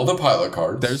have all the pilot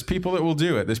cards. There's people that will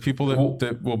do it. There's people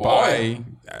that will buy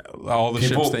all the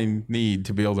ships they need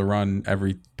to be able to run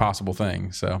every possible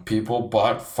thing. So people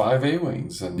bought 5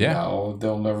 A-Wings, and now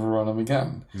they'll never run them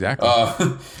again. Exactly.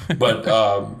 But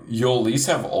you'll at least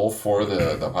have all 4 of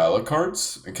the pilot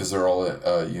cards because they're all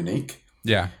unique.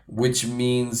 Yeah. Which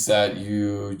means that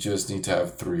you just need to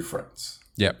have 3 friends.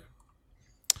 Yep.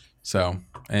 So,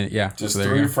 and just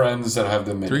 3 friends that have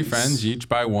the minis. 3 friends, you each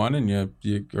buy one, and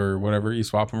you or whatever, you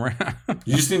swap them around.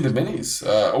 You just need the minis.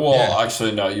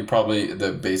 Actually, no. You probably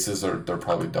the bases they're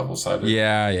probably double-sided.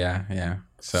 Yeah.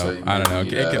 So I don't know.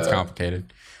 It gets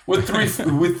complicated. With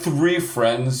 3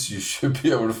 friends, you should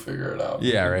be able to figure it out.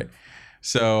 Yeah. Right.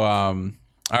 So, all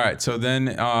right. So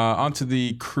then onto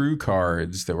the crew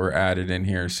cards that were added in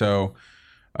here. So.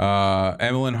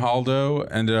 Emlyn Haldo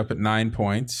ended up at 9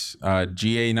 points.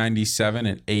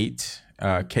 GA97 at 8.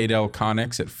 Kadel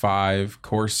Connix at 5.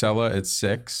 Corsella at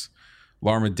 6.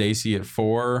 Larma Dacey at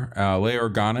 4. Leia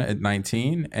Organa at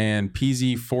 19. And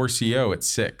PZ4CO at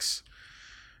 6.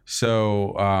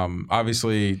 So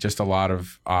obviously just a lot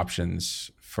of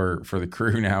options for the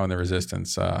crew now in the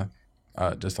Resistance.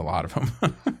 Just a lot of them.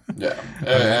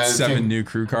 Yeah. 7 new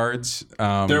crew cards.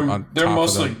 They're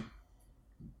mostly...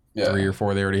 3 or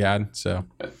 4 they already had, so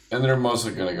and they're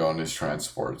mostly going to go on these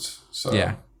transports. So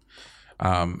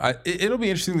it'll be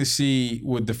interesting to see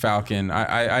with the Falcon.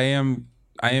 I am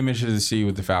interested to see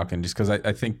with the Falcon just because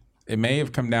I think it may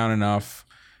have come down enough,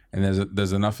 and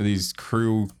there's enough of these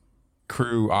crew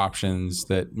options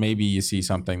that maybe you see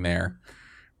something there.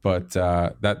 But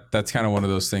that's kind of one of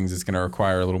those things that's going to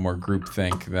require a little more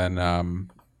groupthink than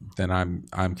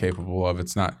I'm capable of.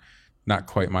 It's not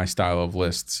quite my style of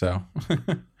list, so.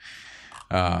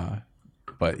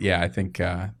 But yeah, I think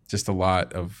just a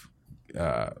lot of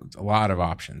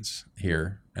options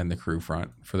here in the crew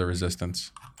front for the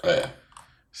Resistance. Oh, yeah.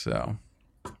 So,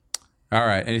 all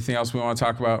right. Anything else we want to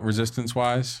talk about Resistance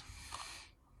wise?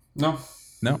 No.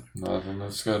 Nothing.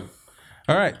 That's good.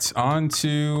 All right, on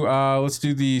to let's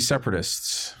do the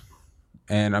Separatists.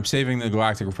 And I'm saving the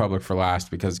Galactic Republic for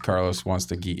last because Carlos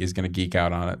is going to geek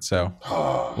out on it. So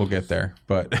we'll get there.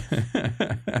 But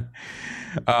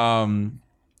all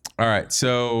right.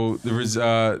 So there was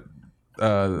the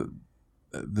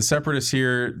Separatists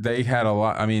here. They had a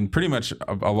lot. I mean, pretty much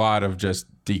a lot of just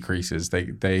decreases.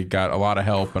 They got a lot of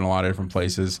help in a lot of different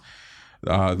places.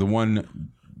 The one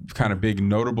kind of big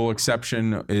notable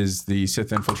exception is the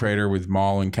Sith Infiltrator with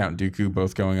Maul and Count Dooku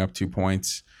both going up 2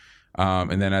 points.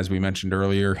 And then, as we mentioned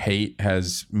earlier, Hate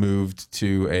has moved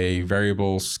to a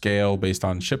variable scale based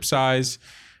on ship size,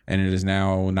 and it is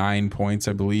now 9 points,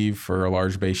 I believe, for a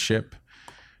large base ship.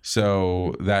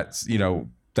 So that's,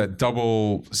 that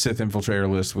double Sith Infiltrator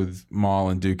list with Maul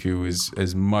and Dooku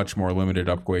is much more limited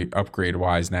upgrade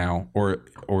wise now, or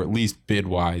at least bid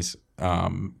wise,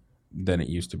 than it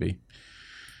used to be.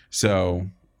 So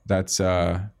that's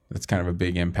kind of a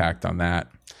big impact on that.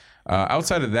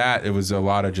 Outside of that, it was a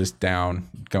lot of just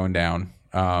going down.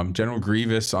 General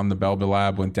Grievous on the Belba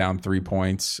Lab went down 3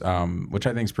 points, which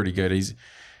I think is pretty good. He's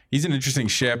an interesting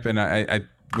ship, and I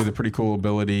with a pretty cool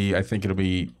ability. I think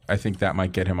that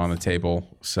might get him on the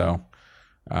table. So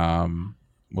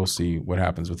we'll see what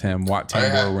happens with him. Wat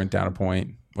Tambor went down a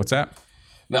point. What's that?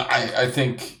 No, I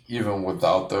think even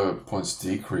without the points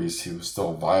decrease, he was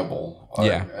still viable.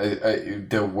 Yeah.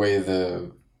 The way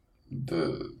the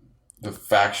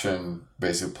faction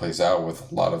basically plays out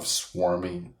with a lot of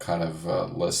swarming kind of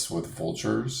lists with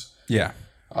vultures. Yeah.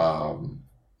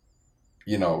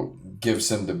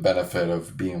 Gives him the benefit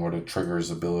of being able to trigger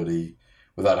his ability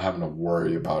without having to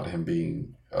worry about him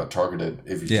being targeted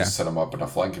if you just set him up in a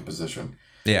flanking position.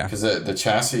 Yeah. Because the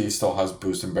chassis still has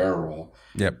boost and barrel roll.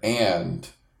 Yep. And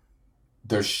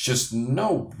there's just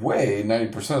no way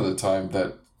 90% of the time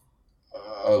that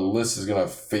a list is going to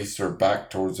face their back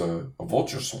towards a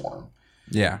vulture swarm.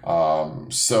 Yeah.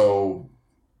 So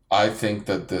I think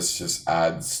that this just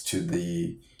adds to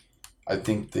the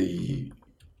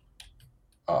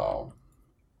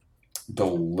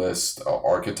list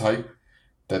archetype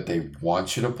that they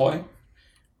want you to play,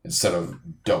 instead of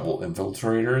double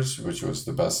infiltrators, which was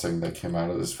the best thing that came out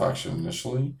of this faction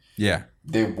initially. Yeah.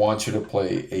 They want you to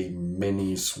play a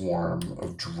mini swarm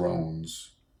of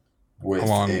drones with a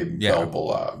Belbull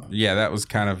Lab. Yeah, that was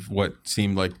kind of what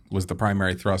seemed like was the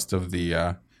primary thrust of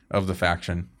the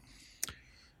faction.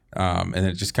 And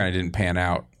it just kind of didn't pan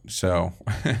out. So,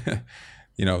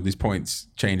 these points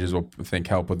changes will, I think,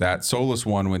 help with that. Soulless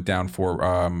One went down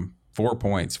 4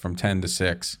 points from 10 to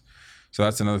 6. So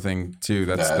that's another thing too.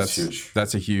 That's huge.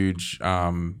 That's a huge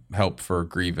help for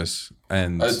Grievous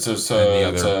and the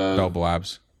other Belbull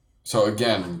Labs. So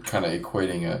again, kind of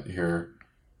equating it here,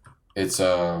 it's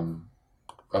a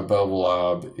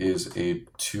Belbull Lab is a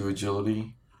 2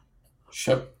 agility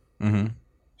ship. Mm-hmm.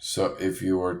 So if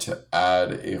you were to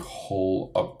add a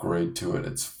hull upgrade to it,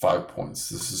 it's 5 points.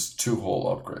 This is 2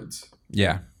 hull upgrades.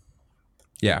 Yeah,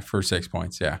 for 6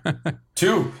 points. Yeah,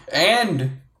 2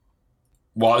 and.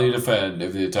 While you defend,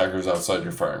 if the attacker is outside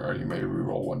your firing area, you may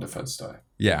reroll 1 defense die.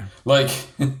 Yeah. Like,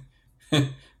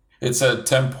 it's a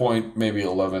 10-point, maybe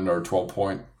 11 or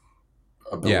 12-point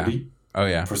ability. Yeah. Oh,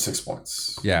 yeah. For 6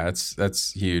 points. Yeah,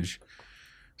 that's huge.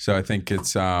 So I think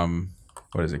it's,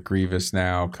 what is it? Grievous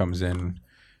now comes in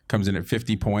at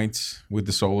 50 points with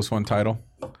the Soulless One title.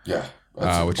 Yeah.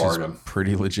 That's which is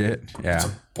pretty legit. Yeah. It's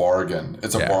a bargain.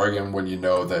 It's a bargain when you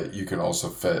know that you can also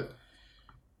fit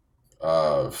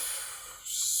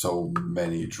so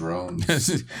many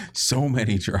drones. So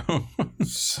many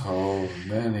drones. So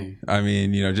many. I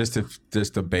mean, just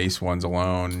the base ones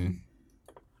alone.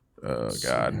 Oh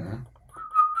God. Yeah.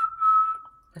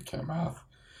 I can't math.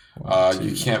 1, 2,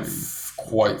 you can't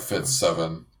quite fit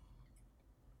 7.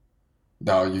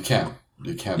 No, you can.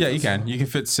 You can. Yeah, you can. You can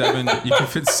fit 7. You can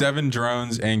fit 7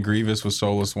 drones and Grievous with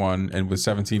Soulless One, and with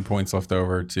 17 points left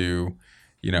over to,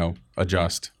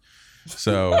 adjust.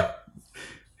 So.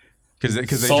 Because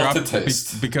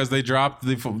they dropped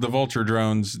the Vulture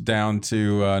drones down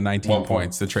to 19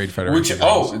 points. The Trade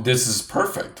Federation. This is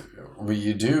perfect. What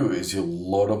you do is you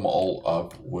load them all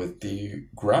up with the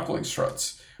grappling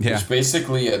struts, which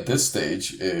basically at this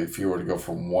stage, if you were to go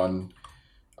from one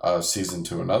season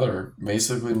to another,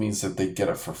 basically means that they get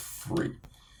it for free.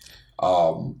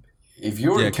 If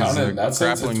you were to count it in that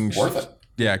sense, it's worth it.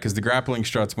 Yeah, because the grappling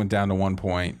struts went down to 1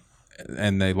 point.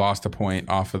 And they lost a point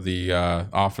off of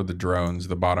the drones,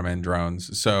 the bottom end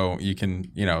drones. So you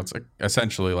can, it's like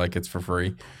essentially like it's for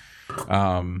free.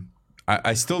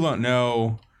 I still don't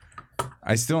know.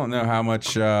 How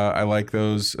much I like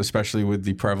those, especially with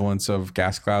the prevalence of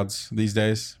gas clouds these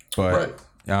days. But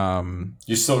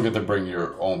you still get to bring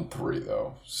your own 3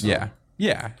 though. So.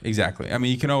 Yeah, exactly. I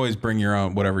mean, you can always bring your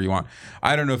own whatever you want.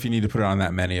 I don't know if you need to put it on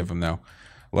that many of them though.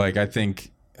 Like I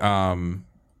think.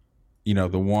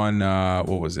 The one,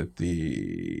 what was it?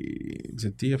 Is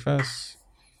it DFS?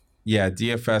 Yeah,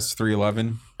 DFS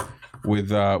 311 with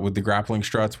the grappling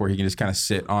struts where he can just kind of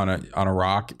sit on a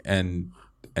rock and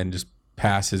just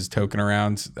pass his token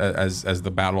around as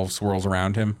the battle swirls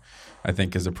around him. I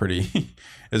think is a pretty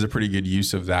good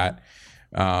use of that.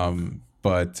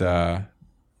 But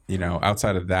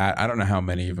outside of that, I don't know how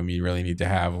many of them you really need to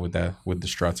have with the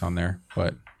struts on there,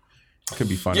 but. Could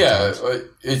be fun. Yeah,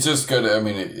 it's just good. I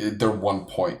mean, they're 1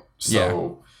 point,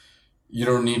 so you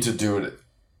don't need to do it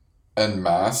en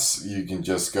masse. You can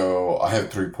just go. I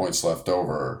have 3 points left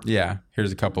over. Yeah,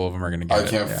 here's a couple of them are going to get. I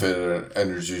can't fit an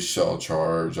energy shell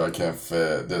charge. I can't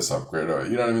fit this upgrade.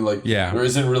 You know what I mean? Like, there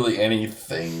isn't really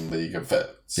anything that you can fit.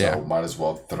 So might as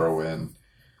well throw in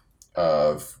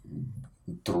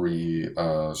 3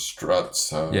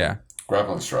 struts.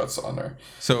 Grappling struts on there.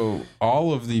 So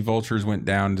all of the Vultures went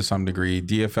down to some degree.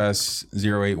 DFS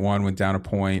 081 went down a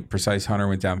point. Precise Hunter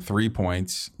went down 3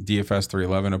 points. DFS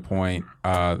 311 a point.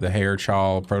 The Hair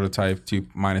Chal prototype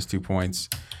minus 2 points.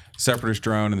 Separatist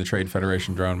drone and the Trade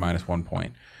Federation drone minus 1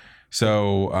 point.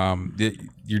 So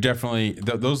you're definitely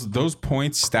those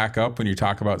points stack up when you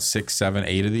talk about 6, 7,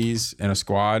 8 of these in a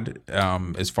squad.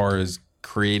 As far as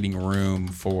creating room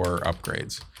for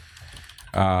upgrades.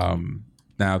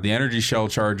 Now, the energy shell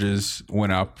charges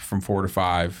went up from 4 to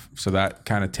 5, so that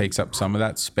kind of takes up some of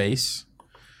that space,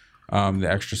 the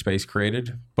extra space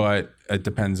created. But it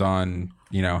depends on,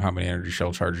 how many energy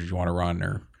shell charges you want to run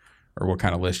or what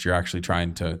kind of list you're actually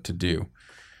trying to do.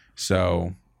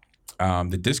 So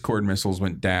the Discord missiles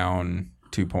went down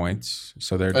 2 points,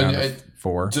 so they're down to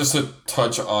 4. Just to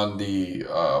touch on the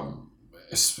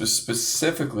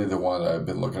specifically the one that I've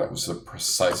been looking at was the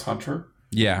Precise Hunter.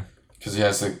 Yeah. Because he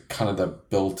has the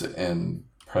built-in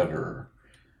Predator.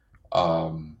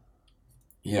 At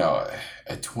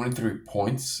 23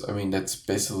 points, I mean, that's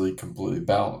basically completely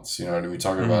balanced. You know what I mean? We're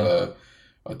talking about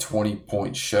a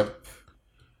 20-point ship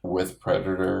with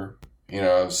Predator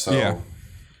So yeah.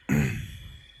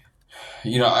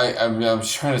 I'm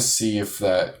trying to see if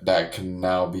that can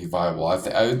now be viable. I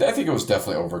think it was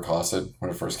definitely overcosted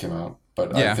when it first came out,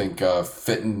 but I think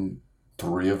fitting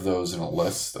 3 of those in a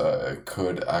list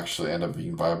could actually end up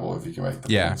being viable if you can make the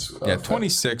points.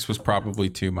 26 was probably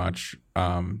too much.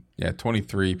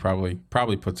 23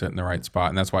 probably puts it in the right spot,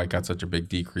 and that's why it got such a big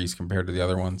decrease compared to the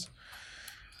other ones,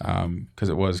 because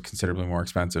it was considerably more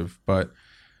expensive. But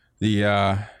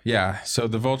so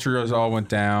the Vultures all went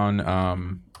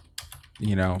down.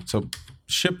 So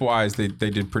ship-wise, they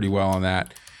did pretty well on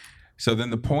that. So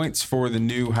then the points for the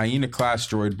new Hyena-class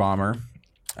droid bomber,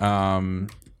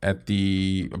 at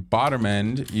the bottom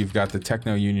end, you've got the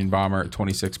Techno-Union bomber at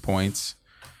 26 points.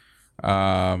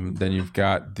 Then you've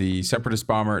got the Separatist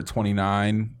bomber at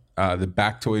 29, the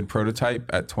Bactoid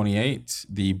prototype at 28,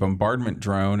 the bombardment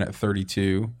drone at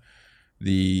 32,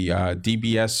 the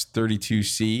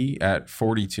DBS-32C at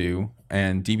 42,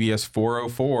 and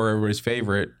DBS-404, everybody's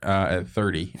favorite, at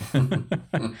 30.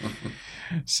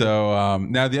 So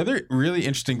now the other really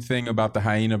interesting thing about the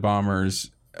Hyena bombers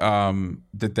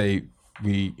that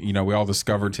we all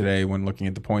discovered today when looking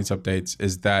at the points updates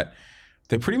is that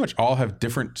they pretty much all have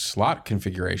different slot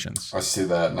configurations. I see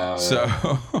that now. Yeah. So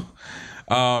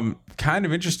kind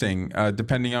of interesting.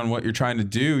 Depending on what you're trying to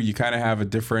do, you kind of have a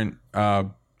different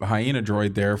Hyena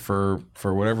droid there for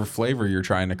whatever flavor you're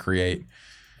trying to create.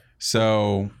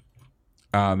 So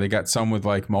they got some with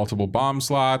like multiple bomb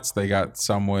slots. They got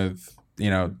some with,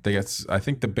 I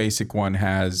think the basic one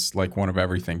has like one of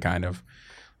everything kind of.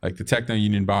 Like the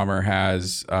Techno-Union bomber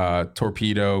has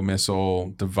torpedo,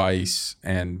 missile, device,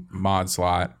 and mod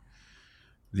slot.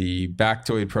 The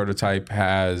Bactoid prototype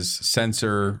has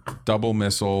sensor, double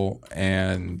missile,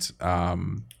 and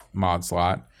mod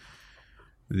slot.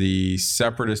 The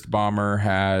Separatist bomber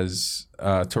has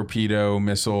torpedo,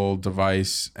 missile,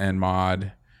 device, and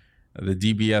mod. The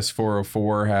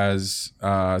DBS-404 has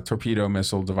torpedo,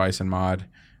 missile, device, and mod.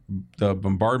 The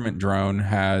bombardment drone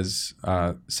has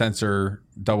sensor,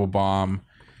 double bomb,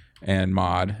 and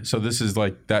mod. So this is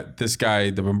like that. This guy,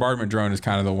 the bombardment drone, is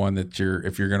kind of the one that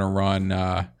if you're gonna run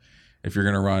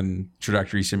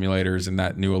trajectory simulators and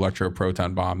that new electro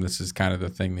proton bomb, this is kind of the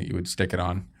thing that you would stick it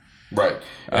on. Right,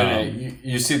 and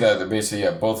you see that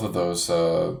basically, both of those,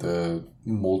 the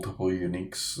multiple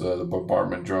uniques, the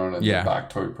bombardment drone and the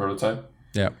Bactoid prototype,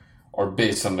 are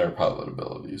based on their pilot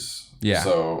abilities. Yeah.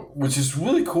 So, which is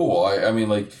really cool. I mean,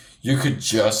 like, you could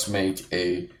just make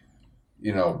a,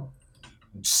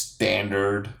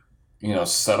 standard,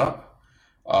 setup.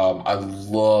 I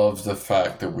love the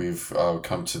fact that we've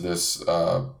come to this,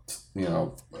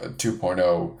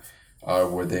 2.0,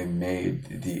 where they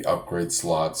made the upgrade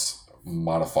slots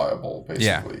modifiable,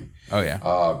 basically. Yeah. Oh,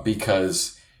 yeah.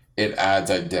 Because it adds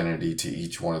identity to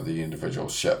each one of the individual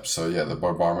ships. So, the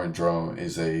bombardment drone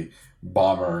is a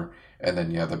bomber, and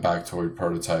then you have the Bactoid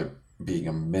prototype being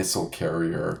a missile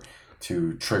carrier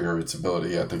to trigger its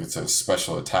ability. I think it's a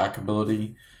special attack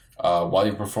ability. While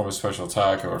you perform a special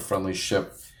attack or a friendly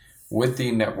ship with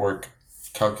the network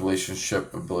calculation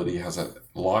ship ability has a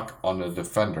lock on the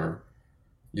defender,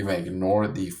 you may ignore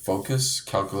the focus,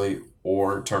 calculate,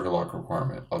 or target lock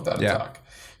requirement of that attack.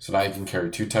 So now you can carry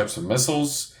 2 types of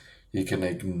missiles. You can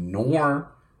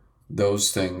ignore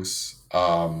those things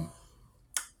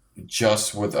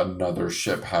just with another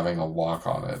ship having a lock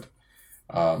on it.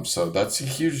 So that's a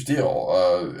huge deal.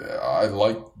 I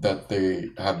like that they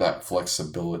have that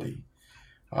flexibility.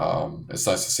 It's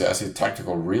nice to see. I see a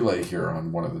tactical relay here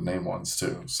on one of the name ones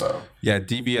too. So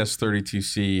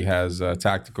DBS-32C has a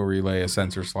tactical relay, a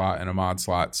sensor slot, and a mod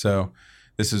slot. So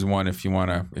this is one if you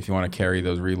want to carry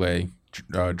those relay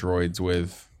droids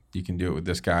with. You can do it with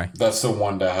this guy. That's the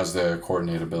one that has the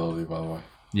coordinate ability, by the way.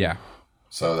 Yeah.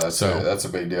 So that's a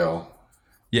big deal.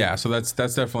 Yeah, so that's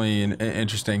definitely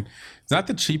interesting. It's not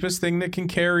the cheapest thing that can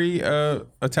carry a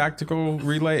tactical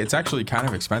relay. It's actually kind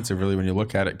of expensive, really, when you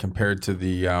look at it compared to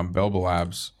the Belba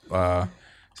Labs.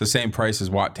 It's the same price as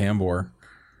Wat Tambor,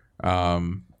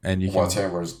 and you can. Wat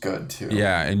Tambor is good too.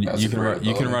 Yeah, and you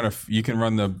can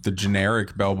run the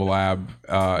generic Belba Lab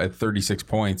at 36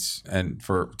 points and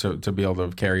to be able to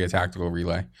carry a tactical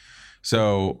relay.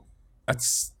 So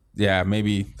that's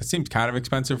maybe that seems kind of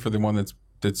expensive for the one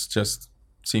that's just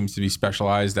seems to be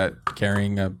specialized at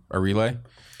carrying a relay.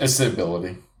 It's the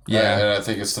ability. Yeah. And I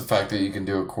think it's the fact that you can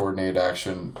do a coordinated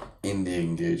action in the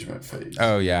engagement phase.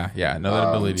 Oh, yeah. Yeah. No, that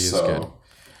ability is good.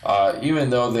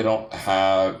 Even though they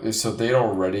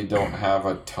already don't have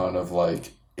a ton of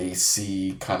like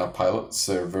AC kind of pilots.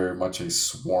 They're very much a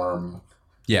swarm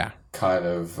kind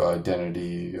of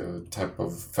identity type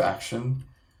of faction.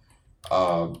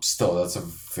 still, that's a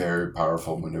very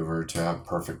powerful maneuver to have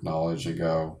perfect knowledge and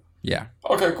go, yeah,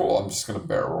 okay, cool, I'm just going to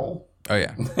barrel roll. Oh,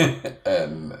 yeah.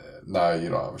 And now you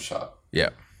don't have a shot. Yeah.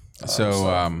 So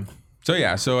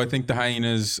I think the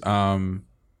hyenas, they're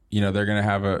going to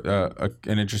have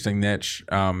an interesting niche.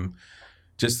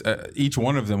 Each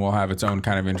one of them will have its own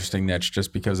kind of interesting niche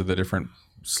just because of the different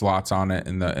slots on it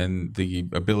and the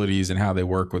abilities and how they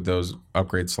work with those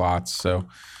upgrade slots. So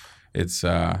it's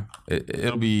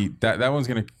it'll be that one's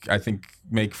going to, I think,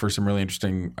 make for some really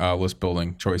interesting list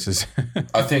building choices.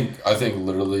 I think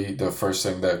literally the first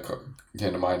thing that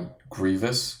came to mind,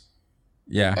 Grievous.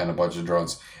 Yeah. And a bunch of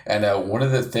drones. And one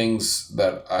of the things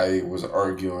that I was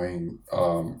arguing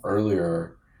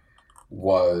earlier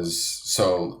was,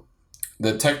 so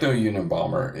the Techno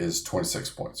Unabomber is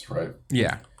 26 points, right?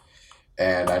 Yeah.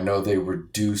 And I know they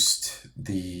reduced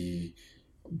the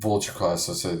Vulture class,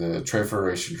 let's say the Trade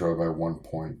Federation droid by 1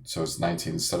 point. So it's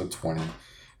 19 instead of 20.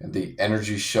 And the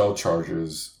energy shell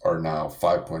charges are now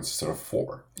 5 points instead of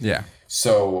 4. Yeah.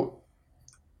 So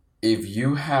if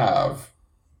you have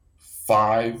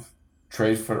 5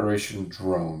 Trade Federation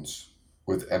drones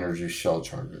with energy shell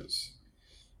charges,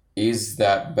 is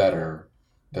that better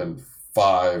than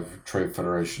 5 Trade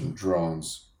Federation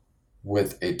drones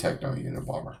with a Techno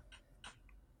Unabomber?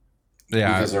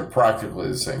 Yeah, because they're practically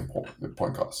the same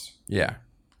point cost. Yeah,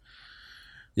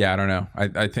 I don't know.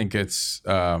 I think this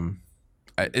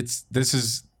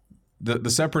is the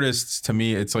Separatists, to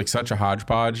me, it's like such a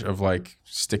hodgepodge of like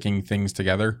sticking things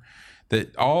together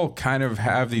that all kind of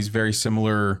have these very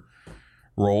similar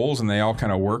roles and they all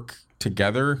kind of work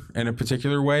together in a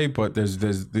particular way, but there's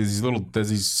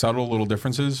these subtle little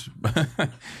differences.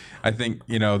 I think,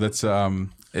 that's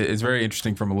it's very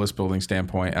interesting from a list building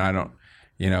standpoint, and I don't,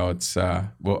 it's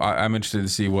I'm interested to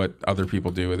see what other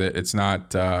people do with it. It's not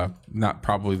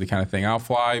probably the kind of thing I'll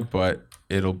fly, but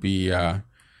it'll definitely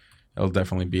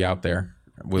be out there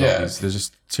with all these. There's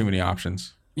just too many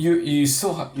options. You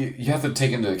still you have to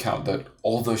take into account that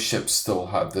all those ships still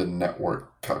have the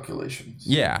network calculations.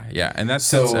 Yeah, and that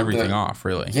sets everything off,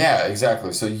 really. Yeah,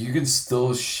 exactly. So you can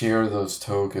still share those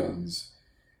tokens,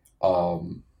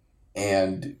 and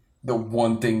the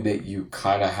one thing that you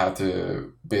kind of have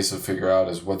to basically figure out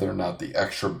is whether or not the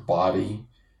extra body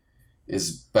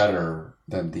is better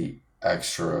than the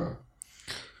extra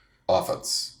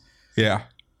offense. Yeah.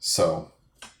 So.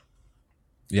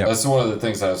 Yeah, that's one of the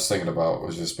things I was thinking about,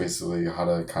 was just basically how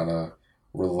to kind of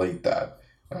relate that,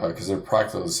 because they're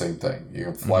practically the same thing. You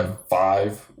can fly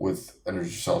 5 with energy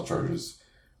shell charges,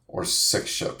 or 6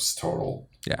 ships total.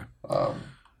 Yeah,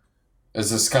 it's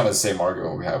this kind of the same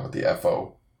argument we have with the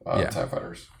FO TIE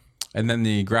fighters. And then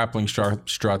the grappling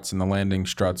struts and the landing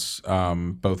struts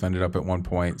both ended up at 1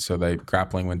 point. So the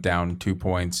grappling went down 2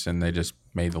 points, and they just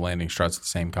made the landing struts the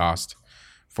same cost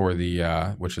for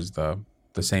the which is the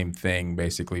same thing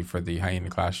basically for the Hyena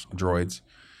class droids.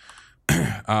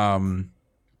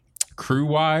 Crew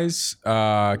wise,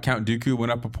 Count Dooku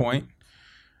went up a point.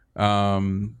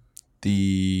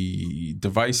 The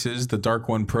devices, the Dark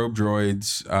One probe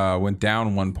droids, went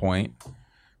down 1 point.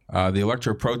 The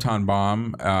Electro Proton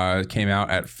Bomb came out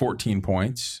at 14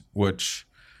 points, which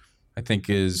I think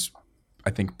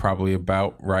probably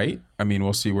about right. I mean,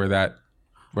 we'll see where that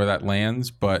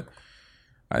lands, but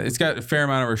it's got a fair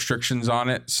amount of restrictions on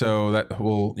it, so that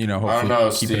will, hopefully I don't know,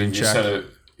 keep Steve, it in check.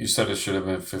 You said it should have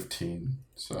been 15.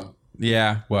 So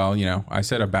yeah, well, I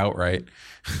said about right.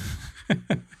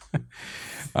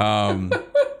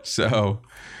 So,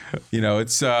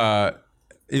 it's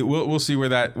we'll see what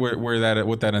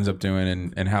that ends up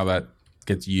doing and how that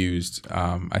gets used.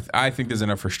 I think there's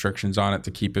enough restrictions on it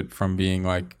to keep it from being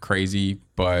like crazy,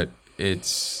 but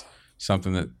it's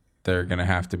something that they're going to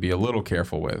have to be a little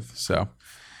careful with. So.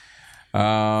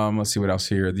 Let's see what else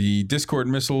here. The Discord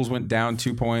missiles went down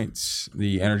 2 points.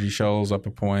 The energy shells up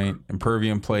a point.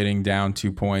 Impervium plating down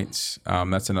 2 points.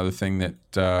 That's another thing that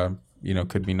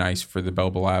could be nice for the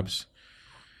Belba Labs.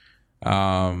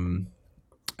 And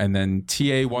then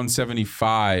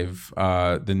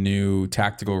TA-175, the new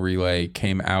tactical relay,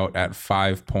 came out at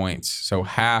 5 points, so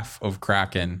half of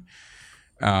Kraken.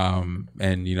 And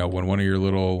when one of your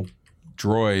little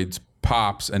droids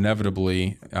pops,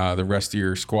 inevitably the rest of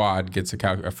your squad gets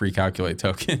a free calculate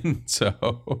token.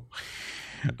 So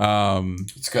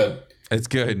it's good.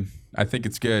 I think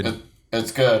it's good.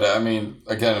 It's good. I mean,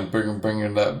 again,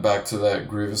 bringing that back to that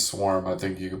Grievous swarm, I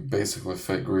think you could basically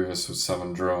fit Grievous with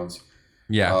 7 drones.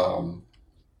 Yeah.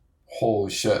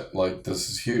 Holy shit, like,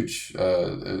 this is huge.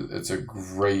 It's a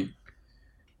great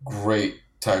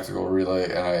tactical relay,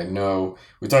 and I know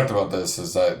we talked about this,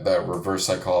 is that reverse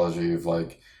psychology of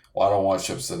like, well, I don't want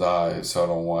ships to die, so I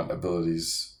don't want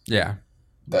abilities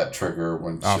that trigger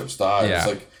when ships die. Yeah. It's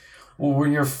like, well,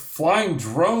 when you're flying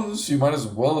drones, you might as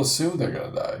well assume they're going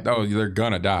to die. Oh, they're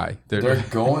going to die. They're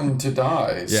going to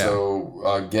die. Yeah.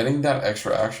 So getting that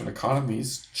extra action economy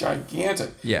is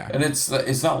gigantic. Yeah. And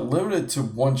it's not limited to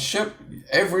one ship.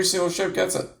 Every single ship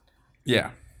gets it.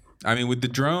 Yeah. I mean, with the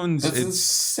drones... That's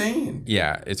insane.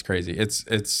 Yeah, it's crazy.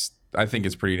 I think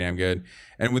it's pretty damn good.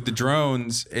 And with the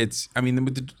drones, it's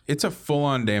a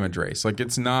full-on damage race. Like,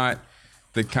 it's not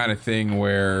the kind of thing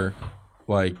where...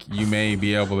 like you may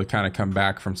be able to kind of come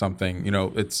back from something,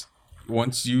 it's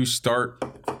once you start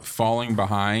falling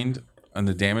behind on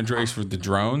the damage race with the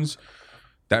drones,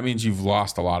 that means you've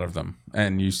lost a lot of them.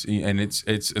 And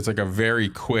it's like a very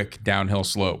quick downhill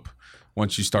slope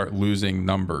once you start losing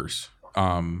numbers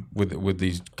with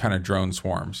these kind of drone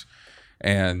swarms.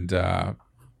 And,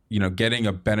 getting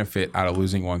a benefit out of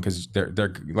losing one, because they're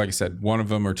like I said, one of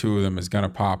them or two of them is going to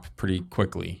pop pretty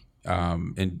quickly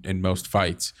in most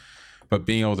fights. But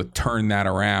being able to turn that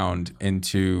around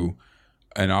into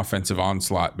an offensive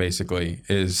onslaught basically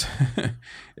is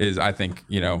I think,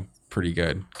 pretty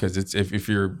good, because it's if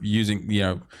you're using,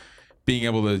 being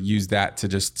able to use that to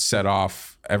just set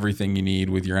off everything you need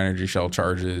with your energy shell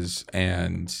charges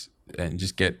and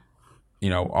just get,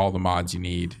 all the mods you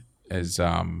need is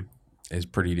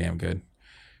pretty damn good.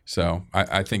 So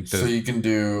I think so you can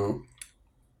do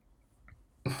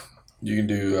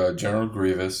General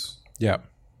Grievous. Yep.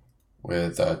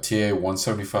 With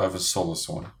TA-175 as Solus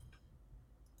one.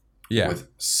 Yeah. With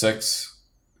 6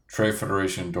 Trade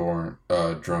Federation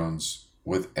drones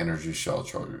with energy shell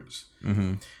chargers.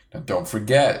 Mm-hmm. Now, don't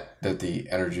forget that the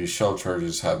energy shell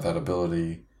chargers have that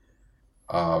ability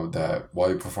that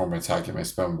while you perform an attack, you may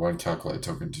spend 1 calculate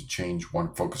token to change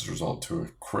one focus result to a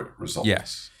crit result.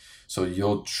 Yes. So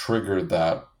you'll trigger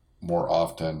that more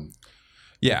often.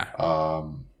 Yeah.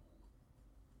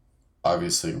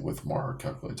 Obviously, with more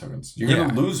calculate tokens, you're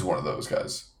gonna lose one of those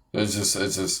guys.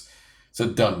 It's a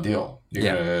done deal.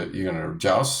 You're gonna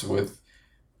joust with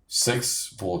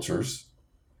 6 vultures,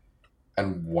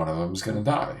 and one of them is gonna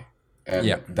die. And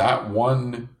that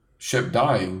one ship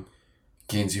dying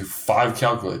gains you 5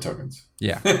 calculate tokens.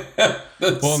 Yeah.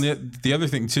 Well, and the other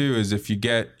thing too is if you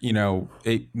get,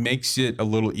 it makes it a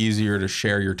little easier to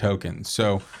share your tokens.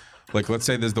 So, like, let's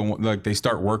say there's they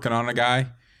start working on a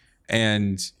guy.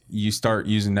 And you start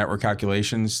using network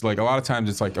calculations. Like a lot of times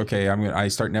it's like, okay, I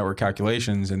start network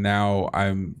calculations and now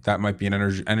that might be an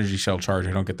energy shell charge.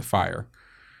 I don't get the fire.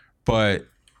 But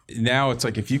now it's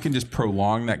like, if you can just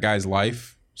prolong that guy's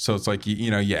life. So it's like,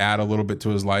 you add a little bit to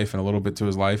his life and a little bit to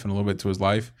his life and a little bit to his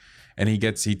life. And he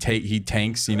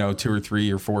tanks, 2 or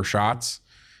 3 or 4 shots.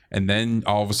 And then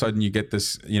all of a sudden you get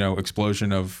this,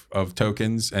 explosion of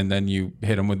tokens. And then you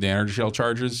hit him with the energy shell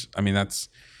charges. I mean, that's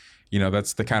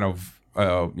the kind of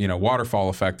waterfall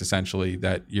effect essentially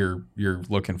that you're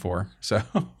looking for. So,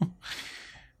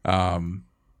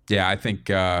 I think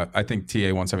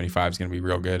TA-175 is going to be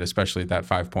real good, especially at that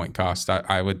 5-point cost.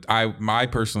 I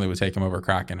personally would take him over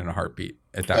Kraken in a heartbeat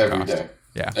at that every cost. Day.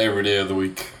 Yeah, every day of the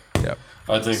week. Yep.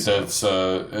 I think that's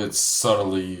it's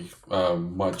subtly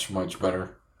much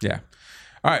better. Yeah.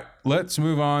 All right, let's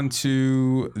move on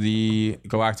to the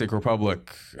Galactic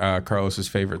Republic, Carlos's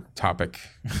favorite topic.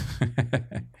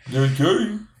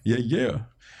 Okay. Yeah.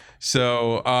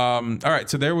 So, all right.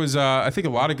 So there was, I think,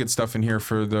 a lot of good stuff in here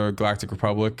for the Galactic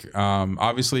Republic.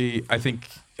 Obviously, I think,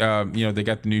 they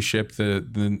got the new ship, the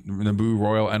Naboo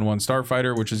Royal N1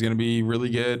 Starfighter, which is going to be really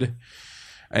good.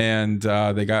 And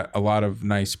they got a lot of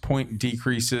nice point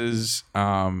decreases.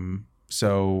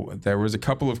 So there was a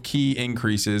couple of key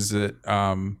increases that,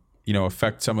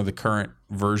 affect some of the current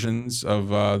versions of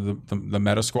the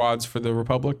meta squads for the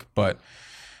Republic. But,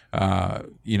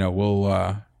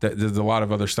 there's a lot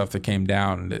of other stuff that came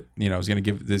down that, is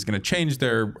going to change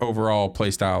their overall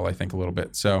play style, I think, a little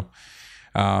bit. So,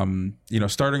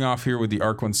 starting off here with the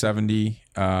ARC 170,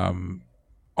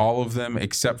 all of them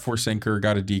except for Sinker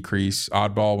got a decrease.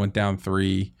 Oddball went down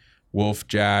 3. Wolf,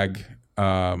 Jag,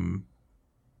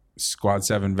 Squad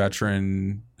 7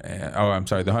 veteran. The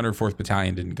 104th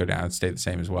Battalion didn't go down. It stayed the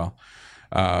same as well.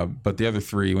 But the other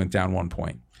 3 went down 1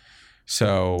 point.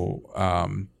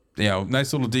 So,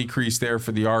 nice little decrease there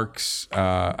for the arcs.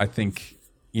 I think,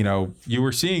 you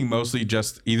were seeing mostly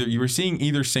just either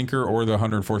Sinker or the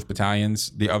 104th Battalions.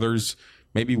 The others,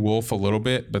 maybe Wolf a little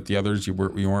bit, but the others you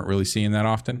weren't really seeing that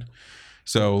often.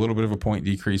 So a little bit of a point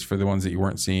decrease for the ones that you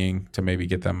weren't seeing to maybe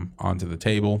get them onto the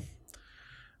table.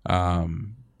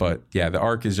 But yeah, the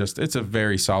ARC is it's a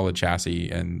very solid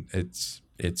chassis, and it's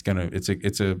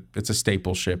a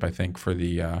staple ship, I think, for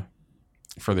the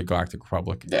Galactic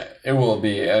Republic. Yeah, it will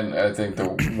be, and I think the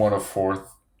 104th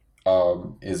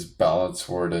is balanced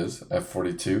where it is at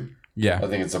 42. Yeah. I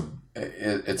think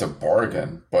it's a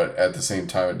bargain, but at the same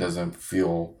time, it doesn't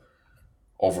feel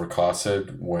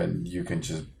overcosted when you can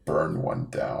just burn one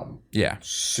down. Yeah.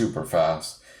 Super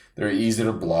fast. They're easy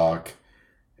to block,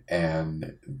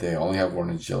 and they only have one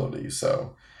agility.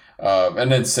 So,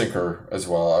 and then Sinker as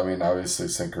well. I mean, obviously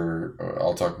Sinker.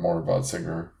 I'll talk more about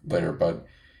Sinker later, but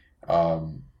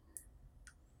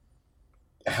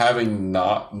having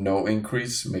no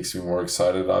increase makes me more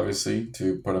excited. Obviously,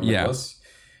 to put him in this.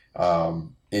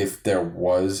 If there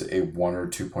was a 1 or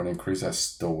 2 point increase, I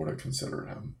still would have considered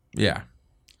him. Yeah.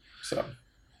 So.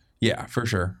 Yeah, for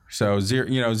sure. So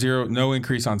zero, no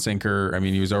increase on Sinker. I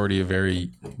mean, he was already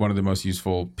one of the most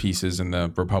useful pieces in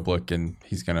the Republic, and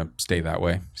he's going to stay that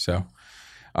way. So,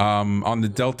 on the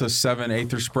Delta 7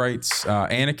 Aether Sprites,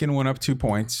 Anakin went up 2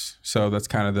 points. So that's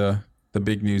kind of the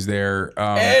big news there.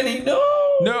 Annie, no.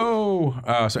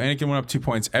 So Anakin went up 2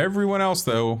 points. Everyone else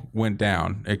though went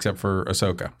down except for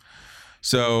Ahsoka.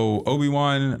 So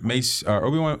Obi-Wan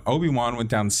went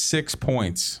down 6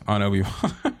 points on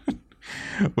Obi-Wan.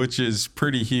 Which is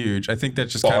pretty huge. I think that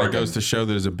just kind of goes to show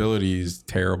that his ability is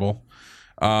terrible.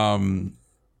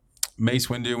 Mace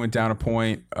Windu went down a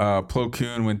point. Plo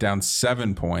Koon went down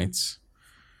 7 points.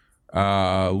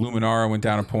 Luminara went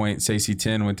down a point. Saesee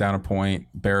Tiin went down a point.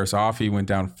 Barriss Offee went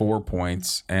down 4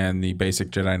 points. And the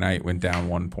basic Jedi Knight went down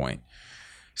 1 point.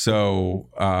 So,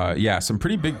 some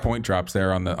pretty big point drops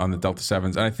there on the Delta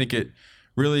 7s. And I think it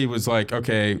really was like,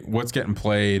 okay, what's getting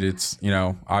played? It's,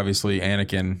 obviously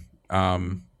Anakin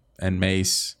and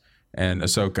Mace and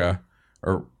Ahsoka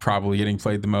are probably getting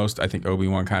played the most. I think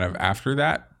Obi-Wan kind of after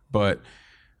that, but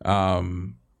yeah.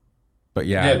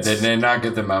 Did they not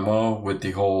get the memo with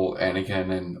the whole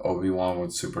Anakin and Obi-Wan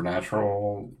with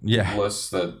supernatural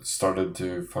list that started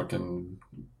to fucking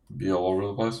be all over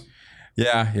the place?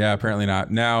 Yeah, apparently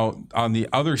not. Now, on the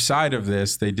other side of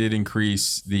this, they did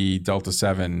increase the Delta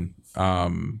 7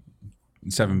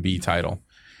 7B title.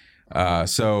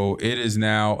 So it is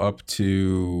now up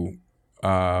to,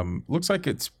 looks like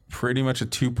it's pretty much a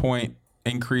 2 point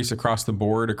increase across the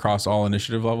board, across all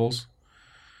initiative levels.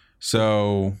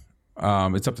 So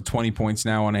it's up to 20 points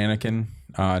now on Anakin,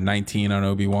 19 on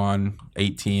Obi-Wan,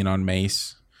 18 on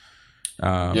Mace.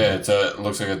 It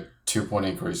looks like a 2 point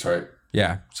increase, right?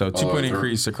 Yeah, so 2 point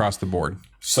increase across the board.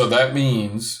 So that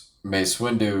means Mace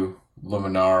Windu,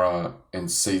 Luminara, and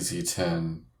Saesee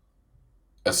Tiin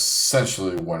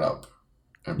essentially went up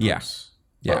in price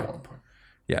by 1 point.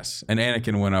 Yes, and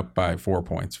Anakin went up by 4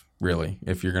 points, really,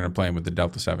 if you're going to play him with the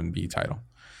Delta 7B title.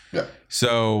 Yeah.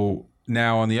 So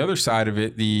now on the other side of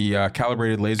it, the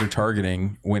calibrated laser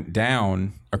targeting went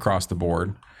down across the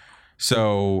board.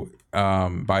 So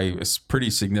by a pretty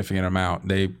significant amount,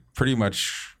 they pretty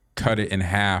much cut it in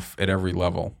half at every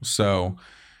level. So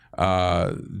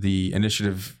the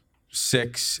initiative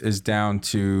 6 is down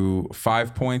to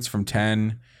 5 points from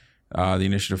 10. The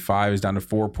initiative 5 is down to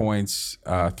 4 points,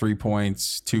 3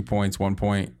 points, 2 points, 1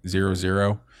 point, 0,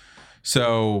 0.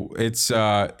 So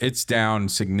it's down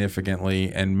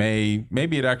significantly, and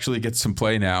maybe it actually gets some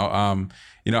play now.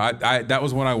 I that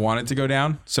was when I wanted to go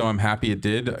down, so I'm happy it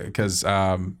did, because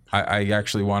I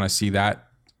actually want to see that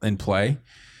in play.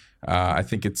 I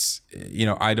think it's,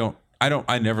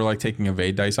 I never like taking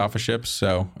evade dice off of ships,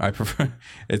 so I prefer,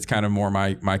 it's kind of more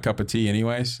my cup of tea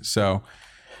anyways. So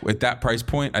with that price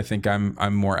point, I think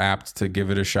I'm more apt to give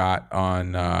it a shot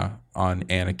on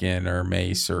Anakin or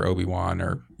Mace or Obi-Wan,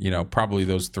 or probably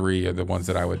those three are the ones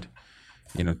that I would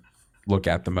look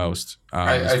at the most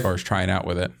as far as trying out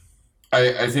with it.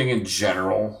 I think in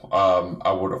general,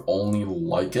 I would only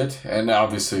like it, and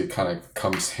obviously it kind of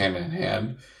comes hand in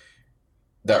hand.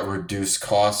 That reduced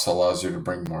costs allows you to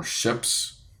bring more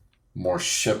ships. More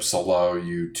ships allow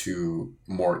you to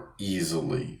more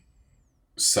easily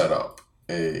set up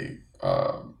a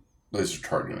laser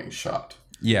targeting shot.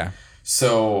 Yeah.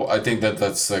 So I think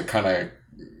that's the kind of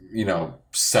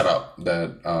setup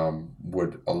that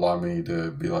would allow me to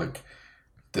be like,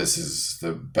 this is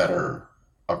the better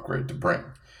upgrade to bring.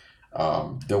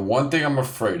 The one thing I'm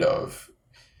afraid of,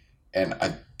 and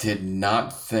I did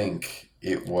not think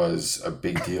it was a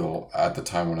big deal at the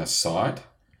time when I saw it,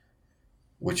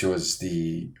 which was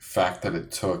the fact that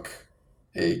it took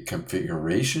a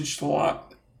configuration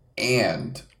slot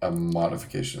and a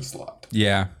modification slot.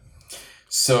 Yeah.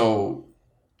 So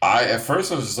at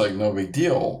first I was just like, no big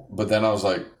deal. But then I was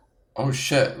like, oh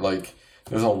shit, like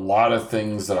there's a lot of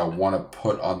things that I want to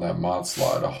put on that mod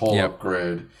slot. A hull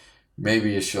upgrade,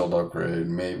 maybe a shield upgrade,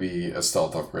 maybe a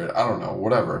stealth upgrade. I don't know,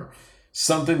 whatever.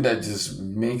 Something that just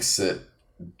makes it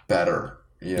better,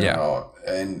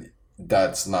 and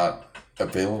that's not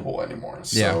available anymore.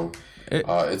 So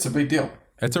it's a big deal.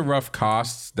 It's a rough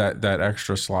cost, that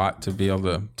extra slot to be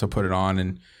able to put it on,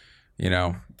 and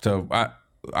so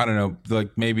I don't know, like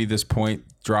maybe this point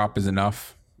drop is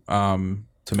enough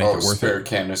to make it worth spare it.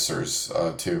 Canisters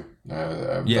too.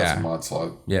 That's a mod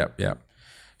slot. Yeah.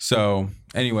 So,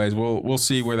 anyways, we'll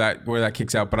see where that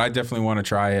kicks out. But I definitely want to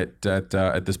try it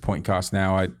at this point cost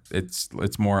now.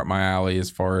 It's more up my alley as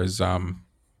far as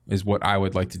is what I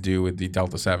would like to do with the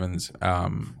Delta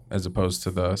 7s as opposed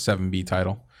to the 7B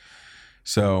title.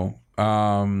 So,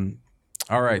 all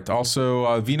right.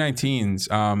 Also,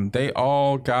 V19s, they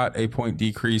all got a point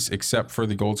decrease except for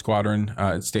the Gold Squadron.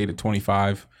 It stayed at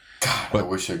 25. God, I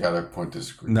wish I got a point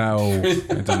decrease. No,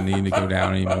 it doesn't need to go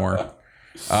down anymore.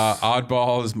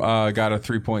 Oddballs got a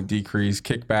 3-point decrease.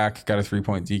 Kickback got a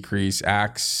 3-point decrease.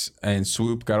 Axe and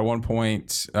Swoop got a 1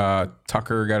 point.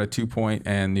 Tucker got a 2 point,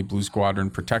 and the Blue Squadron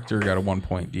Protector got a 1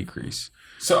 point decrease.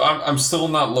 So I'm still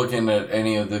not looking at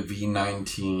any of the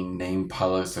V19 named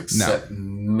pilots except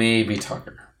maybe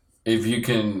Tucker. If you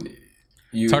can,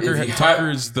 Tucker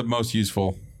is the most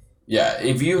useful. Yeah,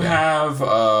 if you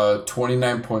have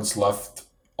 29 points left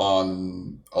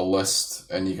on a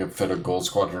list and you can fit a Gold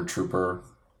Squadron Trooper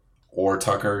or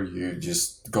Tucker, you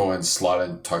just go and slot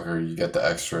in Tucker. You get the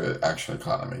extra action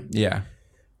economy. Yeah,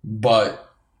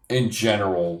 but in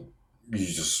general, you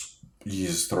just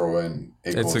throw in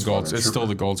it's still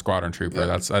the Gold Squadron Trooper.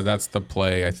 Yeah. That's the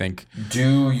play, I think.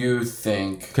 Do you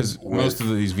think? Because most of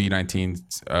these V19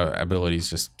 abilities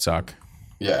just suck.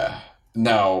 Yeah.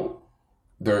 Now,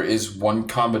 there is one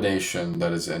combination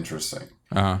that is interesting,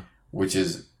 which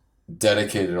is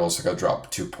dedicated also got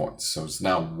dropped 2 points, so it's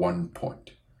now 1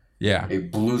 point. Yeah. A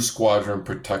Blue Squadron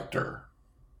Protector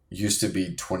used to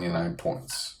be 29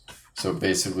 points, so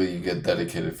basically you get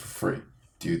dedicated for free.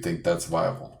 Do you think that's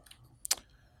viable?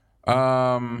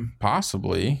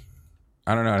 Possibly.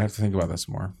 I don't know. I'd have to think about this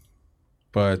more.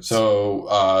 But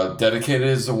so dedicated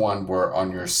is the one where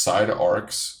on your side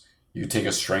arcs you take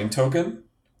a strain token,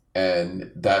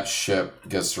 and that ship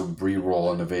gets to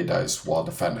reroll an evade dice while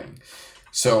defending.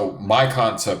 So my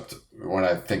concept when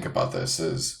I think about this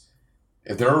is,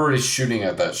 if they're already shooting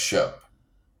at that ship,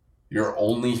 you're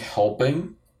only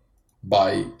helping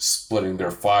by splitting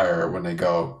their fire when they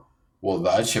go, well,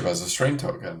 that ship has a strain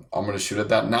token. I'm going to shoot at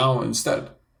that now instead.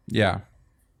 Yeah.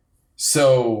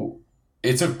 So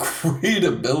it's a great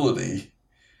ability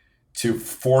to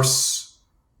force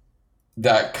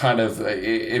that kind of...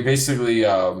 It basically...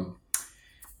 I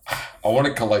want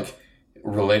to call like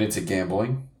related to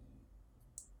gambling,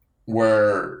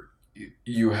 where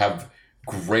you have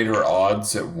greater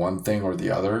odds at one thing or the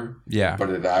other. Yeah.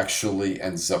 But it actually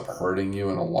ends up hurting you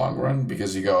in the long run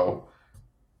because you go...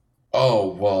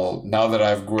 oh, well, now that I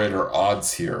have greater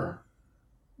odds here,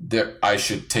 I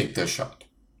should take this shot.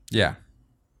 Yeah.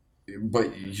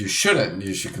 But you shouldn't.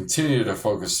 You should continue to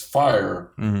focus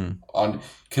fire on...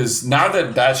 because now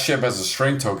that ship has a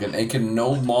strain token, it can no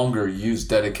longer use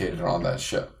dedicated on that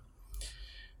ship.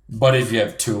 But if you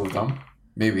have 2 of them,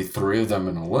 maybe 3 of them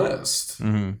in a list,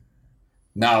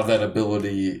 now that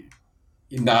ability...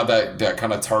 now that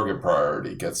kind of target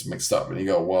priority gets mixed up. And you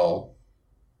go, well...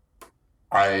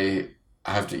 I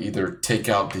have to either take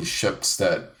out these ships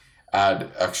that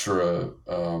add extra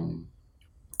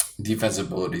defense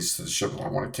abilities to the ship I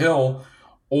want to kill,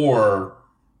 or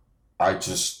I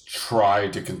just try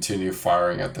to continue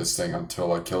firing at this thing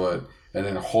until I kill it, and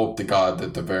then hope to God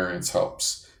that the variance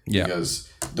helps. Yeah.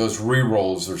 Because those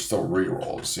rerolls are still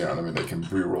rerolls. You know what I mean? They can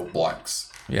reroll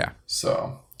blanks. Yeah.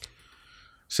 So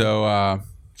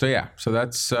yeah. So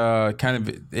that's kind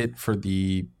of it for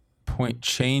the point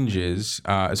changes.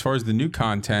 As far as the new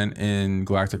content in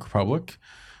Galactic Republic,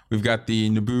 we've got the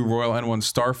Naboo Royal N1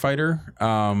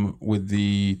 Starfighter with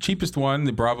the cheapest one,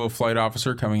 the Bravo Flight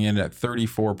Officer, coming in at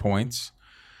 34 points.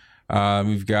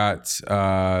 We've got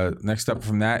next up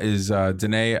from that is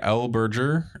Danae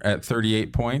Elberger at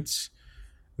 38 points.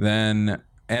 Then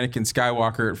Anakin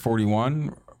Skywalker at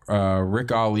 41.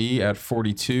 Rick Ali at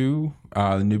 42, the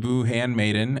Naboo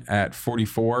Handmaiden at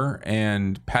 44,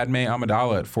 and Padme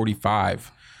Amidala at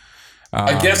 45.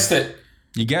 I guessed it.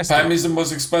 You guessed Padme's the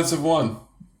most expensive one.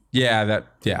 Yeah.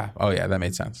 Oh yeah, that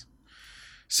made sense.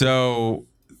 So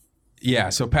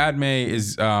Padme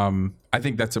is I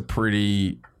think that's a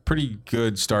pretty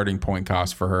good starting point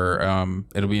cost for her.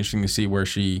 It'll be interesting to see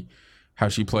how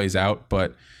she plays out,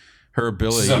 but her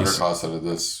abilities... she's undercosted at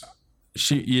this.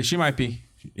 She might be.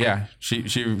 Yeah, she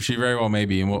very well may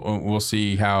be, and we'll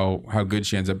see how good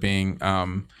she ends up being.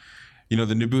 The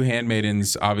Naboo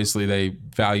Handmaidens, obviously they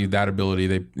valued that ability.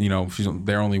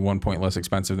 They're only 1 point less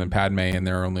expensive than Padme, and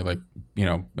they're only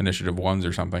initiative 1s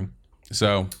or something.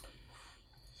 So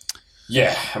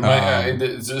Yeah,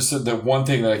 just the one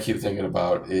thing that I keep thinking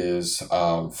about is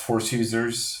force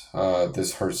users.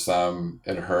 This hurts them.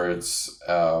 It hurts.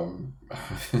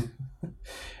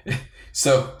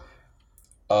 So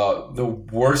the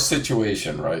worst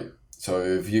situation, right? So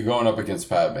if you're going up against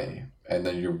Padme and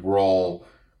then you roll,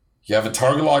 you have a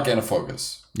target lock and a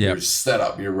focus. Yep. You're set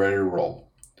up. You're ready to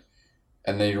roll,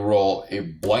 and then you roll a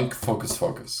blank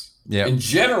focus. Yeah. In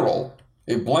general,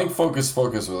 a blank focus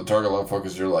with a target lock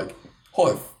focus, you're like,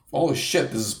 holy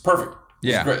shit, this is perfect.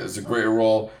 Yeah. It's great. It's a great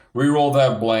roll. Reroll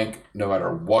that blank no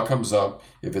matter what comes up.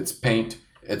 If it's paint,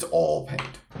 it's all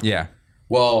paint. Yeah.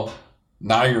 Well,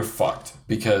 now you're fucked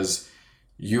because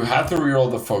you have to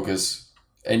reroll the focus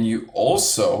and you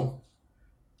also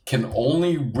can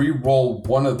only reroll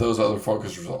one of those other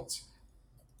focus results.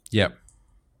 Yep.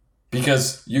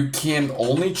 Because you can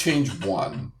only change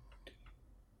one.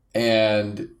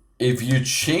 And if you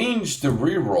change the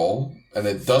reroll and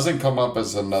it doesn't come up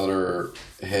as another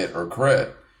hit or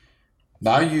crit,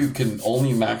 now you can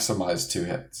only maximize 2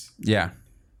 hits. Yeah.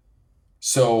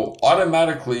 So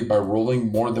automatically, by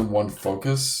rolling more than one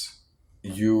focus,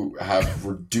 you have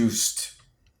reduced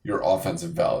your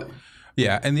offensive value.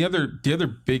 Yeah, and the other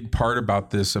big part about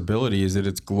this ability is that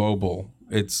it's global.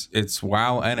 It's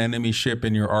while an enemy ship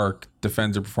in your arc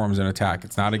defends or performs an attack.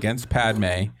 It's not against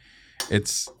Padme.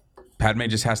 Padme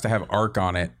just has to have arc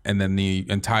on it, and then the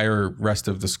entire rest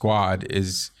of the squad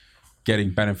is getting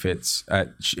benefits at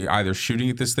either shooting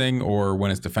at this thing or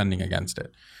when it's defending against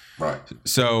it. Right.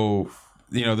 So,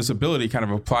 this ability kind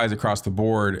of applies across the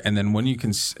board, and then when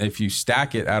if you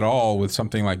stack it at all with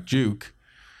something like Juke,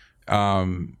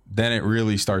 then it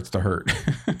really starts to hurt.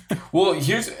 Well,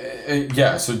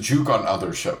 so Juke on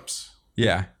other ships.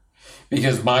 Yeah.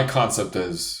 Because my concept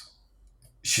is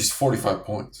she's 45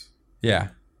 points. Yeah.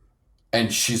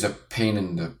 And she's a pain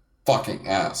in the fucking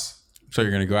ass. So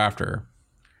you're going to go after her.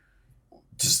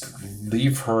 Just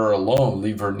leave her alone.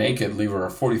 Leave her naked. Leave her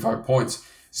at 45 points.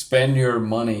 Spend your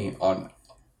money on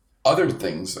other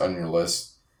things on your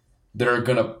list that are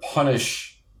going to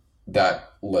punish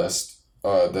that list,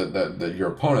 your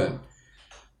opponent,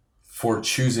 for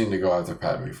choosing to go after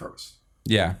Padme first.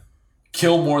 Yeah.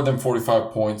 Kill more than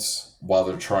 45 points while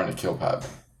they're trying to kill Padme.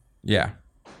 Yeah.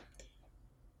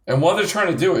 And while they're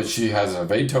trying to do it, she has an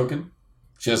evade token.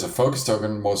 She has a focus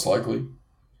token, most likely.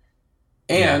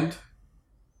 And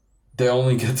they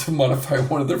only get to modify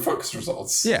one of their focus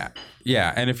results. Yeah.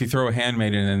 Yeah. And if you throw a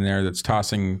handmaiden in there that's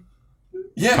tossing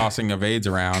evades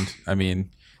around, I mean,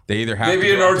 they either have maybe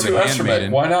to an R2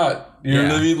 astromech. Why not? You know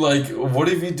what I mean? Like, what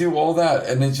if you do all that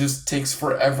and it just takes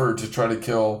forever to try to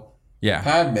kill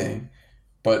Padme?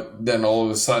 But then all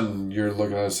of a sudden you're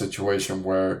looking at a situation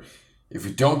where if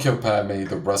you don't kill Padme,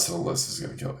 the rest of the list is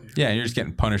going to kill you. Yeah, and you're just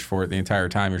getting punished for it the entire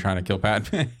time you're trying to kill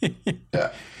Padme.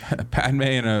 Yeah. Padme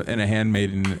and a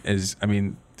handmaiden is, I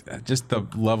mean, just the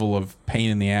level of pain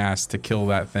in the ass to kill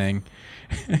that thing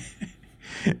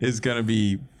is going to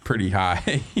be pretty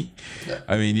high. Yeah.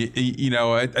 I mean,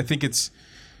 I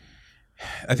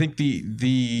think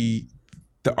the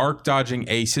arc dodging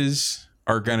aces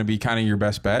are going to be kind of your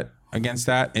best bet against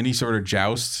that. Any sort of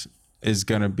joust is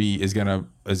going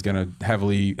to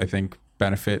heavily, I think,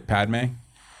 benefit Padme.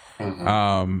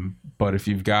 Mm-hmm. But if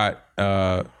you've got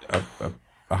a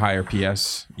higher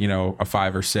PS, a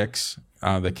 5 or 6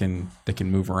 that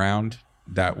can move around,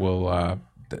 that will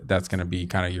that's going to be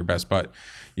kind of your best bet.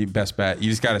 You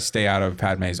just got to stay out of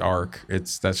Padme's arc.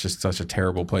 That's just such a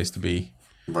terrible place to be.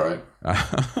 Right.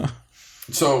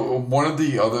 So one of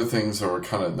the other things that were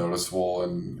kind of noticeable,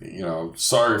 and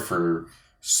sorry for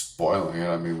spoiling it.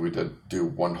 I mean, we did do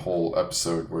one whole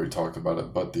episode where we talked about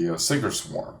it, but the Sinker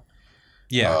Swarm.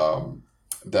 Yeah.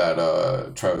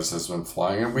 That Travis has been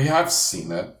flying, and we have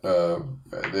seen it.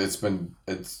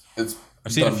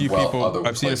 I've seen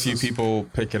a few people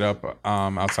pick it up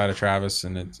outside of Travis,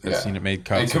 and I've seen it made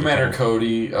cuts. And Commander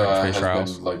Cody has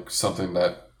been like something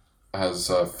that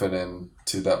has fit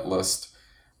into that list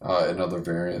in other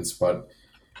variants. But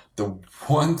the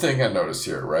one thing I noticed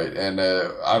here, right, and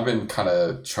I've been kind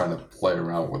of trying to play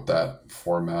around with that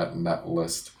format and that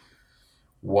list,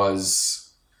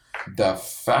 was the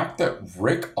fact that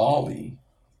Rick Ollie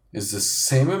is the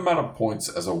same amount of points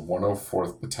as a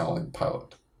 104th Battalion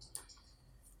pilot.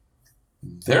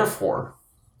 Therefore,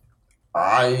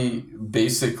 I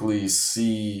basically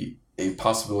see a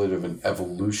possibility of an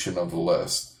evolution of the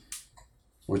list,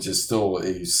 which is still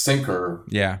a sinker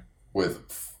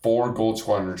with 4 Gold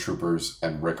Squadron troopers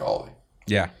and Rick Ollie.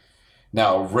 Yeah.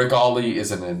 Now, Rick Ollie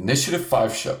is an Initiative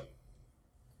 5 ship,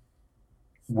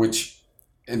 which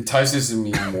entices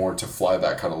me more to fly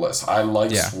that kind of list. I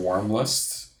like swarm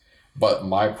lists But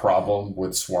my problem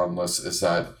with Swarmless is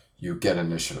that you get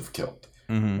initiative killed.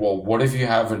 Mm-hmm. Well, what if you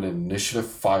have an initiative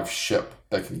 5 ship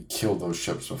that can kill those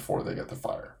ships before they get to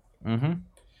fire? Mm-hmm.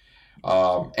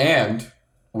 And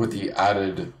with the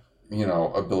added,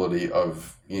 ability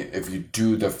of, if you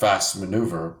do the fast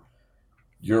maneuver,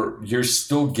 you're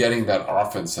still getting that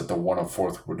offense that the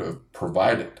 104th would have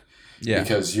provided. Yeah.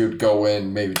 Because you'd go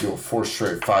in, maybe do a 4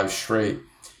 straight, 5 straight,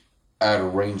 add a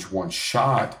range 1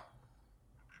 shot,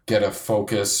 get a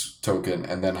focus token,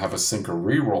 and then have a sinker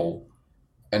reroll.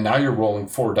 And now you're rolling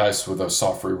 4 dice with a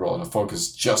soft reroll and a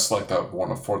focus, just like that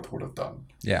 104th would have done.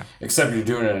 Yeah. Except you're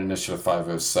doing it in initiative 5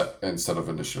 instead of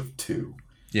initiative 2.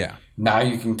 Yeah. Now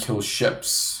you can kill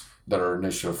ships that are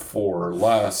initiative 4 or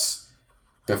less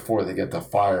before they get to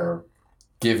fire,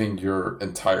 giving your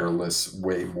entire list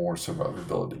way more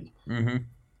survivability. Mm-hmm.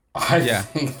 I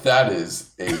think that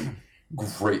is a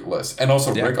great list. And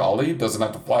also, Rick Ollie doesn't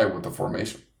have to fly with the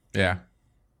formation. Yeah.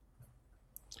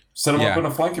 Set him up in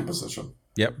a flanking position.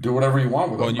 Yep. Do whatever you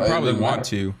want with him. Well, you probably want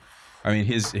to. I mean,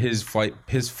 his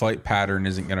flight pattern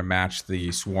isn't going to match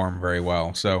the swarm very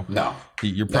well. So no,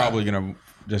 you're probably going to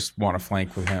just want to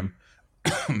flank with him,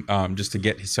 just to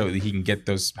get so that he can get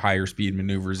those higher speed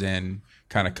maneuvers in,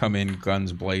 kind of come in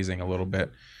guns blazing a little bit.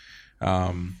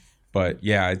 But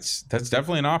yeah, that's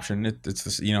definitely an option. It's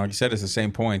like you said, it's the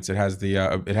same points. It has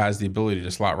the ability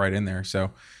to slot right in there.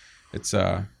 So it's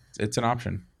an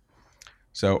option.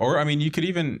 So, or I mean, you could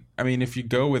even, if you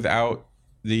go without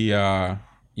the,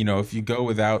 if you go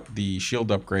without the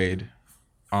shield upgrade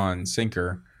on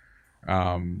Sinker,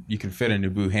 you can fit a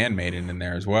Naboo Handmaiden in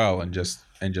there as well, and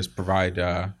just provide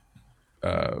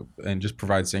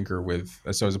Sinker with.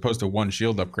 So as opposed to one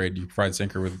shield upgrade, you provide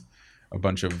Sinker with a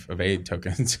bunch of aid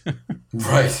tokens.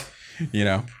 Right.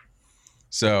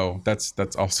 So that's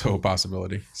also a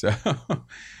possibility. So.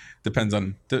 Depends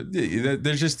on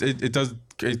there's just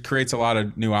it creates a lot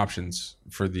of new options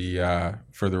for the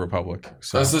Republic.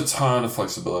 So there's a ton of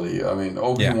flexibility. I mean,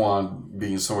 Obi-Wan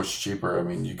being so much cheaper. I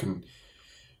mean, you can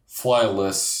fly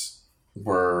lists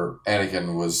where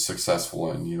Anakin was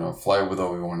successful in, fly with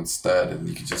Obi-Wan instead, and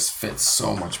you can just fit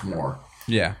so much more.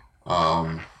 Yeah.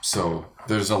 So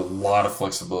there's a lot of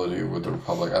flexibility with the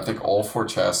Republic. I think all 4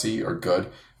 chassis are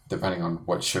good, depending on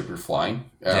what ship you're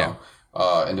flying.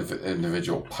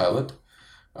 Individual pilot,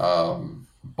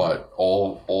 but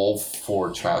all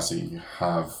 4 chassis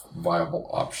have viable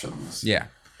options. Yeah,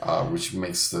 which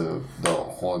makes the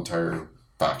whole entire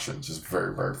faction just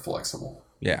very, very flexible.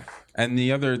 Yeah, and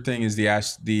the other thing is the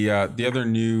other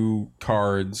new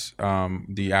cards,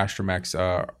 the Astromechs,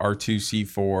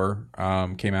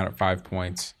 R2C4 came out at 5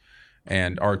 points,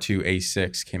 and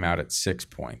R2A6 came out at 6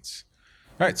 points.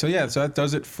 All right, so that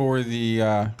does it for the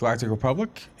Galactic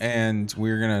Republic, and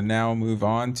we're going to now move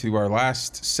on to our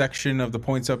last section of the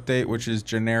points update, which is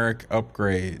generic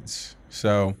upgrades.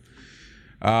 So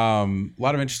a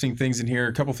lot of interesting things in here.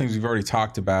 A couple things we've already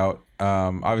talked about.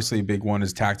 Obviously, a big one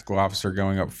is Tactical Officer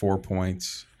going up 4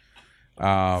 points,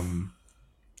 from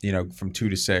 2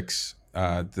 to 6.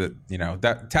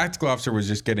 That Tactical Officer was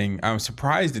just getting... I'm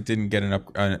surprised it didn't get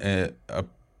a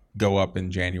go up in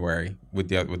January with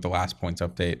the last points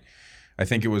update. I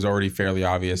think it was already fairly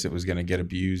obvious it was going to get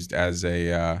abused as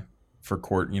a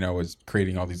was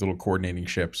creating all these little coordinating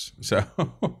ships. So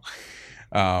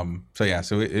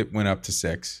so it went up to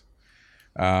 6.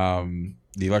 The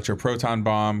Electroproton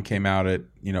Bomb came out at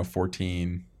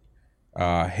 14.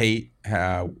 Hate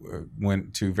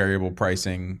went to variable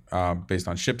pricing based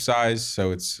on ship size,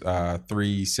 so it's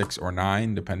 3, 6, or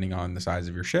 9 depending on the size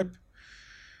of your ship.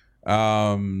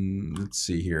 Let's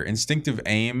see here. Instinctive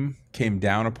Aim came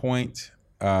down a point.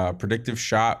 Predictive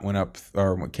Shot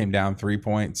came down 3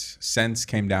 points. Sense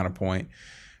came down a point.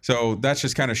 So that's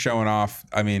just kind of showing off.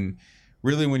 I mean,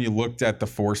 really, when you looked at the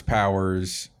force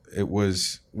powers, it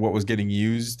was what was getting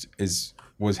used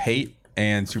was Hate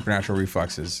and Supernatural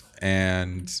Reflexes,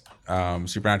 and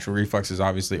Supernatural Reflexes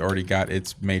obviously already got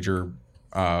its major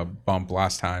bump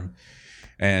last time,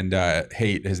 and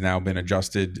Hate has now been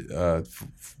adjusted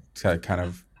kind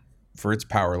of for its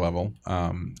power level,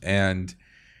 and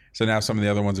so now some of the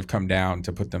other ones have come down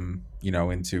to put them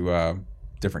into a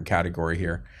different category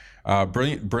here.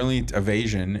 Brilliant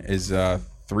Evasion is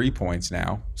 3 points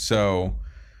now, so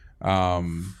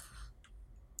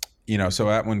so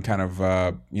that one kind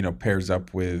of pairs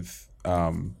up with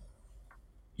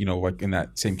like in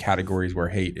that same categories where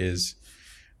Hate is.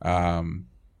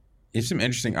 There's some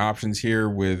interesting options here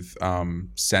with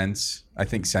Sense. I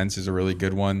think Sense is a really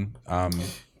good one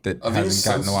that hasn't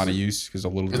gotten a lot of use because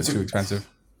it's a little bit too expensive.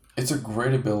 It's a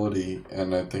great ability,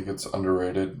 and I think it's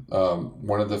underrated.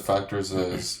 One of the factors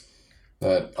is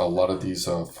that a lot of these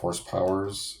force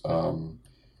powers,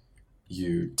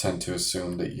 you tend to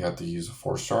assume that you have to use a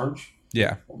force charge.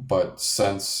 Yeah. But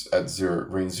since at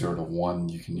range 0 to 1,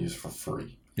 you can use for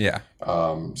free. Yeah.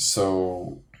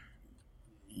 So,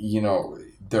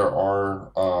 there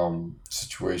are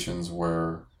situations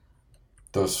where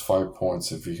those 5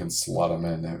 points, if you can slot them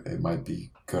in, it might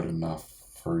be good enough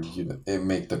for you to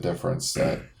make the difference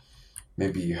that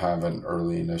maybe you have an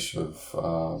early initiative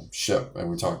ship. And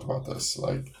we talked about this.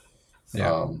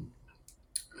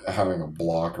 Having a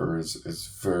blocker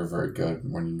is very, very good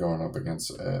when you're going up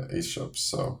against ace ships.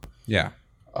 So, yeah.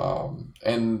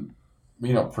 And,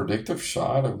 predictive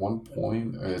shot at one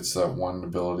point, it's that one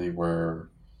ability where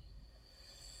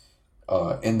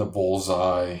in the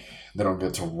bullseye, they don't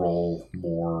get to roll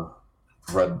more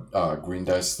green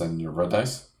dice than your red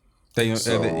dice.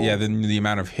 The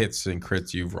amount of hits and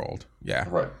crits you've rolled. Yeah.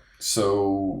 Right.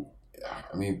 So,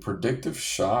 predictive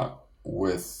shot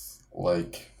with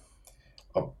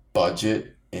a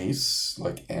budget ace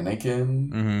like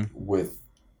Anakin with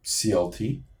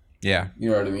CLT. Yeah.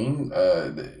 You know what I mean?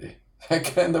 That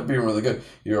can end up being really good.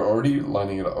 You're already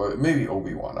lining it up. Maybe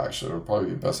Obi-Wan, actually. It would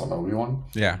probably be best on Obi-Wan.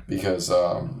 Yeah. Because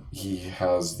he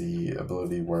has the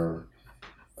ability where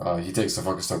he takes the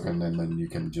focus token and then you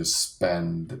can just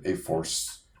spend a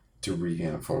force to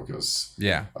regain a focus.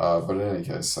 Yeah. But in any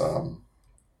case,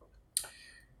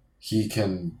 he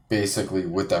can basically,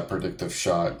 with that predictive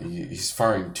shot, he's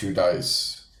firing 2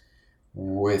 dice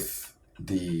with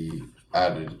the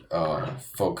added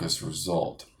focus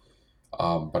result.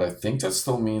 But I think that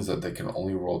still means that they can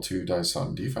only roll 2 dice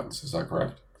on defense. Is that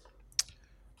correct?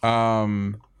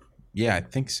 Yeah, I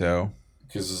think so.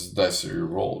 Because it's the dice that you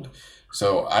rolled.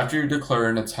 So after you declare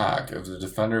an attack, if the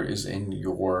defender is in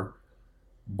your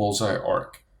bullseye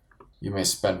arc, you may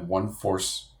spend 1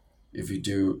 force. If you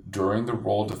do during the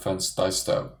roll defense dice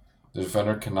step, the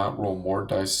defender cannot roll more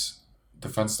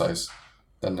defense dice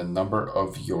than the number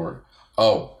of your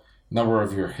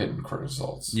hit and crit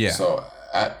results. Yeah. So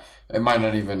it might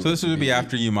not even. So this would be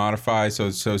after you modify. So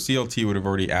CLT would have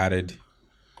already added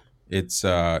its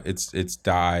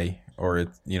die or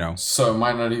its So it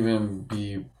might not even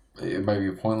be. It might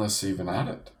be pointless to even add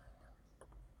it.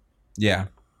 Yeah.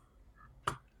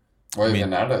 Why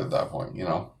even add it at that point?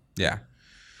 Yeah.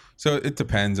 So it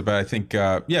depends, but I think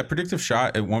predictive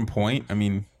shot at one point.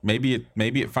 Maybe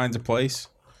it finds a place.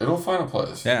 It'll find a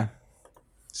place. Yeah.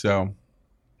 So,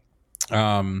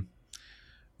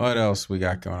 what else we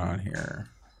got going on here?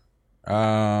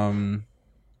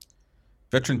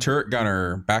 Veteran turret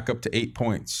gunner back up to 8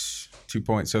 points, 2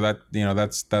 points. So that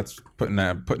that's putting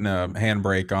a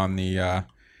handbrake on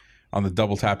the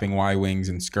double tapping Y-wings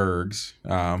and Skirgs.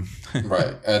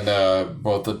 Right, and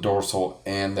both the dorsal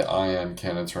and the ion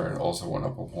cannon turret also went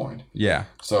up a point. Yeah.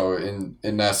 So in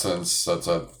essence, that's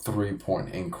a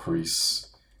 3-point increase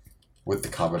with the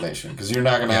combination, because you're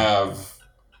not going to have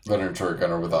veteran turret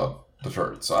gunner without the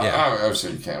turret. So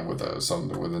obviously you can with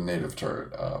a native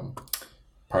turret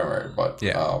primary, but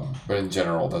but in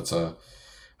general, that's a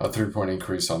 3-point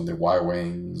increase on the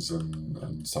Y-wings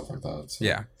and stuff like that. So.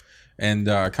 Yeah. And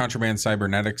contraband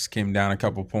cybernetics came down a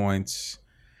couple points.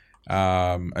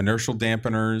 Inertial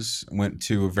dampeners went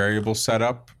to a variable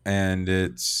setup, and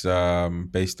it's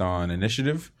based on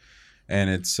initiative. And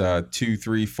it's 2,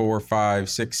 3, 4, 5,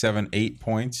 6, 7, 8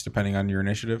 points, depending on your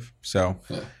initiative. So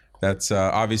that's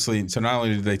obviously. So not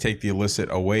only did they take the illicit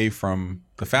away from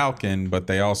the Falcon, but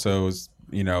they also,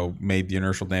 made the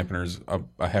inertial dampeners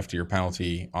a heftier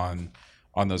penalty on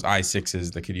those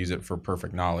I6s that could use it for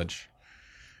perfect knowledge.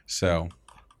 So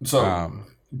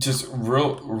just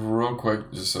real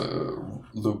quick, just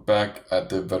look back at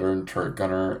the veteran turret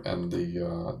gunner and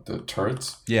the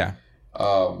turrets. Yeah.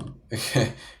 Kind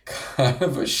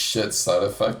of a shit side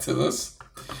effect to this.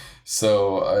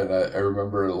 So I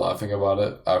remember laughing about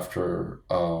it after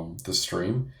the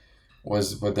stream,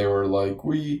 but they were like,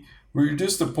 we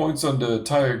reduced the points on the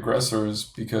TIE aggressors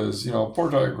because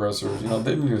poor TIE aggressors,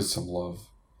 they needed some love.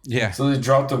 Yeah. So they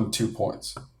dropped them 2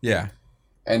 points. Yeah.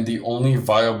 And the only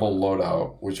viable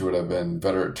loadout, which would have been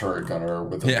veteran turret gunner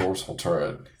with a dorsal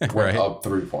turret, went up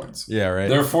 3 points. Yeah, right.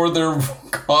 Therefore, they're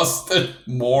costed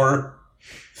more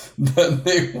than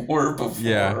they were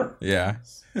before. Yeah.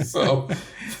 So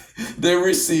they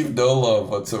received no love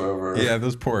whatsoever. Yeah,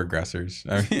 those poor aggressors.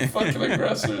 Fucking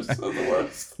aggressors are the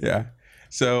worst. Yeah.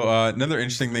 So another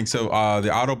interesting thing. So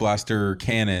the Auto Blaster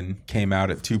cannon came out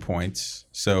at 2 points.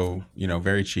 So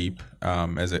very cheap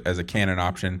as a cannon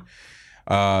option.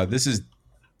 This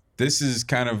is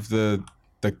kind of the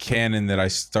cannon that I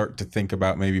start to think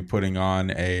about maybe putting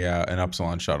on an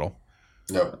Upsilon shuttle.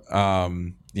 Yep.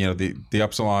 the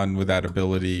Upsilon with that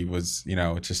ability was,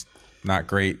 just not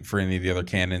great for any of the other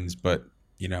cannons, but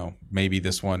maybe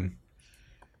this one,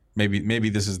 maybe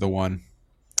this is the one.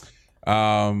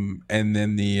 And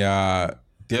then the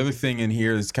other thing in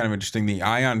here is kind of interesting. The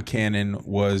ion cannon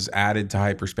was added to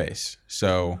hyperspace,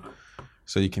 so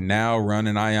you can now run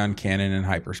an ion cannon in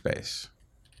hyperspace.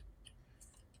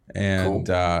 And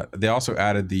cool. They also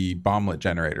added the bomblet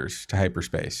generators to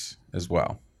hyperspace as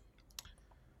well.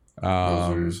 Those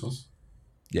are useless.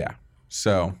 Yeah.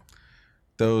 So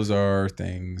those are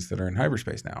things that are in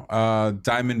hyperspace now.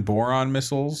 Diamond boron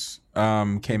missiles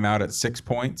came out at 6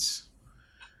 points.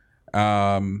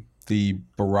 The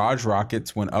barrage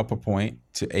rockets went up a point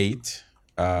to 8.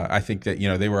 I think that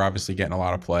they were obviously getting a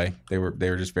lot of play. They were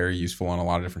just very useful on a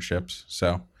lot of different ships.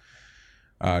 So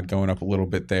going up a little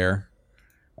bit there.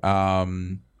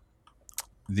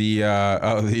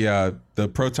 The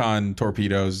proton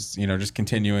torpedoes, just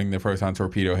continuing the proton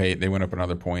torpedo hate, they went up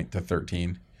another point to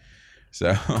 13.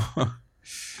 So,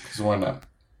 because why not?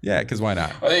 Yeah, because why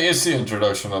not? I think it's the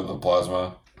introduction of the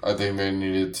plasma. I think they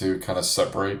needed to kind of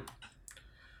separate.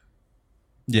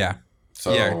 Yeah.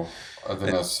 So yeah. I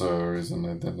think that's the reason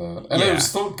they did that. And it was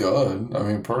still good. I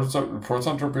mean,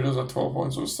 proton torpedoes at 12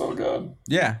 points was still good.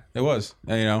 Yeah, it was.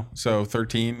 So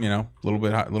 13, a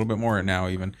little bit more now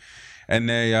even. And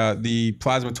the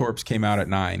plasma torps came out at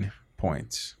 9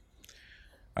 points.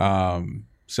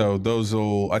 So those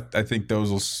will, I think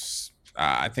those will,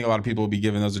 I think a lot of people will be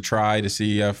giving those a try to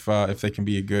see if they can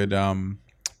be a good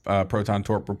proton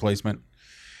torp replacement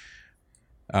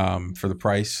for the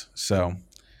price. So.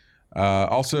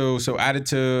 Also, added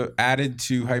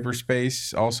to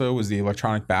hyperspace also was the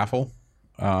electronic baffle,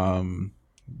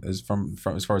 as far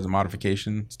as the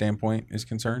modification standpoint is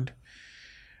concerned.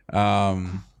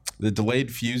 The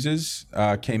delayed fuses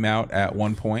came out at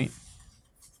 1 point,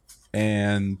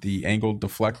 and the angled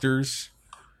deflectors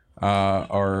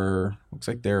looks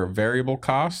like they're a variable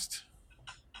cost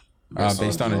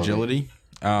based on agility.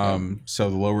 So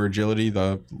the lower agility,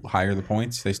 the higher the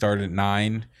points. They started at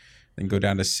 9. Then go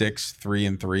down to 6, 3,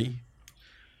 and 3.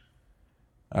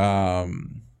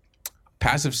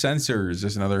 Passive sensors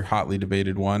is another hotly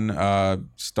debated one.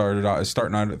 Starting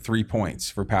out at 3 points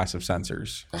for passive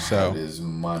sensors. So that is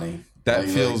money. That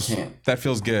feels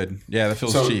good. Yeah, that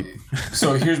feels cheap.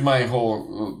 So here's my the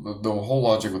whole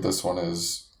logic with this one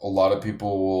is a lot of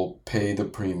people will pay the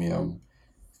premium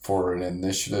for an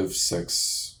Initiative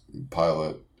 6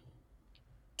 pilot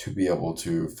to be able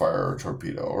to fire a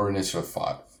torpedo, or Initiative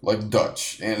 5. Like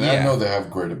Dutch. And I know they have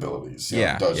great abilities.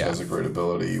 Dutch has a great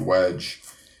ability. Wedge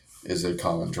is a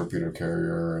common torpedo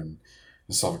carrier and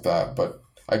stuff like that. But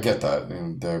I get that.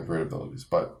 And they have great abilities.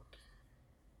 But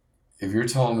if you're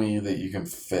telling me that you can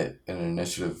fit an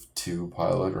Initiative 2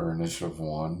 pilot or Initiative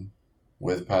 1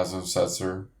 with passive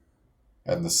sensor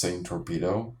and the same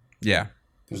torpedo,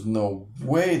 there's no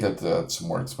way that's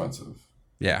more expensive.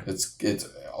 Yeah. It's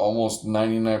almost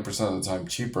 99% of the time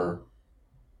cheaper.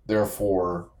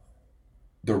 Therefore,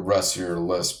 the rest of your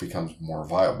list becomes more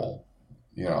viable,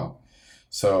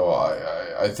 So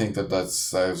I think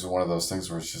that's one of those things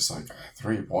where it's just like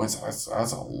 3 points.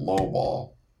 That's a low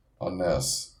ball on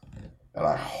this, and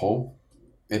I hope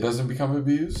it doesn't become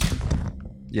abused.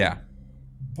 Yeah,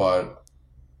 but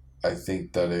I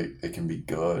think that it can be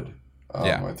good.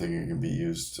 I think it can be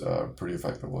used pretty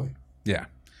effectively. Yeah.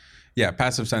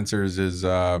 Passive sensors is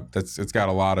it's got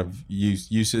a lot of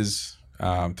uses.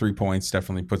 3 points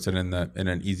definitely puts it in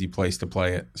an easy place to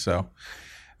play it. So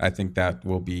I think that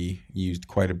will be used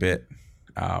quite a bit.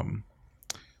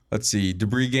 Let's see.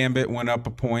 Debris Gambit went up a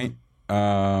point.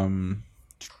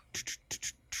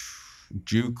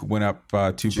 Juke went up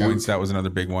 2 points. That was another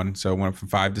big one. So it went up from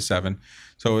 5 to 7.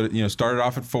 So it started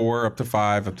off at 4, up to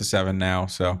 5, up to 7 now.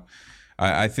 So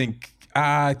I think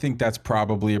that's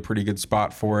probably a pretty good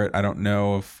spot for it. I don't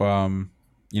know if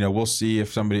we'll see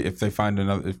if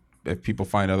people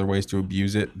find other ways to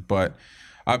abuse it, but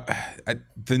the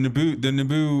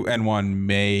Naboo N1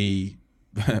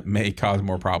 may cause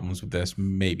more problems with this,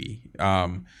 maybe,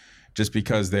 just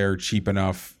because they're cheap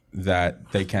enough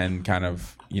that they can kind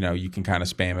of you can kind of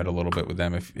spam it a little bit with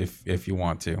them if you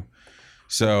want to.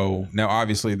 So now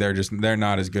obviously they're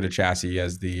not as good a chassis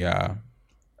as the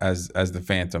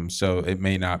Phantom, so it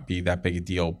may not be that big a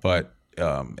deal, but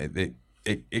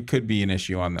it could be an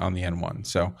issue on the N1.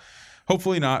 So.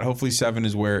 Hopefully not. Hopefully 7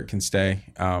 is where it can stay.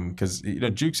 Because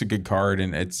Juke's a good card,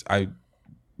 and I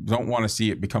don't want to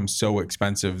see it become so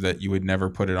expensive that you would never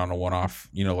put it on a one-off.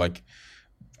 Like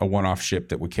a one-off ship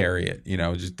that would carry it.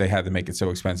 Just they had to make it so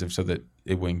expensive so that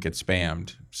it wouldn't get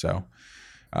spammed. So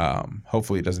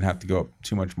hopefully it doesn't have to go up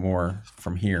too much more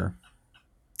from here.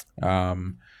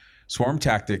 Swarm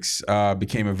Tactics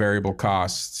became a variable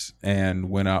cost and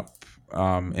went up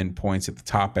in points at the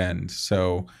top end.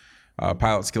 So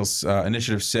Pilot Skills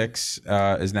Initiative 6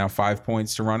 is now 5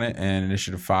 points to run it, and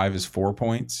Initiative 5 is 4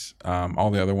 points.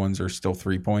 All the other ones are still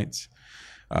 3 points.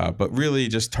 But really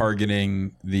just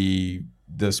targeting the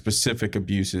specific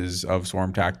abuses of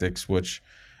Swarm Tactics, which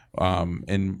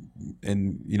in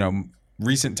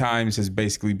recent times has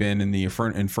basically been in the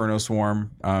Inferno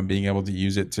Swarm, being able to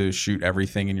use it to shoot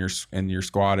everything in your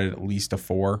squad at least a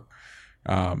 4.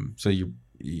 So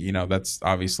you know that's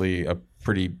obviously a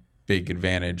pretty big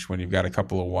advantage when you've got a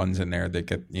couple of 1s in there that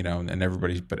get and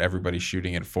everybody's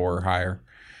shooting at 4 or higher.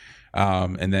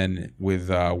 And then with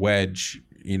Wedge,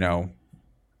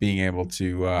 being able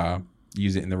to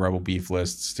use it in the Rebel Beef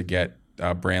lists to get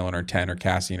Braylon or 10 or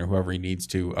Cassian or whoever he needs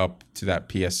to up to that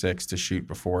PS6 to shoot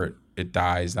before it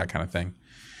dies, that kind of thing.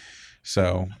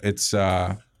 So it's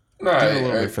a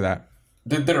little bit for that.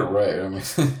 They did it right. I mean,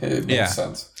 it makes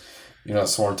sense.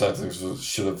 Swarm Tactics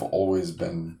should have always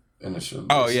been initiative.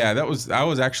 Oh yeah, I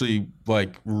was actually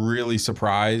really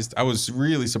surprised. I was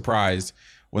really surprised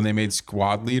when they made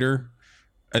Squad Leader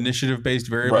initiative-based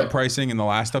variable pricing in the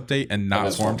last update and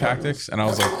not Swarm Tactics. And I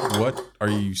was like, what are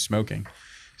you smoking?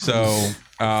 So,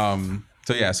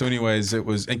 so anyways, it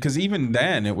was, because even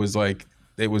then it was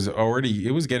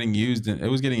getting used and it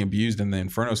was getting abused in the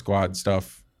Inferno Squad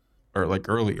stuff or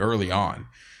early on.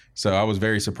 So I was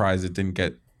very surprised it didn't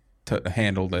get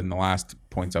handled in the last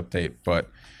points update. But,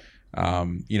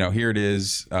 here it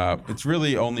is. It's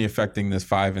really only affecting the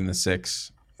 5 and the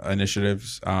 6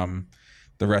 initiatives.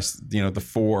 The rest, the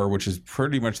 4, which is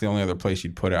pretty much the only other place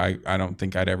you'd put it. I don't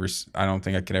think I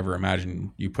could ever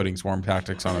imagine you putting Swarm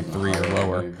Tactics on a 3 or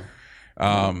lower.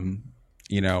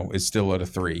 Is still at a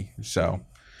 3. So,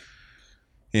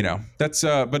 that's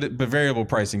but variable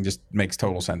pricing just makes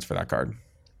total sense for that card.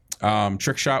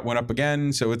 Trick Shot went up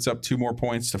again, so it's up 2 more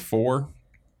points to 4.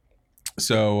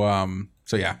 So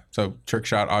Trick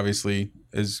Shot obviously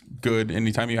is good.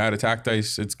 Anytime you add attack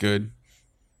dice, it's good.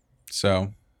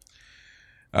 So.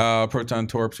 Proton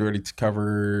Torps we already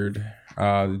covered.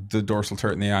 The dorsal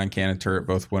turret and the ion cannon turret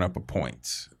both went up a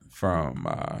point from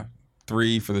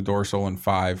 3 for the dorsal and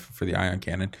 5 for the ion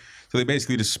cannon. So they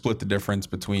basically just split the difference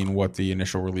between what the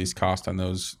initial release cost on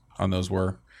those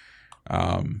were.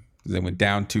 They went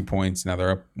down 2 points. Now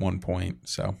they're up 1 point.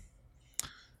 So,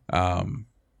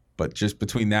 but just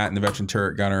between that and the veteran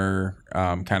turret gunner,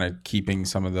 kind of keeping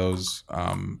some of those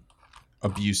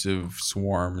abusive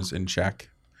swarms in check.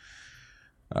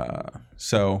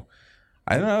 So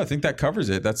I don't know. I think that covers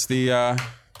it. That's the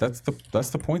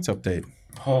points update.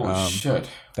 Holy shit.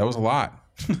 That was a lot.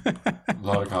 A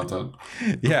lot of content.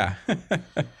 Yeah.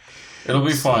 It'll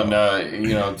be fun.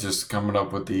 Just coming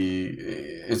up with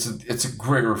it's a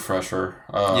great refresher.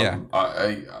 I'm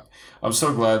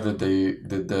so glad that they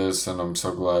did this, and I'm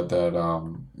so glad that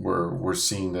we're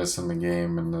seeing this in the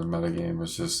game, and the metagame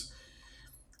is just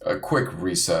a quick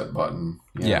reset button.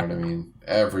 You know what I mean?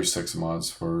 Every 6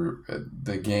 months where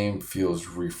the game feels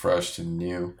refreshed and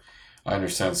new. I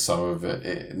understand some of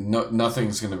it.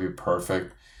 Nothing's going to be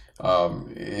perfect.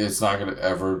 It's not going to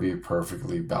ever be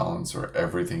perfectly balanced or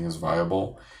everything is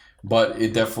viable, but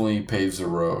it definitely paves the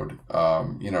road.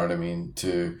 You know what I mean?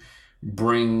 To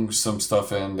bring some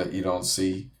stuff in that you don't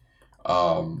see.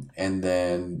 And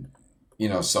then,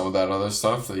 some of that other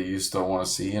stuff that you still want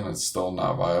to see and it's still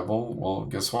not viable. Well,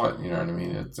 guess what? You know what I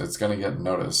mean? It's going to get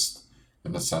noticed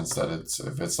in the sense that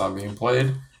if it's not being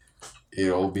played,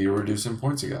 it'll be reducing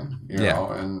points again, you know,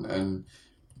 and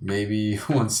maybe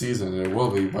one season it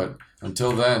will be, but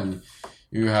until then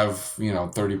you have,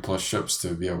 30 plus ships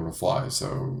to be able to fly.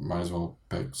 So might as well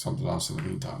pick something else in the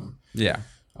meantime. Yeah.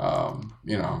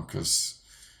 Cause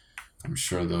I'm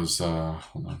sure those,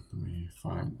 hold on, let me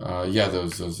find,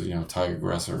 those, TIE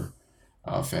Aggressor,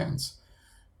 fans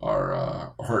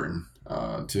are, hurting,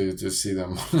 to see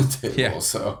them on the table. Yeah.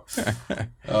 So,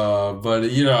 but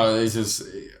it's just,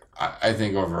 I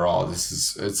think overall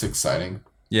it's exciting.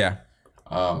 Yeah.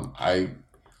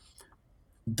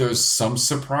 There's some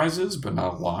surprises, but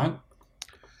not a lot.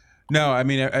 No, I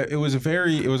mean, it was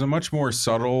a much more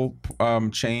subtle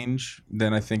change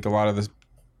than I think a lot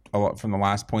from the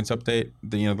last points update.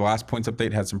 The last points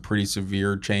update had some pretty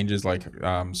severe changes, like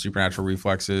supernatural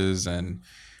reflexes and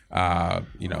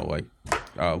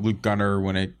Luke Gunner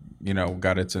when it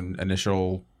got its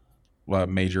initial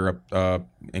major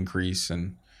increase,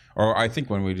 or I think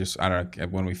when we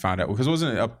found out, because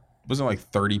wasn't it like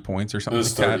 30 points or something? It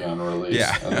was like 30 that? on release.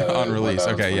 Yeah, on release.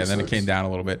 Okay, yeah, then it came down a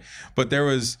little bit, but there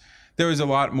was a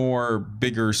lot more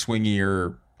bigger,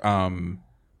 swingier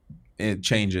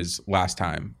changes last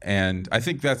time, and I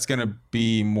think that's going to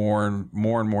be more and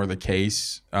more the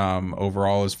case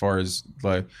overall, as far as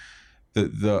like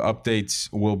the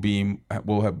updates will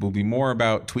be more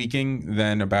about tweaking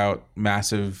than about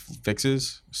massive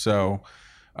fixes. So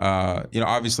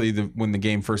obviously when the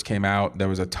game first came out, there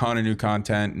was a ton of new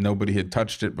content. Nobody had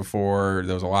touched it before.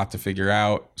 There was a lot to figure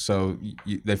out. So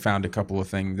they found a couple of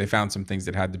things. They found some things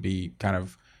that had to be kind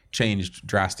of changed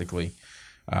drastically.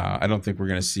 I don't think we're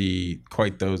going to see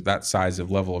quite that size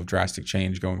of level of drastic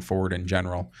change going forward in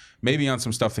general. Maybe on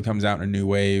some stuff that comes out in a new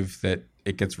wave that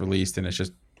it gets released and it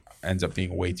just ends up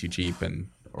being way too cheap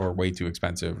or way too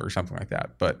expensive or something like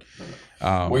that. But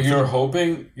you're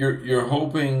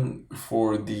hoping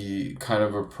for the kind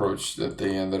of approach that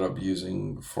they ended up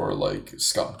using for like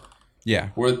Scum. Yeah.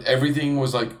 Where everything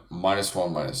was like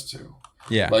 -1, -2.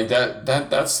 Yeah. Like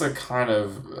that's the kind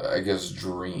of, I guess,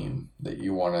 dream that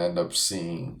you want to end up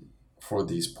seeing for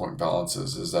these point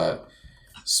balances, is that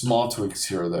small tweaks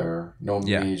here or there, no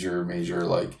major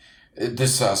like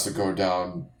this has to go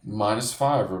down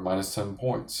 -5 or -10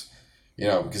 points,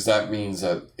 because that means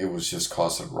that it was just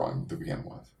costed wrong to begin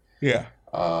with. Yeah.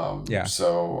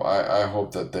 So I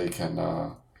hope that they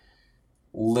can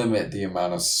limit the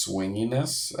amount of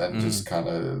swinginess and just kind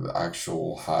of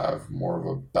have more of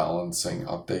a balancing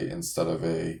update instead of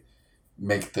a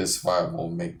make this viable,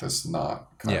 make this not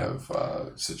kind of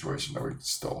situation that we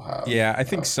still have. Yeah, I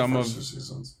think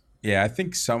seasons. Yeah, I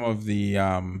think some of the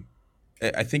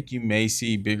I think you may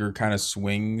see bigger kind of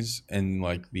swings in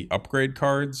like the upgrade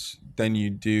cards than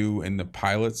you do in the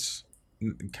pilots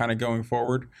kind of going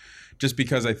forward, just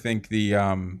because I think the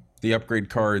upgrade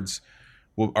cards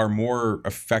are more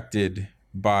affected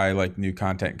by like new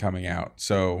content coming out.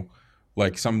 So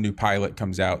like some new pilot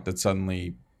comes out that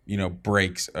suddenly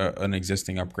breaks an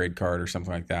existing upgrade card or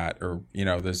something like that, or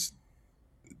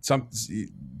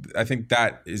I think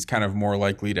that is kind of more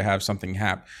likely to have something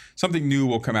new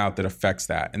will come out that affects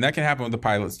that, and that can happen with the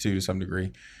pilots too to some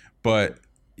degree. But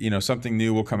something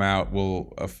new will come out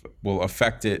will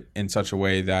affect it in such a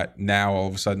way that now all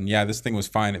of a sudden, this thing was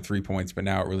fine at 3 points, but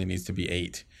now it really needs to be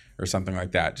 8 or something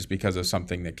like that, just because of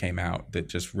something that came out that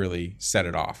just really set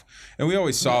it off. And we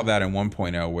always saw that in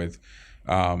 1.0 with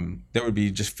there would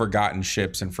be just forgotten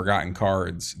ships and forgotten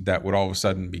cards that would all of a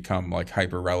sudden become like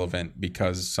hyper relevant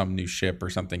because some new ship or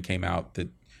something came out that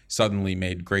suddenly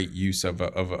made great use of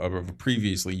a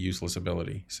previously useless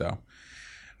ability. So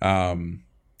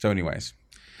anyways,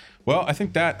 well, I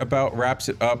think that about wraps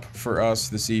it up for us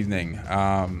this evening.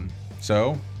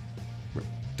 So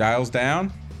dials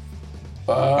down,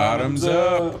 bottoms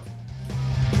up.